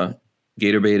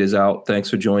 Gatorbait is out. Thanks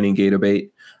for joining, Gatorbait.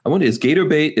 I wonder, is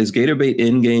Gatorbait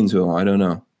in Gainesville? I don't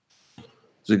know.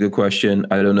 It's a good question.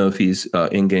 I don't know if he's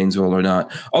in Gainesville or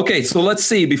not. Okay, so let's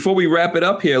see. Before we wrap it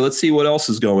up here, let's see what else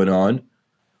is going on.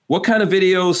 What kind of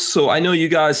videos? So I know you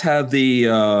guys have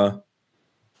the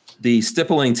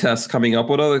stippling test coming up.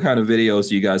 What other kind of videos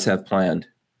do you guys have planned?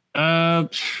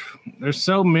 There's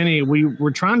so many.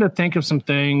 We're trying to think of some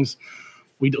things.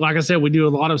 Like I said, we do a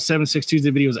lot of 7/6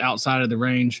 Tuesday videos outside of the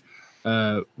range.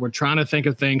 We're trying to think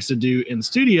of things to do in the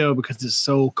studio because it's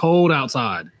so cold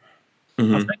outside. I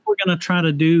think we're going to try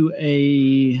to do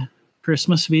a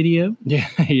Christmas video. Yeah,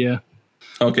 yeah.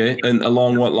 Okay, and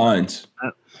along what lines?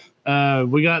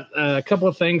 We got a couple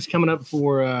of things coming up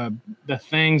for the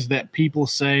things that people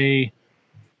say.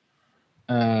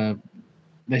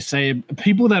 They say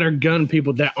people that are gun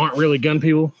people that aren't really gun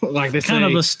people. Like they kind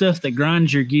of the stuff that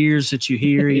grinds your gears that you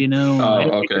hear,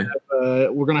 Oh, okay.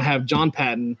 We're going to have John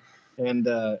Patton and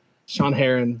Sean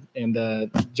Heron and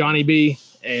Johnny B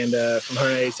and from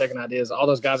 180 Second Ideas. All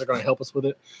those guys are going to help us with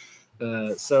it.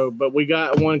 But we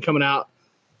got one coming out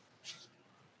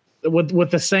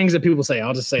with the things that people say.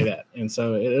 I'll just say that. And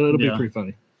so it'll be pretty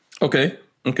funny. Okay.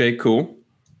 Okay, cool.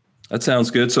 That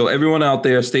sounds good. So everyone out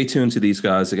there, stay tuned to these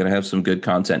guys. They're going to have some good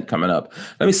content coming up.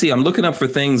 Let me see. I'm looking up for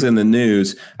things in the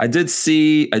news. I did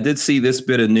see this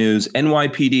bit of news.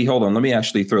 NYPD. Hold on. Let me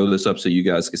actually throw this up so you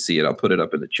guys can see it. I'll put it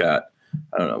up in the chat.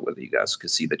 I don't know whether you guys can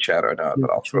see the chat or not, but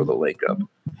I'll throw the link up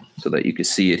so that you can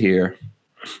see it here.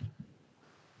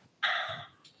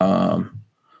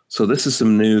 So this is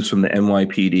some news from the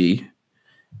NYPD.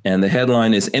 And the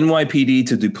headline is NYPD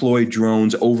to deploy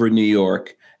drones over New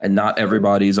York. And not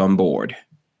everybody's on board.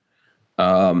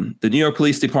 The New York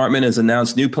Police Department has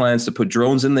announced new plans to put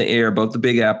drones in the air above the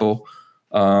Big Apple,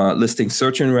 listing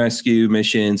search and rescue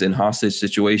missions and hostage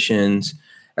situations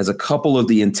as a couple of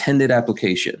the intended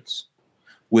applications.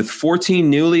 With 14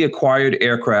 newly acquired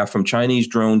aircraft from Chinese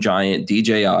drone giant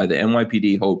DJI, the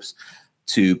NYPD hopes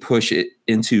to push it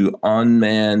into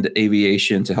unmanned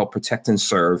aviation to help protect and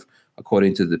serve.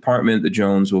 According to the department, the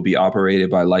drones will be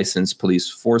operated by licensed police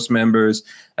force members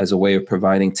as a way of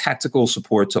providing tactical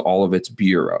support to all of its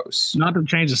bureaus. Not to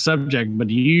change the subject, but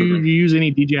do you use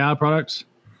any DJI products?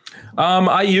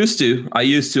 I used to.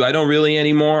 I don't really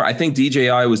anymore. I think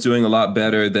DJI was doing a lot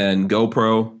better than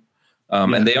GoPro,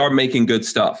 and they are making good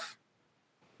stuff.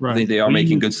 I think they are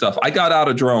making good stuff. I got out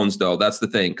of drones though. That's the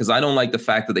thing, because I don't like the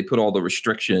fact that they put all the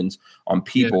restrictions on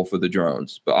people for the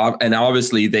drones. But and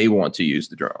obviously they want to use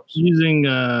the drones. Using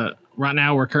right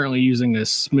now, we're currently using a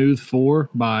Smooth 4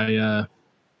 by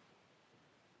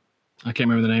I can't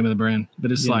remember the name of the brand,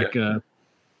 but it's like I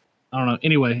don't know.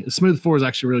 Anyway, Smooth 4 is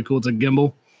actually really cool. It's a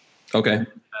gimbal. Okay,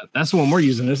 that's the one we're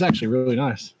using. It's actually really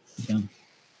nice. Yeah.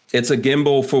 It's a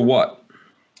gimbal for what?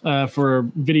 For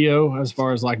video, as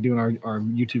far as like doing our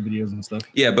YouTube videos and stuff.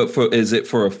 Yeah, but is it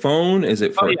for a phone? Is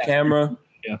it for a camera?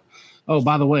 Yeah. Oh,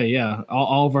 by the way, yeah,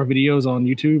 all of our videos on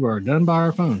YouTube are done by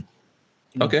our phone.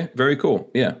 Okay, very cool.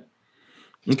 Yeah.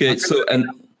 Okay, so and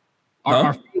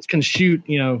our phones can shoot,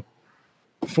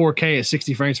 4K at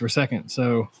 60 frames per second.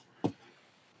 So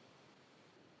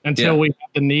until we have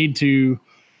the need to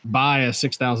buy a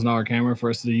 $6,000 camera for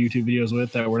us to do YouTube videos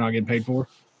with that we're not getting paid for,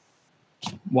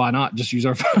 why not just use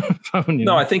our phone?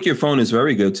 No, I think your phone is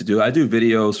very good to do. I do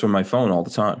videos from my phone all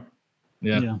the time.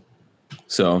 Yeah.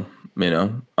 So,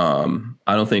 I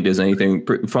don't think there's anything.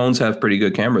 Phones have pretty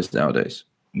good cameras nowadays.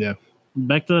 Yeah.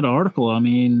 Back to that article. I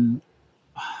mean,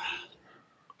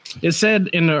 it said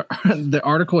in the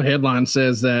article headline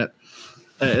says that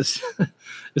it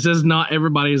says not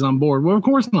everybody is on board. Well, of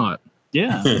course not.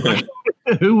 Yeah.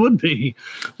 Who would be?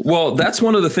 Well, that's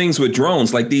one of the things with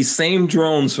drones. Like these same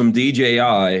drones from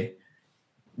DJI,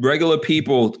 regular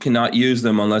people cannot use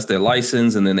them unless they're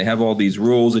licensed, and then they have all these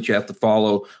rules that you have to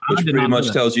follow, which pretty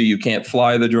much tells you can't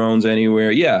fly the drones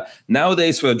anywhere. Yeah.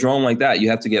 Nowadays, for a drone like that, you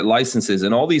have to get licenses,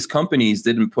 and all these companies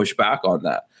didn't push back on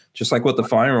that, just like what the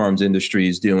firearms industry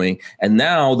is doing. And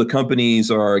now the companies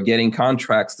are getting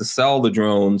contracts to sell the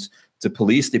drones to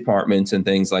police departments and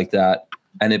things like that.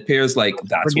 And it appears like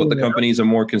that's what the companies are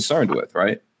more concerned with,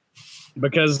 right?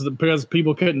 Because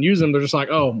people couldn't use them. They're just like,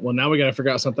 oh, well, now we got to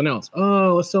figure out something else.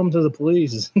 Oh, let's sell them to the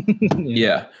police.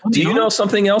 Yeah. Do you know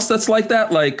something else that's like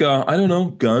that? Like, I don't know,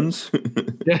 guns.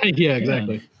 Yeah,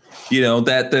 exactly.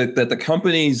 That the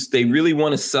companies, they really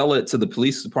want to sell it to the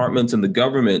police departments and the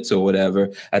governments or whatever.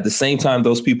 At the same time,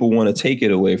 those people want to take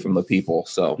it away from the people.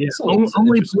 So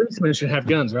only policemen should have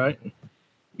guns, right?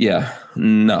 Yeah,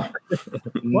 no.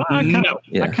 Well, I kind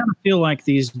of feel like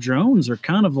these drones are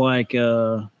kind of like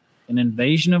an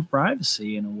invasion of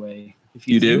privacy in a way. If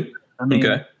you do? I mean,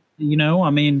 okay.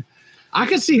 I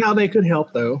could see how they could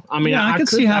help, though. I could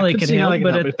see how they could help,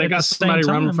 but if they got somebody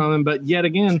running from them. But yet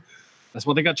again, that's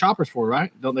what they got choppers for,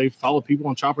 right? Don't they follow people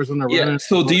on choppers when they're running?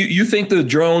 So do you think the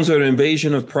drones are an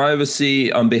invasion of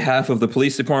privacy on behalf of the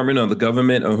police department or the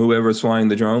government or whoever's flying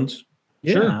the drones?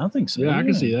 Yeah, sure. I think so. Yeah, I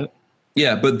can see that.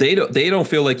 Yeah, but they don't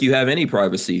feel like you have any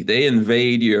privacy. They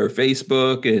invade your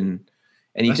Facebook and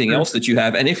anything else that you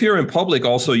have. And if you're in public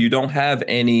also, you don't have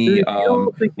any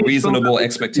reasonable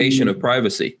expectation of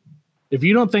privacy. If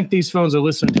you don't think these phones are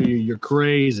listening to you, you're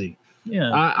crazy.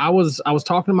 Yeah. I was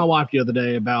talking to my wife the other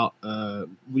day about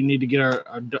we need to get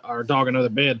our dog another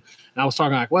bed. And I was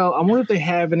talking like, well, I wonder if they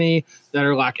have any that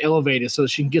are like elevated so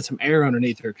she can get some air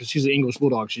underneath her, because she's an English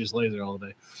bulldog. She just lays there all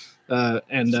day.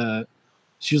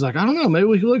 She was like, I don't know, maybe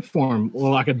we could look for them.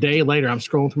 Well, like a day later, I'm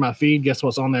scrolling through my feed. Guess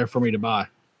what's on there for me to buy?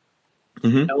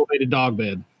 Elevated dog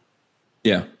bed.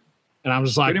 Yeah. And I'm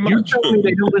just like, you're telling me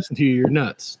they don't listen to you. You're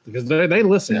nuts. Because they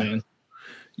listen, man.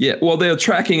 Yeah, well, they're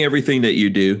tracking everything that you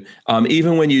do,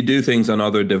 even when you do things on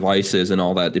other devices and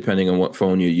all that, depending on what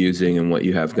phone you're using and what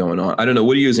you have going on. I don't know.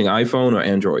 What are you using, iPhone or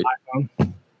Android?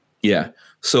 iPhone. Yeah.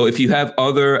 So if you have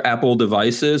other Apple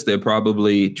devices, they're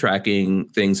probably tracking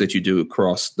things that you do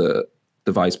across the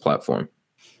device platform.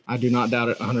 I do not doubt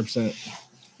it 100%.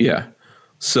 Yeah.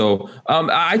 So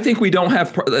I think we don't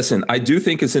have. Listen, I do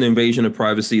think it's an invasion of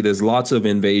privacy. There's lots of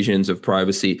invasions of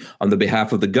privacy on the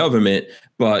behalf of the government,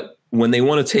 but when they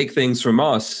want to take things from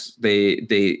us, they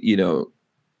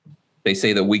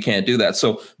say that we can't do that.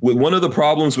 So one of the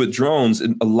problems with drones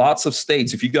in lots of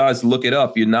states, if you guys look it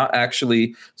up, you're not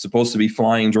actually supposed to be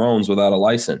flying drones without a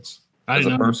license as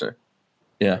a person.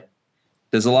 Yeah.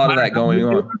 There's a lot of that going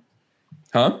on.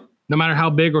 Huh? No matter how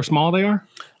big or small they are?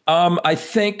 I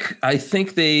think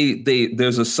they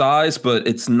there's a size, but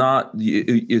it's not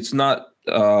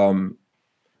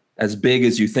as big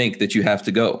as you think that you have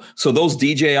to go. So those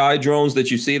DJI drones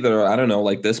that you see that are, I don't know,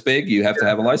 like this big, you have to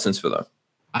have a license for them.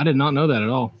 I did not know that at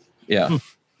all. Yeah.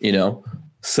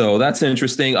 So that's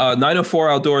interesting. 904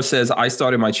 Outdoor says, I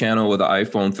started my channel with an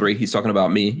iPhone 3. He's talking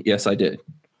about me. Yes, I did.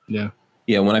 Yeah.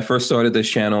 Yeah. When I first started this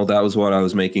channel, that was what I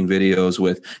was making videos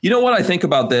with. You know what I think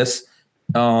about this?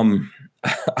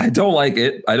 I don't like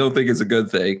it. I don't think it's a good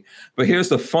thing. But here's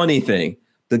the funny thing.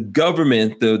 The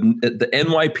government, the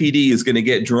NYPD is going to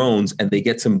get drones, and they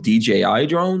get some DJI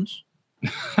drones.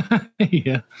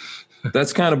 Yeah.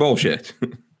 That's kind of bullshit.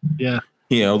 Yeah.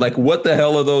 You know, like what the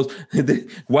hell are those?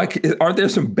 Why aren't there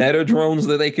some better drones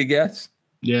that they could get?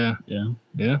 Yeah.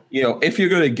 Yeah. You know, if you're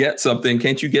going to get something,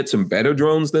 can't you get some better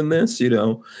drones than this? You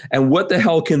know, and what the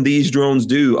hell can these drones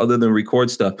do other than record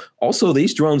stuff? Also,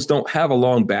 these drones don't have a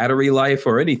long battery life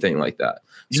or anything like that.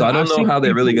 So I don't know how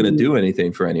they're really going to do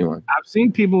anything for anyone. I've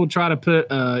seen people try to put,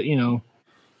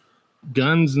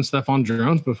 guns and stuff on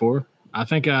drones before. I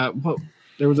think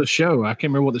there was a show. I can't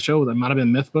remember what the show was. It might have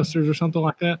been Mythbusters or something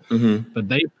like that. Mm-hmm. But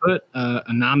they put a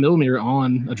 9mm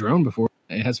on a drone before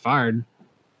it has fired.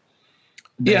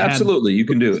 Yeah, absolutely. You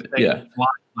can do it. Yeah.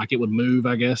 Like it would move,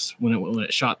 I guess, when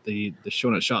it shot the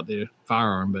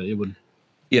firearm, but it would.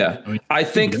 Yeah. I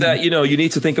think that, you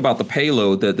need to think about the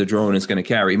payload that the drone is going to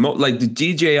carry. Like the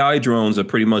DJI drones are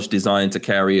pretty much designed to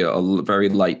carry a very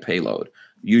light payload,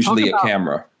 usually a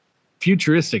camera.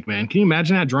 Futuristic, man. Can you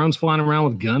imagine that drones flying around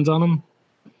with guns on them?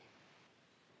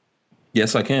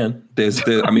 Yes, I can.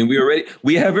 We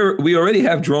already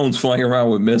have drones flying around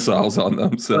with missiles on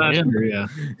them. So yeah.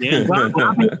 Well,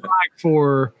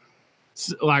 for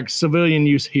civilian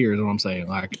use here is what I'm saying.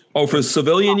 For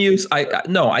civilian use,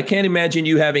 I can't imagine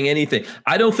you having anything.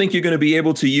 I don't think you're going to be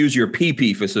able to use your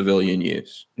PP for civilian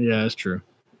use. Yeah, that's true.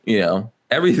 You know,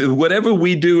 whatever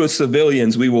we do as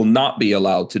civilians, we will not be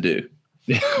allowed to do.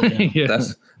 Yeah.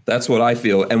 That's what I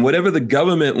feel. And whatever the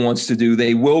government wants to do,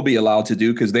 they will be allowed to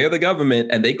do because they're the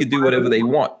government and they could do whatever they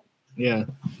want. Yeah.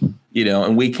 You know,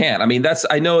 and we can't. I mean,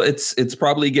 I know it's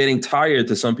probably getting tired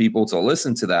to some people to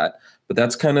listen to that, but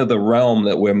that's kind of the realm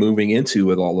that we're moving into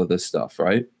with all of this stuff,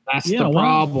 right? That's the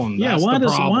problem. Why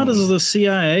does the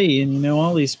CIA and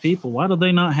all these people, why do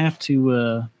they not have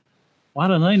to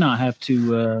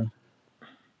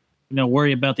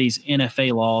worry about these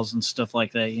NFA laws and stuff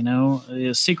like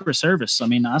that, Secret Service. I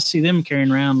mean, I see them carrying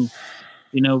around,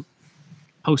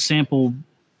 post-sample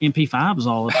MP5s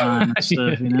all the time and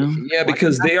stuff, Yeah,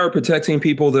 because they are protecting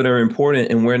people that are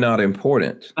important and we're not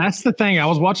important. That's the thing. I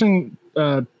was watching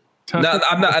I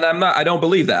don't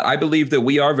believe that. I believe that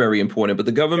we are very important, but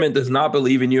the government does not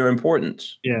believe in your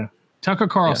importance. Yeah. Tucker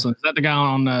Carlson, is that the guy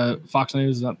on Fox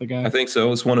News? Is that the guy? I think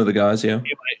so. It's one of the guys, yeah.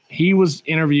 He was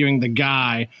interviewing the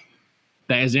guy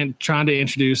that is trying to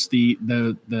introduce the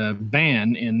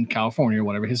ban in California or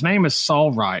whatever. His name is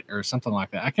Saul Wright or something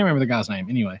like that. I can't remember the guy's name.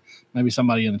 Anyway, maybe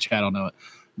somebody in the chat will know it.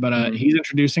 But he's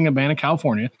introducing a ban in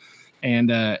California,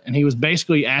 and he was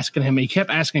basically asking him. He kept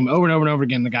asking him over and over and over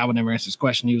again. The guy would never answer his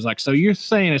question. He was like, "So you're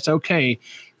saying it's okay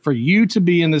for you to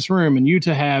be in this room and you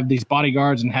to have these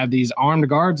bodyguards and have these armed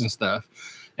guards and stuff?"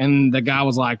 And the guy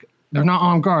was like, "They're not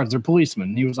armed guards. They're policemen."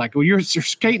 And he was like, "Well, you're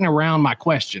skating around my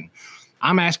question.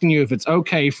 I'm asking you if it's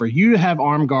okay for you to have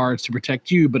armed guards to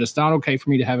protect you, but it's not okay for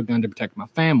me to have a gun to protect my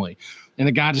family." And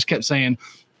the guy just kept saying,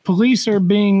 "Police are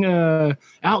being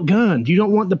outgunned. You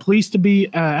don't want the police to be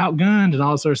outgunned," and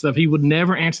all this sort of stuff. He would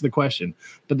never answer the question.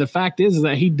 But the fact is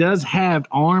that he does have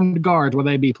armed guards, whether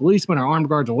they be policemen or armed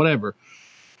guards or whatever.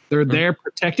 They're there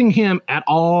protecting him at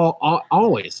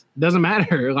always. Doesn't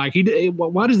matter.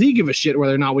 Why does he give a shit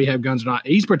whether or not we have guns or not?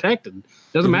 He's protected.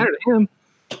 Doesn't matter to him.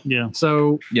 Yeah.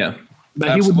 So yeah. But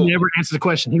absolutely. He would never answer the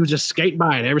question. He would just skate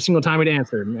by it every single time he'd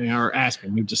answer or ask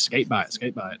him. He would just skate by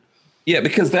it. Yeah,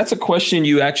 because that's a question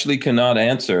you actually cannot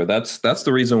answer. That's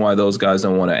the reason why those guys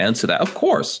don't want to answer that. Of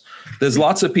course, there's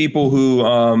lots of people who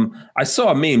I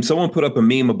saw a meme. Someone put up a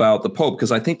meme about the Pope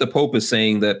because I think the Pope is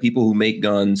saying that people who make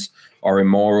guns are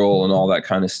immoral and all that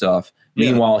kind of stuff.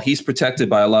 Yeah. Meanwhile, he's protected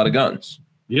by a lot of guns.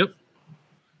 Yep.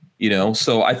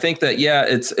 So I think that,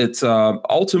 it's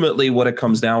ultimately what it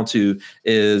comes down to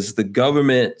is the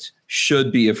government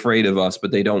should be afraid of us,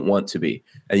 but they don't want to be.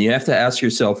 And you have to ask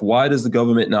yourself, why does the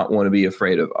government not want to be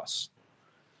afraid of us?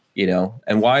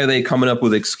 And why are they coming up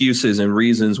with excuses and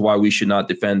reasons why we should not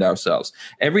defend ourselves?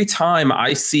 Every time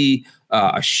I see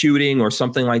a shooting or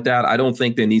something like that, I don't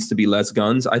think there needs to be less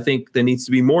guns. I think there needs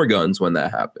to be more guns when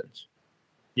that happens.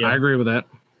 Yeah, I agree with that.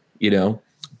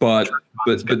 But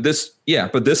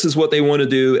this is what they want to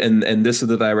do, and this is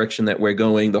the direction that we're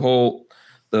going. The whole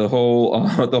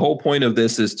point of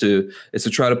this is to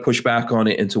try to push back on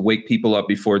it and to wake people up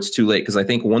before it's too late. Because I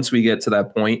think once we get to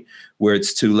that point where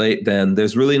it's too late, then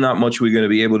there's really not much we're going to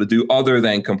be able to do other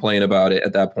than complain about it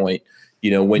at that point.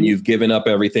 When you've given up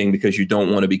everything because you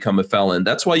don't want to become a felon.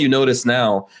 That's why you notice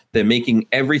now they're making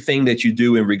everything that you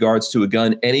do in regards to a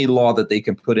gun, any law that they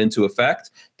can put into effect,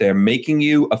 they're making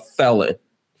you a felon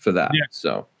for that. Yeah.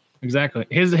 So exactly.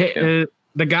 The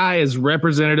guy is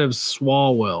Representative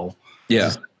Swalwell.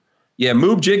 Yeah. Yeah.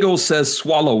 Moob Jiggles says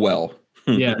swallow well.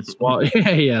 Yeah. Swallow.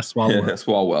 Yeah. Swallow. Yeah,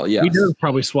 swallow well. Yeah. He does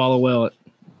probably swallow well.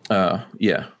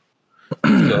 Yeah.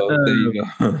 So there you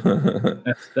go.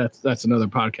 That's another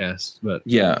podcast, but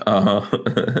Yeah.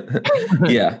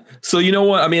 Yeah. So you know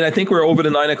what? I mean, I think we're over the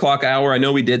 9 o'clock hour. I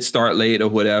know we did start late or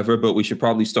whatever, but we should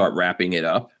probably start wrapping it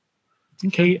up.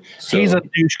 okay, So, he's a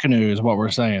douche canoe, is what we're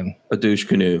saying. a douche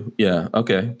canoe. Yeah.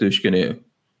 Okay. Douche canoe.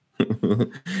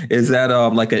 Is that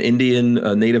like an Indian,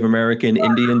 Native American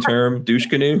Indian term? Douche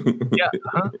canoe. Yeah,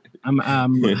 I'm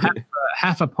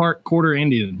half a part quarter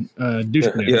Indian. Douche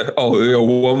canoe. Yeah. Oh, yeah,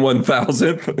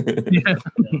 1/1000th. Yeah.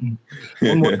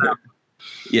 One more time.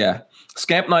 Yeah.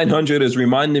 Scamp 900 is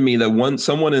reminding me that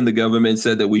someone in the government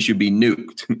said that we should be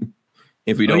nuked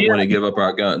if we don't want to give up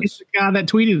our He's guns. the guy that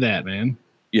tweeted that, man.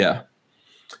 Yeah.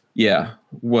 Yeah.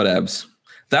 Whatevs.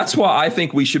 That's why I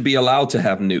think we should be allowed to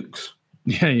have nukes.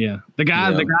 Yeah. The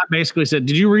guy Yeah. basically said,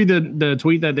 did you read the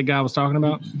tweet that the guy was talking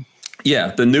about?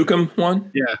 Yeah. The Nukem one.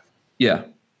 Yeah. Yeah.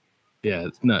 Yeah,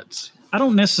 it's nuts. I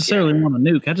don't necessarily want a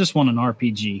nuke. I just want an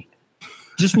RPG.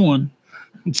 Just one.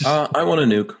 I want a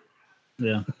nuke.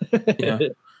 Yeah. Yeah.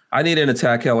 I need an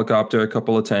attack helicopter, a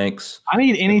couple of tanks, I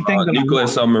need anything to nuclear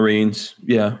submarines.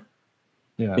 Yeah.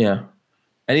 Yeah. Yeah.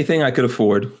 Anything I could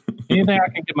afford. Anything I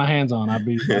can get my hands on, I'd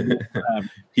be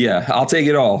Yeah. I'll take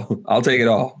it all. I'll take it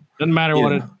all. doesn't matter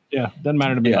what it Yeah. doesn't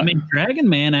matter to me. Yeah. I mean, Dragon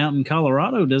Man out in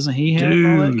Colorado, doesn't he have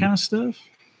all that Dude. kind of stuff?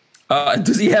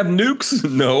 Does he have nukes?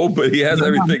 No, but he has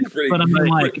everything pretty, But I mean,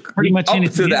 like, pretty much up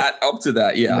anything to else. that. Up to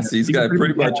that. Yeah. So he's got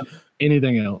pretty much.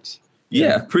 anything else.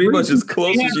 Yeah. Pretty much as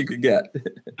close as you could get.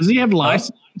 Does he have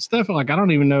license and stuff? Like I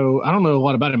don't even know. I don't know a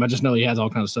lot about him. I just know he has all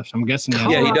kinds of stuff. So I'm guessing. He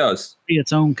has Yeah, he does. Be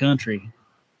its own country.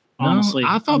 Honestly,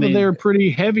 I thought that mean, they're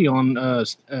pretty heavy on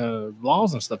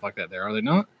laws and stuff like that. There are they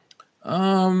not?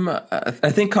 I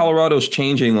think Colorado's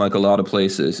changing like a lot of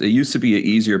places. It used to be an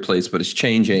easier place, but it's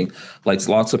changing. Like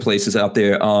lots of places out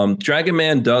there. Dragon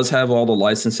Man does have all the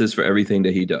licenses for everything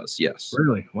that he does. Yes.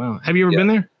 Really? Wow. Have you ever been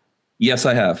there? Yes,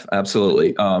 I have.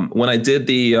 Absolutely. When I did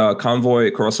the convoy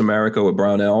across America with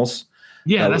Brownells,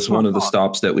 Yeah, that that's was one of the thought.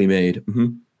 stops that we made.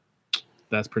 Mhm.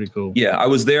 That's pretty cool. Yeah, I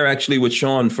was there actually with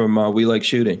Sean from We Like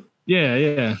Shooting.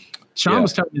 Yeah. Sean Yeah.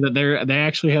 was telling me that they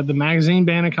actually have the magazine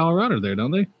ban in Colorado there,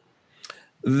 don't they?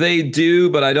 They do,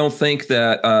 but I don't think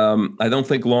that I don't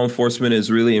think law enforcement is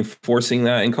really enforcing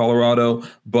that in Colorado.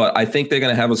 But I think they're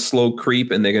going to have a slow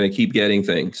creep, and they're going to keep getting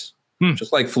things,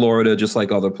 just like Florida, just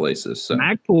like other places. So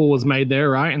Magpul was made there,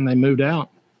 right? And they moved out.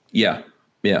 yeah.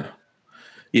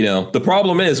 You know, the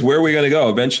problem is where are we going to go?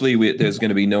 Eventually, there's going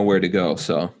to be nowhere to go.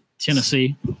 So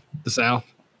Tennessee. The South.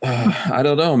 I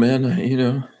don't know, man. You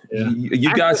know, Yeah.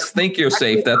 you guys think you're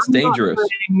safe. That's I'm not dangerous.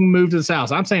 saying move to the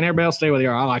South. I'm saying everybody else stay where they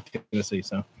are. I like Tennessee,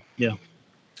 so I Yeah.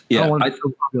 Yeah, don't want to be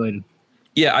so populated.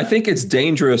 Yeah, I think it's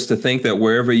dangerous to think that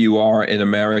wherever you are in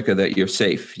America that you're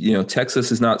safe. You know, Texas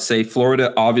is not safe.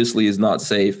 Florida obviously is not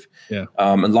safe. Yeah.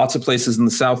 And lots of places in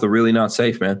the South are really not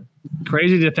safe, man.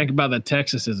 Crazy to think about that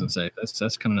Texas isn't safe.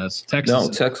 That's kind of nuts. Texas. No,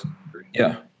 is- Texas.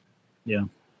 Yeah. Yeah.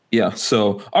 Yeah.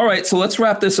 So, all right. So let's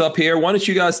wrap this up here. Why don't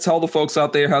you guys tell the folks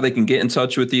out there how they can get in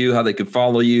touch with you, how they can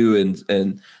follow you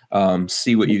and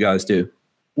see what you guys do.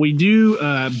 We do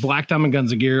Black Diamond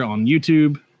Guns and Gear on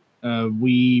YouTube.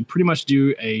 We pretty much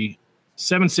do a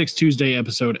 7/6 Tuesday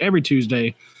episode every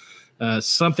Tuesday.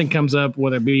 Something comes up,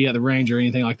 whether it be at the range or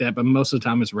anything like that, but most of the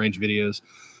time it's range videos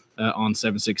on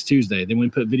 7/6 Tuesday. Then we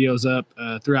put videos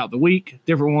up throughout the week,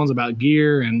 different ones about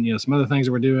gear and some other things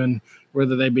that we're doing,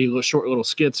 whether they be short little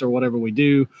skits or whatever we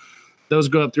do. Those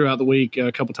go up throughout the week, a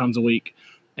couple times a week.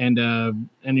 And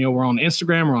we're on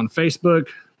Instagram, we're on Facebook.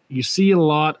 You see a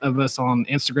lot of us on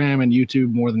Instagram and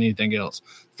YouTube more than anything else.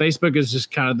 Facebook is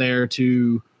just kind of there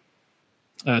to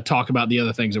talk about the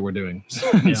other things that we're doing.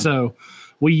 Yeah. So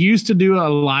we used to do a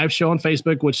live show on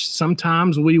Facebook, which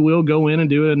sometimes we will go in and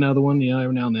do another one,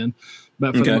 every now and then.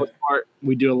 But for the most part,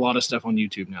 we do a lot of stuff on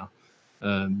YouTube now.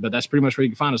 But that's pretty much where you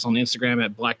can find us on Instagram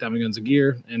at Black Diamond Guns and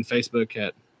Gear and Facebook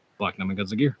at Black Diamond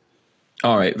Guns and Gear.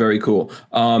 All right, very cool.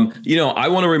 I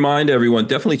want to remind everyone,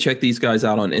 definitely check these guys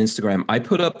out on Instagram. I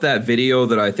put up that video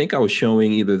that I think I was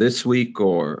showing either this week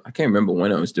or I can't remember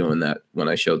when I was doing that, when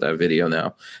I showed that video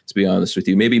now, to be honest with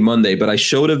you, maybe Monday, but I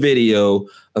showed a video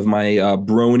of my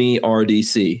Brony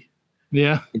RDC.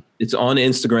 Yeah. It's on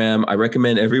Instagram. I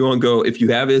recommend everyone go, if you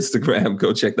have Instagram,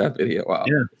 go check that video out.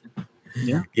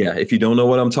 Yeah. Yeah. If you don't know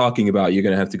what I'm talking about, you're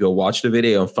going to have to go watch the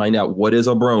video and find out what is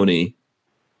a Brony.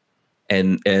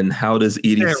 And how does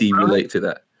EDC relate to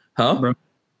that? Huh?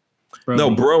 Brony. No,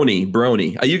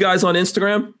 Brony. Are you guys on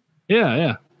Instagram?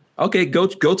 Yeah. Okay, go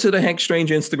to the Hank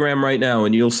Strange Instagram right now,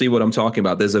 and you'll see what I'm talking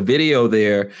about. There's a video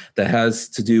there that has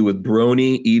to do with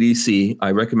Brony EDC.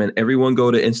 I recommend everyone go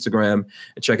to Instagram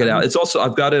and check it out. It's also,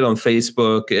 I've got it on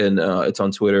Facebook, and it's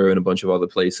on Twitter and a bunch of other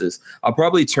places. I'll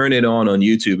probably turn it on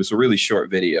YouTube. It's a really short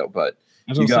video, but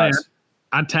you guys,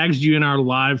 I tagged you in our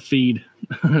live feed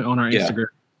on our Instagram.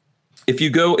 If you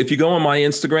go on my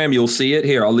Instagram, you'll see it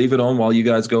here. I'll leave it on while you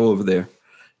guys go over there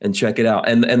and check it out.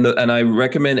 And I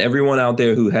recommend everyone out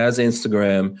there who has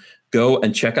Instagram, go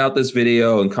and check out this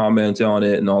video and comment on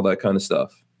it and all that kind of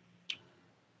stuff.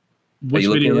 Which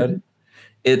video?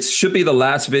 It should be the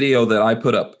last video that I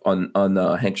put up on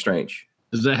Hank Strange.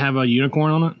 Does it have a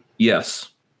unicorn on it? Yes.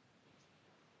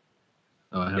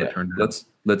 Oh, I haven't turned it on.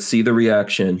 Let's see the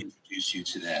reaction. Introduce you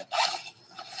to that.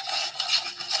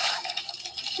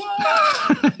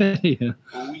 Yeah.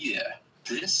 Oh yeah.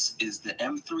 This is the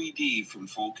M3D from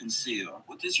Full Conceal.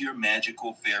 What does your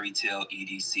magical fairy tale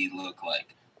EDC look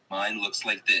like? Mine looks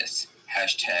like this.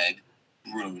 Hashtag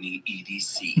Brony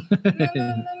EDC.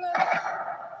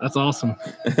 That's awesome.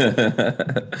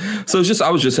 So I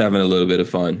was just having a little bit of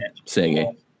fun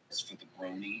singing. It's for the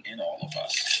Brony in all of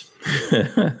us.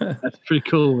 That's pretty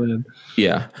cool, man.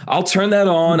 Yeah, I'll turn that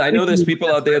on. I know there's people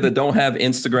out there that don't have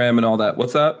Instagram and all that.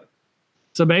 What's that?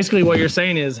 So basically, what you're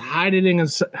saying is hiding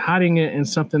it in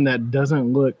something that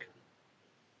doesn't look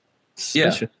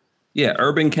suspicious. Yeah,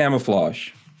 urban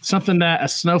camouflage. Something that a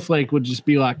snowflake would just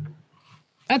be like,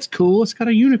 "That's cool. It's got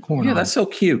a unicorn." Yeah, on that's so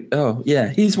cute. Oh, yeah,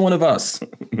 he's one of us.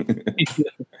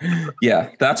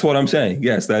 Yeah, that's what I'm saying.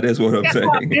 Yes, that is what I'm saying.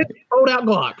 Rolled out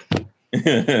Glock.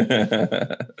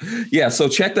 Yeah, so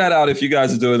check that out if you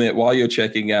guys are doing it while you're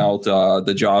checking out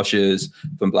the Joshes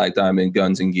from Black Diamond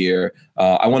Guns and Gear.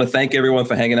 I want to thank everyone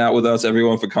for hanging out with us,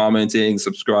 everyone for commenting,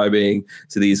 subscribing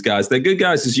to these guys. They're good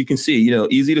guys, as you can see,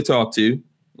 easy to talk to,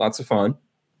 lots of fun,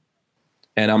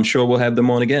 and I'm sure we'll have them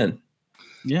on again.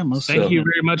 Yeah, Thank you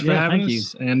very much for having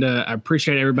us. And I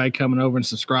appreciate everybody coming over and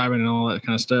subscribing and all that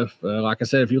kind of stuff. Like I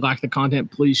said, if you like the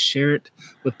content, please share it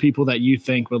with people that you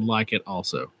think would like it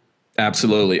also.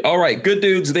 Absolutely. All right. Good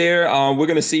dudes there. We're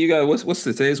going to see you guys. What's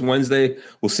today's Wednesday?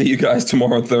 We'll see you guys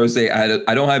tomorrow, Thursday. I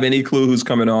don't have any clue who's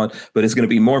coming on, but it's going to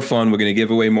be more fun. We're going to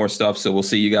give away more stuff. So we'll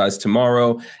see you guys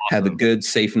tomorrow. Awesome. Have a good,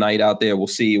 safe night out there. We'll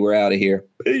see you. We're out of here.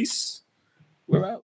 Peace. We're out.